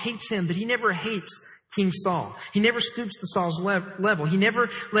Saul hates him, but he never hates King Saul. He never stoops to Saul's level. He never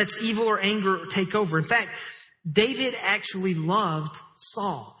lets evil or anger take over. In fact, David actually loved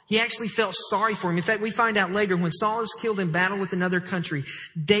Saul. He actually felt sorry for him. In fact, we find out later when Saul is killed in battle with another country,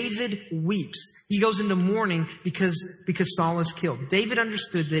 David weeps. He goes into mourning because Saul is killed. David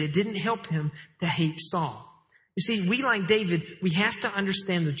understood that it didn't help him to hate Saul. You see, we, like David, we have to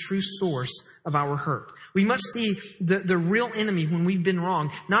understand the true source of our hurt. We must see the real enemy when we've been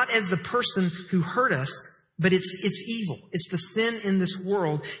wrong, not as the person who hurt us, but it's evil. It's the sin in this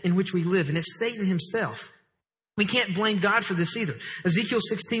world in which we live, and it's Satan himself. We can't blame God for this either. Ezekiel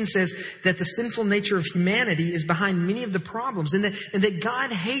 16 says that the sinful nature of humanity is behind many of the problems, and that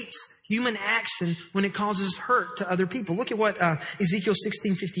God hates human action when it causes hurt to other people. Look at what Ezekiel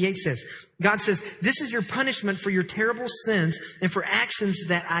 16:58 says. God says, This is your punishment for your terrible sins and for actions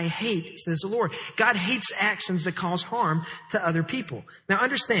that I hate, says the Lord. God hates actions that cause harm to other people. Now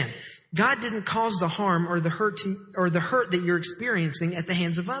understand, God didn't cause the harm or the hurt that you're experiencing at the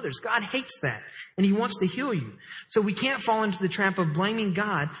hands of others. God hates that, and He wants to heal you. So we can't fall into the trap of blaming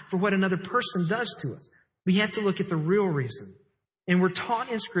God for what another person does to us. We have to look at the real reason. And we're taught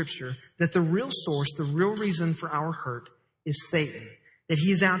in Scripture that the real source, the real reason for our hurt is Satan. That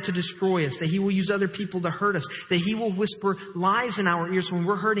he is out to destroy us, that he will use other people to hurt us, that he will whisper lies in our ears when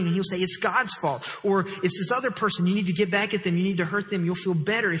we're hurting, and he'll say, it's God's fault, or it's this other person, you need to get back at them, you need to hurt them, you'll feel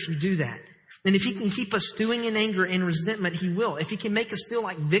better if you do that. And if he can keep us stewing in anger and resentment, he will. If he can make us feel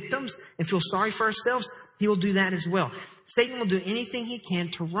like victims and feel sorry for ourselves, he will do that as well. Satan will do anything he can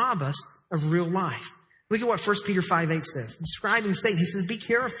to rob us of real life. Look at what 1 Peter 5:8 says. Describing Satan, he says, be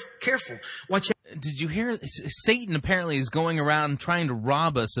careful. Watch out. Did you hear? Satan apparently is going around trying to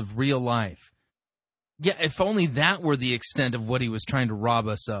rob us of real life. Yeah, if only that were the extent of what he was trying to rob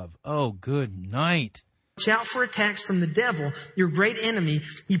us of. Oh, good night. Watch out for attacks from the devil, your great enemy.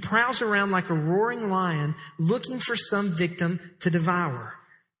 He prowls around like a roaring lion, looking for some victim to devour.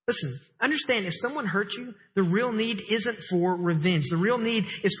 Listen, understand, if someone hurt you, the real need isn't for revenge. The real need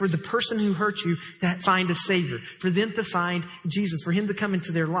is for the person who hurt you to find a Savior, for them to find Jesus, for Him to come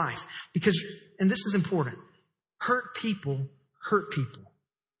into their life. Because, and this is important, hurt people hurt people.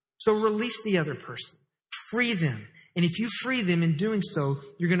 So release the other person. Free them. And if you free them in doing so,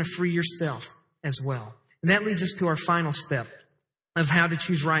 you're going to free yourself as well. And that leads us to our final step of how to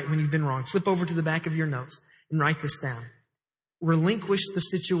choose right when you've been wrong. Flip over to the back of your notes and write this down. Relinquish the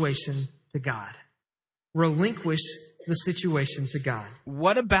situation to God. Relinquish the situation to God.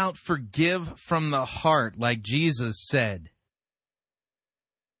 What about forgive from the heart, like Jesus said?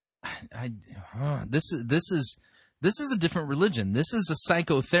 This is a different religion. This is a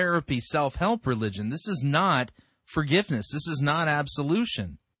psychotherapy, self-help religion. This is not forgiveness. This is not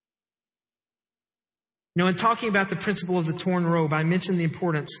absolution. You know, in talking about the principle of the torn robe, I mentioned the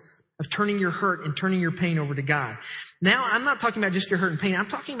importance of turning your hurt and turning your pain over to God. Now, I'm not talking about just your hurt and pain. I'm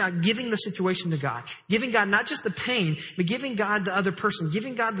talking about giving the situation to God. Giving God not just the pain, but giving God the other person.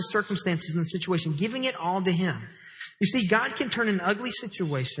 Giving God the circumstances and the situation. Giving it all to Him. You see, God can turn an ugly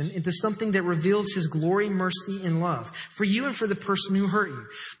situation into something that reveals His glory, mercy, and love for you and for the person who hurt you.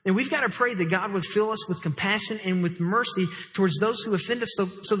 And we've got to pray that God would fill us with compassion and with mercy towards those who offend us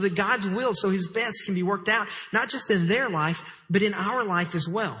so that God's will, so His best can be worked out, not just in their life, but in our life as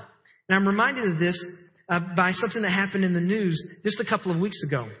well. And I'm reminded of this by something that happened in the news just a couple of weeks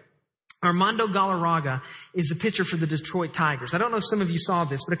ago. Armando Galarraga is the pitcher for the Detroit Tigers. I don't know if some of you saw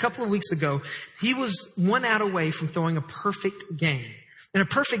this, but a couple of weeks ago, he was 1 out away from throwing a perfect game. And a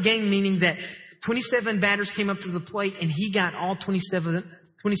perfect game meaning that 27 batters came up to the plate and he got all 27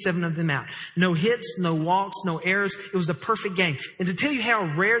 27 of them out. No hits, no walks, no errors. It was a perfect game. And to tell you how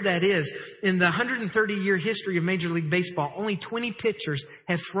rare that is, in the 130-year history of Major League Baseball, only 20 pitchers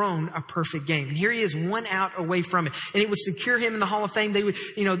have thrown a perfect game. And here he is, 1 out away from it. And it would secure him in the Hall of Fame. They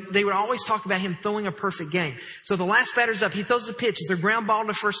would always talk about him throwing a perfect game. So the last batter's up. He throws the pitch. It's a ground ball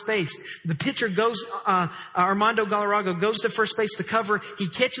to first base. The pitcher goes, Armando Galarraga goes to first base to cover. He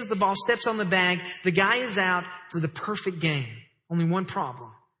catches the ball, steps on the bag. The guy is out for the perfect game. Only one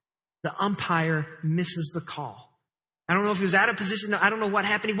problem. The umpire misses the call. I don't know if he was out of position. I don't know what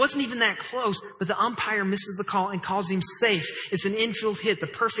happened. He wasn't even that close, but the umpire misses the call and calls him safe. It's an infield hit. The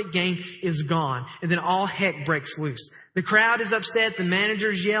perfect game is gone. And then all heck breaks loose. The crowd is upset. The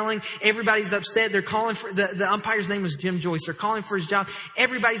manager's yelling. Everybody's upset. They're calling for, the umpire's name was Jim Joyce. They're calling for his job.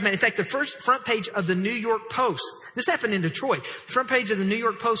 Everybody's mad. In fact, the front page of the New York Post, this happened in Detroit. The front page of the New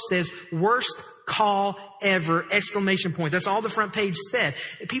York Post says, worst call ever, ! That's all the front page said.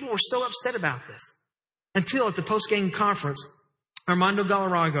 And people were so upset about this. Until at the post-game conference, Armando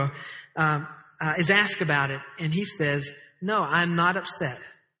Galarraga is asked about it, and he says, no, I'm not upset.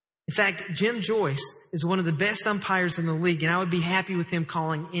 In fact, Jim Joyce is one of the best umpires in the league, and I would be happy with him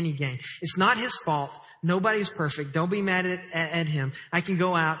calling any game. It's not his fault. Nobody's perfect. Don't be mad at him. I can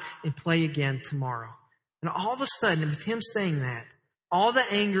go out and play again tomorrow. And all of a sudden, with him saying that, all the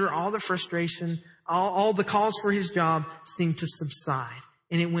anger, all the frustration, all the calls for his job seemed to subside.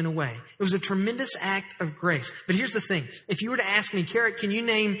 And it went away. It was a tremendous act of grace. But here's the thing. If you were to ask me, Carrick, can you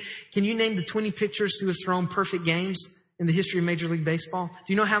name the 20 pitchers who have thrown perfect games in the history of Major League Baseball?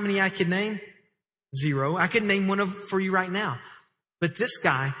 Do you know how many I could name? 0. I could name one for you right now. But this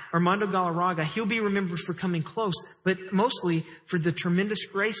guy, Armando Galarraga, he'll be remembered for coming close, but mostly for the tremendous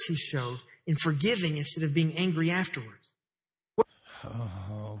grace he showed in forgiving instead of being angry afterwards.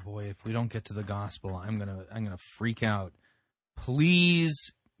 Oh boy, if we don't get to the gospel, I'm gonna freak out.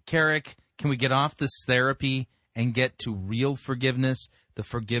 Please, Carrick, can we get off this therapy and get to real forgiveness, the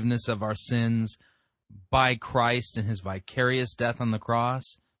forgiveness of our sins by Christ and his vicarious death on the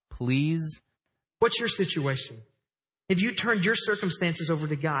cross? Please? What's your situation? Have you turned your circumstances over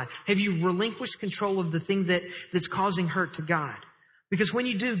to God? Have you relinquished control of the thing that's causing hurt to God? Because when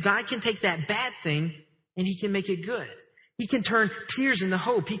you do, God can take that bad thing and he can make it good. He can turn tears into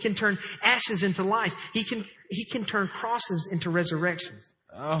hope. He can turn ashes into life. He can turn crosses into resurrections.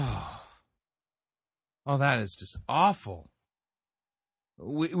 Oh, that is just awful.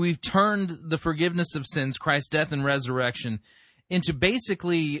 We've turned the forgiveness of sins, Christ's death and resurrection, into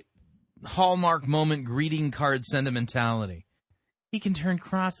basically Hallmark moment greeting card sentimentality. He can turn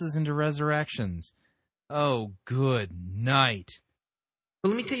crosses into resurrections. Oh, good night. But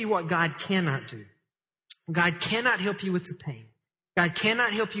let me tell you what God cannot do. God cannot help you with the pain. God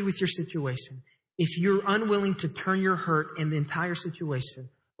cannot help you with your situation if you're unwilling to turn your hurt and the entire situation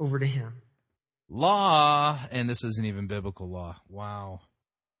over to him. Law, and this isn't even biblical law. Wow.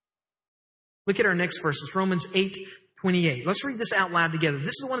 Look at our next verse. It's Romans 8:28. Let's read this out loud together.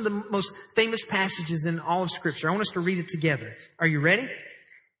 This is one of the most famous passages in all of Scripture. I want us to read it together. Are you ready?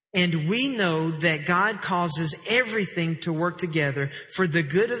 And we know that God causes everything to work together for the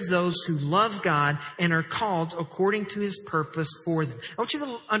good of those who love God and are called according to his purpose for them. I want you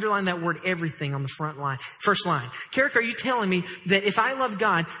to underline that word everything on the first line. Carrick, are you telling me that if I love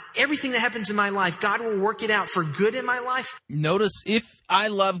God, everything that happens in my life, God will work it out for good in my life? Notice, if I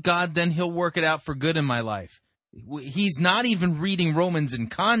love God, then he'll work it out for good in my life. He's not even reading Romans in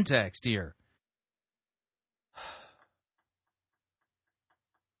context here.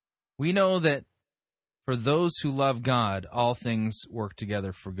 We know that for those who love God, all things work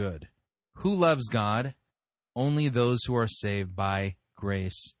together for good. Who loves God? Only those who are saved by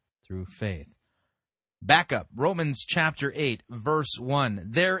grace through faith. Back up, Romans chapter 8, verse 1.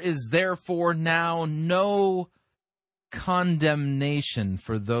 There is therefore now no condemnation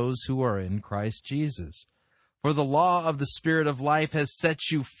for those who are in Christ Jesus. For the law of the Spirit of life has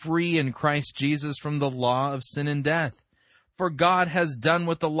set you free in Christ Jesus from the law of sin and death. For God has done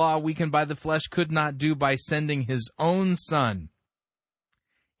what the law, weakened by the flesh, could not do by sending his own Son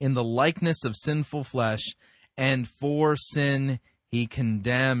in the likeness of sinful flesh, and for sin he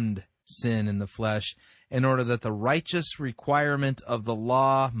condemned sin in the flesh, in order that the righteous requirement of the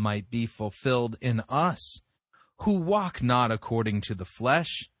law might be fulfilled in us, who walk not according to the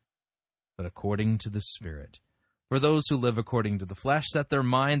flesh, but according to the Spirit. For those who live according to the flesh set their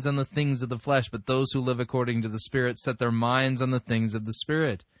minds on the things of the flesh, but those who live according to the Spirit set their minds on the things of the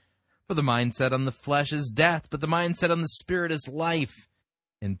Spirit. For the mindset on the flesh is death, but the mindset on the Spirit is life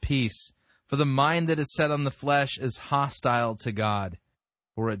and peace. For the mind that is set on the flesh is hostile to God,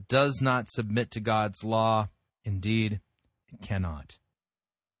 for it does not submit to God's law. Indeed, it cannot.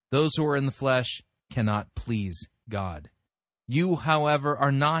 Those who are in the flesh cannot please God. You, however,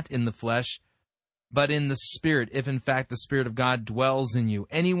 are not in the flesh, but in the Spirit, if in fact the Spirit of God dwells in you.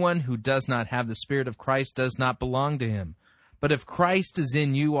 Anyone who does not have the Spirit of Christ does not belong to him. But if Christ is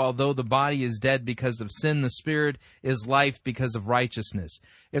in you, although the body is dead because of sin, the Spirit is life because of righteousness.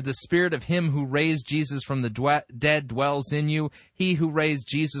 If the Spirit of him who raised Jesus from the dead dwells in you, he who raised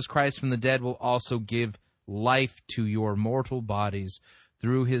Jesus Christ from the dead will also give life to your mortal bodies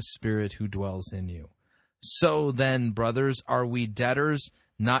through his Spirit who dwells in you. So then, brothers, are we debtors,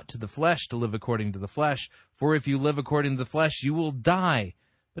 not to the flesh, to live according to the flesh? For if you live according to the flesh, you will die.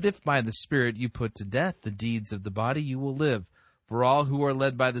 But if by the Spirit you put to death the deeds of the body, you will live. For all who are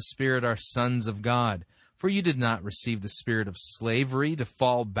led by the Spirit are sons of God. For you did not receive the spirit of slavery to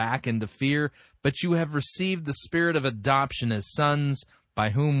fall back into fear, but you have received the Spirit of adoption as sons, by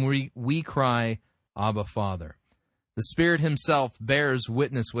whom we cry, Abba, Father. The Spirit himself bears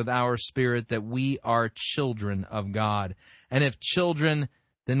witness with our spirit that we are children of God. And if children,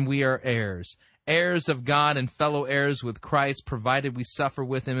 then we are heirs. Heirs of God and fellow heirs with Christ, provided we suffer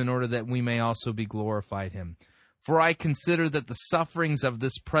with him in order that we may also be glorified him. For I consider that the sufferings of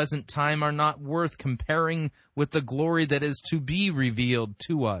this present time are not worth comparing with the glory that is to be revealed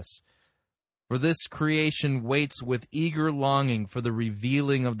to us. For this creation waits with eager longing for the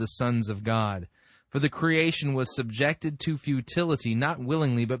revealing of the sons of God. For the creation was subjected to futility, not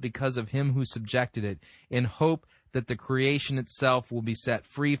willingly, but because of him who subjected it, in hope that the creation itself will be set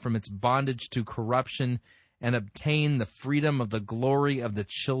free from its bondage to corruption and obtain the freedom of the glory of the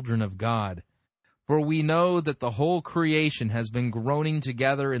children of God. For we know that the whole creation has been groaning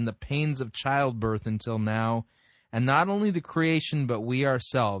together in the pains of childbirth until now, and not only the creation, but we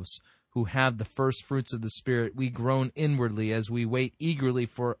ourselves, who have the first fruits of the Spirit, we groan inwardly as we wait eagerly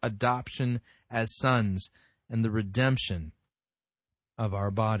for adoption as sons and the redemption of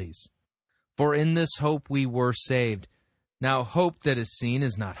our bodies. For in this hope we were saved. Now hope that is seen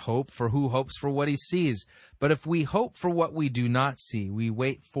is not hope, for who hopes for what he sees? But if we hope for what we do not see, we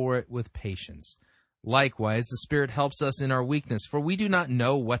wait for it with patience. Likewise, the Spirit helps us in our weakness, for we do not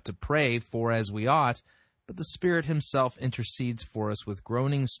know what to pray for as we ought, but the Spirit himself intercedes for us with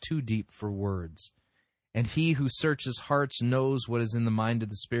groanings too deep for words. And he who searches hearts knows what is in the mind of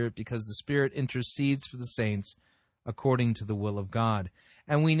the Spirit, because the Spirit intercedes for the saints according to the will of God.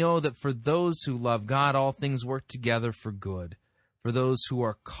 And we know that for those who love God, all things work together for good, for those who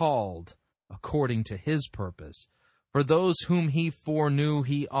are called according to his purpose. For those whom he foreknew,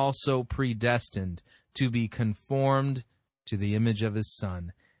 he also predestined to be conformed to the image of his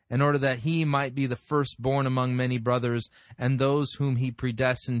Son, in order that he might be the firstborn among many brothers. And those whom he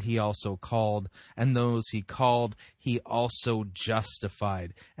predestined, he also called. And those he called, he also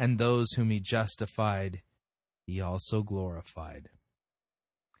justified. And those whom he justified, he also glorified.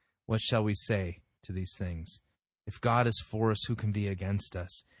 What shall we say to these things? If God is for us, who can be against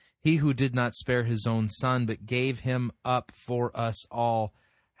us? He who did not spare his own Son, but gave him up for us all,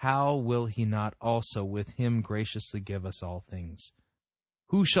 how will he not also with him graciously give us all things?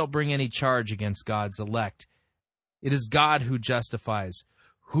 Who shall bring any charge against God's elect? It is God who justifies.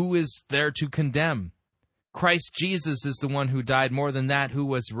 Who is there to condemn? Christ Jesus is the one who died, more than that, who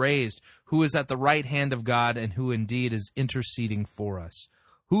was raised, who is at the right hand of God, and who indeed is interceding for us.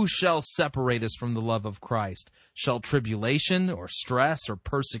 Who shall separate us from the love of Christ? Shall tribulation, or stress, or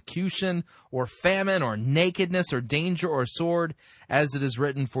persecution, or famine, or nakedness, or danger, or sword? As it is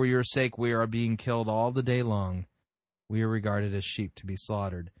written, for your sake we are being killed all the day long. We are regarded as sheep to be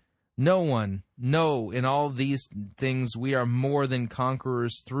slaughtered. No, in all these things we are more than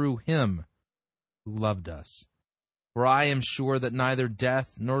conquerors through him who loved us. For I am sure that neither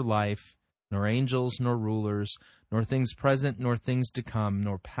death nor life, nor angels nor rulers, nor things present nor things to come,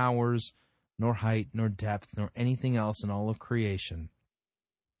 nor powers, nor height, nor depth, nor anything else in all of creation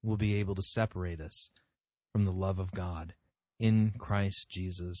will be able to separate us from the love of God in Christ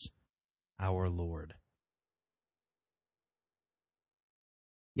Jesus our Lord.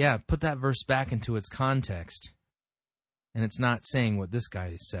 Yeah, put that verse back into its context, and it's not saying what this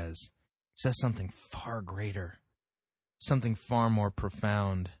guy says. It says something far greater, something far more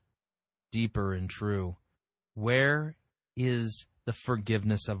profound, deeper and true. Where is the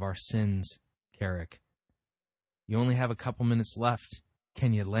forgiveness of our sins, Carrick? You only have a couple minutes left.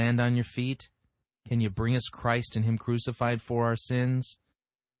 Can you land on your feet? Can you bring us Christ and him crucified for our sins?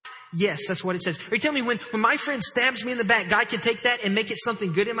 Yes, that's what it says. Are you telling me when my friend stabs me in the back, God can take that and make it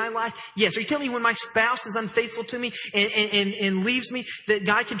something good in my life? Yes. Are you telling me when my spouse is unfaithful to me and leaves me, that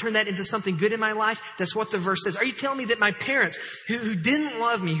God can turn that into something good in my life? That's what the verse says. Are you telling me that my parents who didn't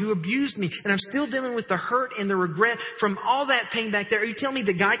love me, who abused me, and I'm still dealing with the hurt and the regret from all that pain back there, are you telling me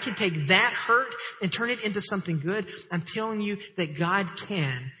that God can take that hurt and turn it into something good? I'm telling you that God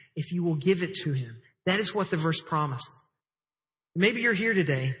can if you will give it to Him. That is what the verse promises. Maybe you're here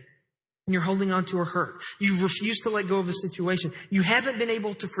today and you're holding on to a hurt. You've refused to let go of the situation. You haven't been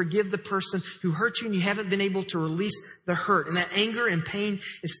able to forgive the person who hurt you, and you haven't been able to release the hurt. And that anger and pain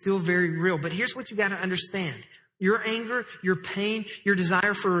is still very real. But here's what you got to understand. Your anger, your pain, your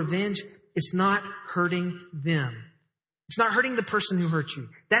desire for revenge, it's not hurting them. It's not hurting the person who hurt you.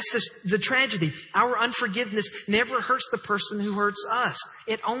 That's the tragedy. Our unforgiveness never hurts the person who hurts us.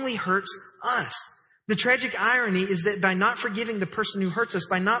 It only hurts us. The tragic irony is that by not forgiving the person who hurts us,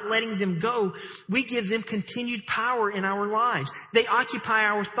 by not letting them go, we give them continued power in our lives. They occupy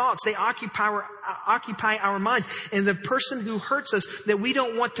our thoughts. They occupy our minds. And the person who hurts us that we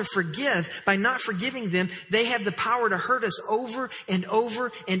don't want to forgive, by not forgiving them, they have the power to hurt us over and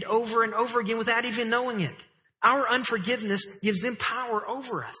over and over and over again without even knowing it. Our unforgiveness gives them power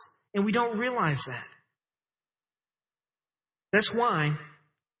over us, and we don't realize that. That's why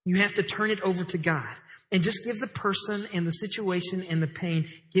you have to turn it over to God and just give the person and the situation and the pain,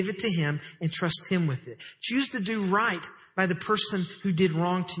 give it to Him and trust Him with it. Choose to do right by the person who did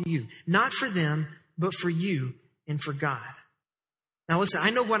wrong to you. Not for them, but for you and for God. Now listen,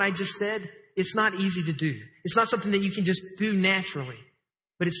 I know what I just said. It's not easy to do. It's not something that you can just do naturally,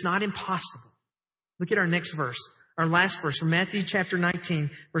 but it's not impossible. Look at our next verse, our last verse from Matthew chapter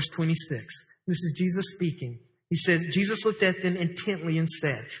 19, verse 26. This is Jesus speaking. He says, Jesus looked at them intently and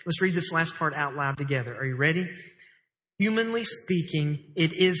said, let's read this last part out loud together. Are you ready? Humanly speaking,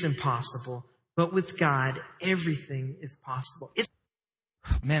 it is impossible, but with God, everything is possible.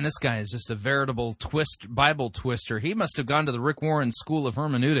 Man, this guy is just a veritable Bible twister. He must have gone to the Rick Warren School of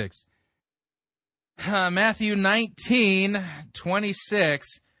Hermeneutics. Matthew 19,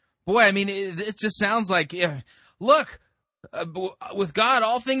 26. Boy, I mean, it just sounds like, look, with God,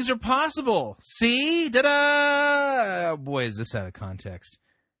 all things are possible. See? Ta-da! Boy, is this out of context.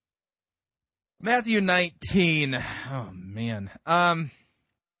 Matthew 19. Oh, man.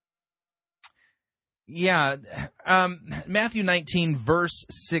 Matthew 19, verse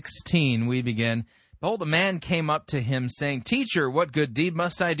 16, we begin. Behold, a man came up to him, saying, Teacher, what good deed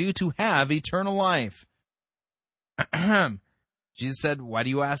must I do to have eternal life? Jesus said, why do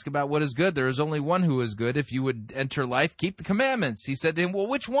you ask about what is good? There is only one who is good. If you would enter life, keep the commandments. He said to him, well,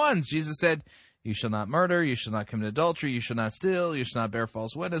 which ones? Jesus said, you shall not murder, you shall not commit adultery, you shall not steal, you shall not bear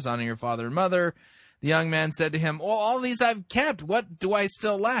false witness, honor your father and mother. The young man said to him, well, all these I've kept. What do I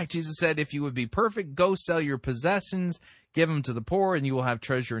still lack? Jesus said, if you would be perfect, go sell your possessions, give them to the poor, and you will have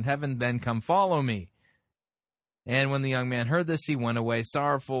treasure in heaven. Then come follow me. And when the young man heard this, he went away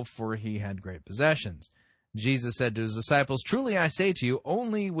sorrowful, for he had great possessions. Jesus said to his disciples, truly I say to you,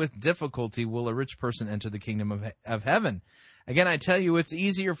 only with difficulty will a rich person enter the kingdom of heaven. Again, I tell you, it's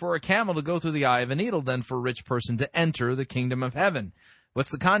easier for a camel to go through the eye of a needle than for a rich person to enter the kingdom of heaven.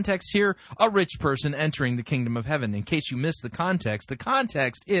 What's the context here? A rich person entering the kingdom of heaven. In case you missed the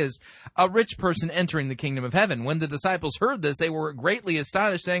context is a rich person entering the kingdom of heaven. When the disciples heard this, they were greatly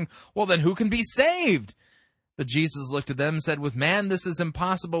astonished, saying, well, then who can be saved? But Jesus looked at them and said, with man this is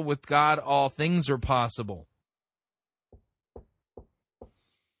impossible, with God all things are possible.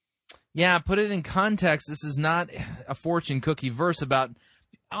 Yeah, put it in context. This is not a fortune cookie verse about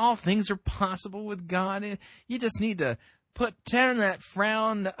all things are possible with God. You just need to turn that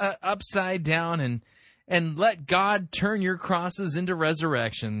frown upside down and let God turn your crosses into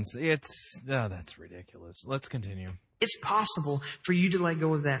resurrections. That's ridiculous. Let's continue. It's possible for you to let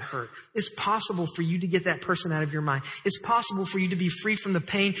go of that hurt. It's possible for you to get that person out of your mind. It's possible for you to be free from the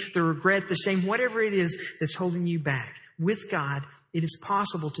pain, the regret, the shame, whatever it is that's holding you back. With God, it is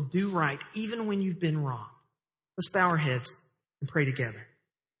possible to do right even when you've been wrong. Let's bow our heads and pray together.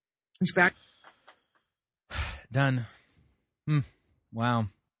 Let's bow. Done. Wow.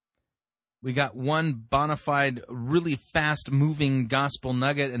 We got one bona fide, really fast-moving gospel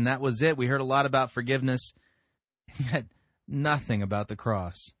nugget, and that was it. We heard a lot about forgiveness, yet nothing about the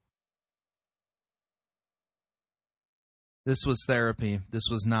cross. This was therapy. This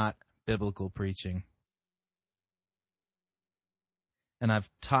was not biblical preaching. And I've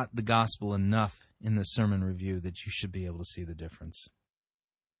taught the gospel enough in the sermon review that you should be able to see the difference.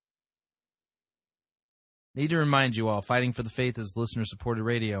 Need to remind you all, Fighting for the Faith is listener-supported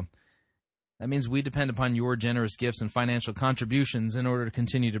radio. That means we depend upon your generous gifts and financial contributions in order to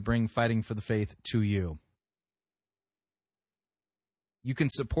continue to bring Fighting for the Faith to you. You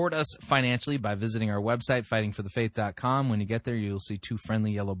can support us financially by visiting our website, fightingforthefaith.com. When you get there, you'll see two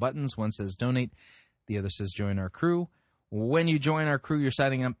friendly yellow buttons. One says Donate, the other says Join Our Crew. When you join our crew, you're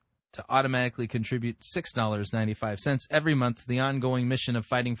signing up to automatically contribute $6.95 every month to the ongoing mission of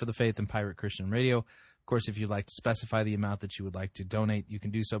Fighting for the Faith and Pirate Christian Radio. Of course, if you'd like to specify the amount that you would like to donate, you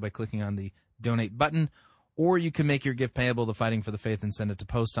can do so by clicking on the Donate button, or you can make your gift payable to Fighting for the Faith and send it to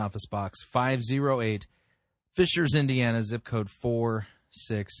Post Office Box 508, Fishers, Indiana, zip code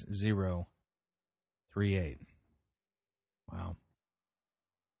 46038. Wow.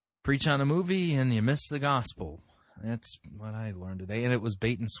 Preach on a movie and you miss the gospel. That's what I learned today, and it was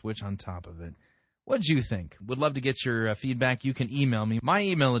bait and switch on top of it. What'd you think? Would love to get your feedback. You can email me. My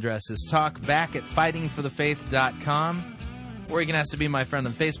email address is talkback@fightingforthefaith.com, or you can ask to be my friend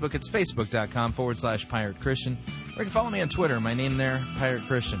on Facebook. It's facebook.com/Pirate Christian, or you can follow me on Twitter. My name there, Pirate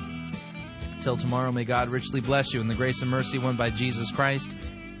Christian. Till tomorrow, may God richly bless you in the grace and mercy won by Jesus Christ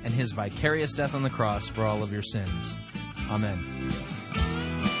and his vicarious death on the cross for all of your sins. Amen.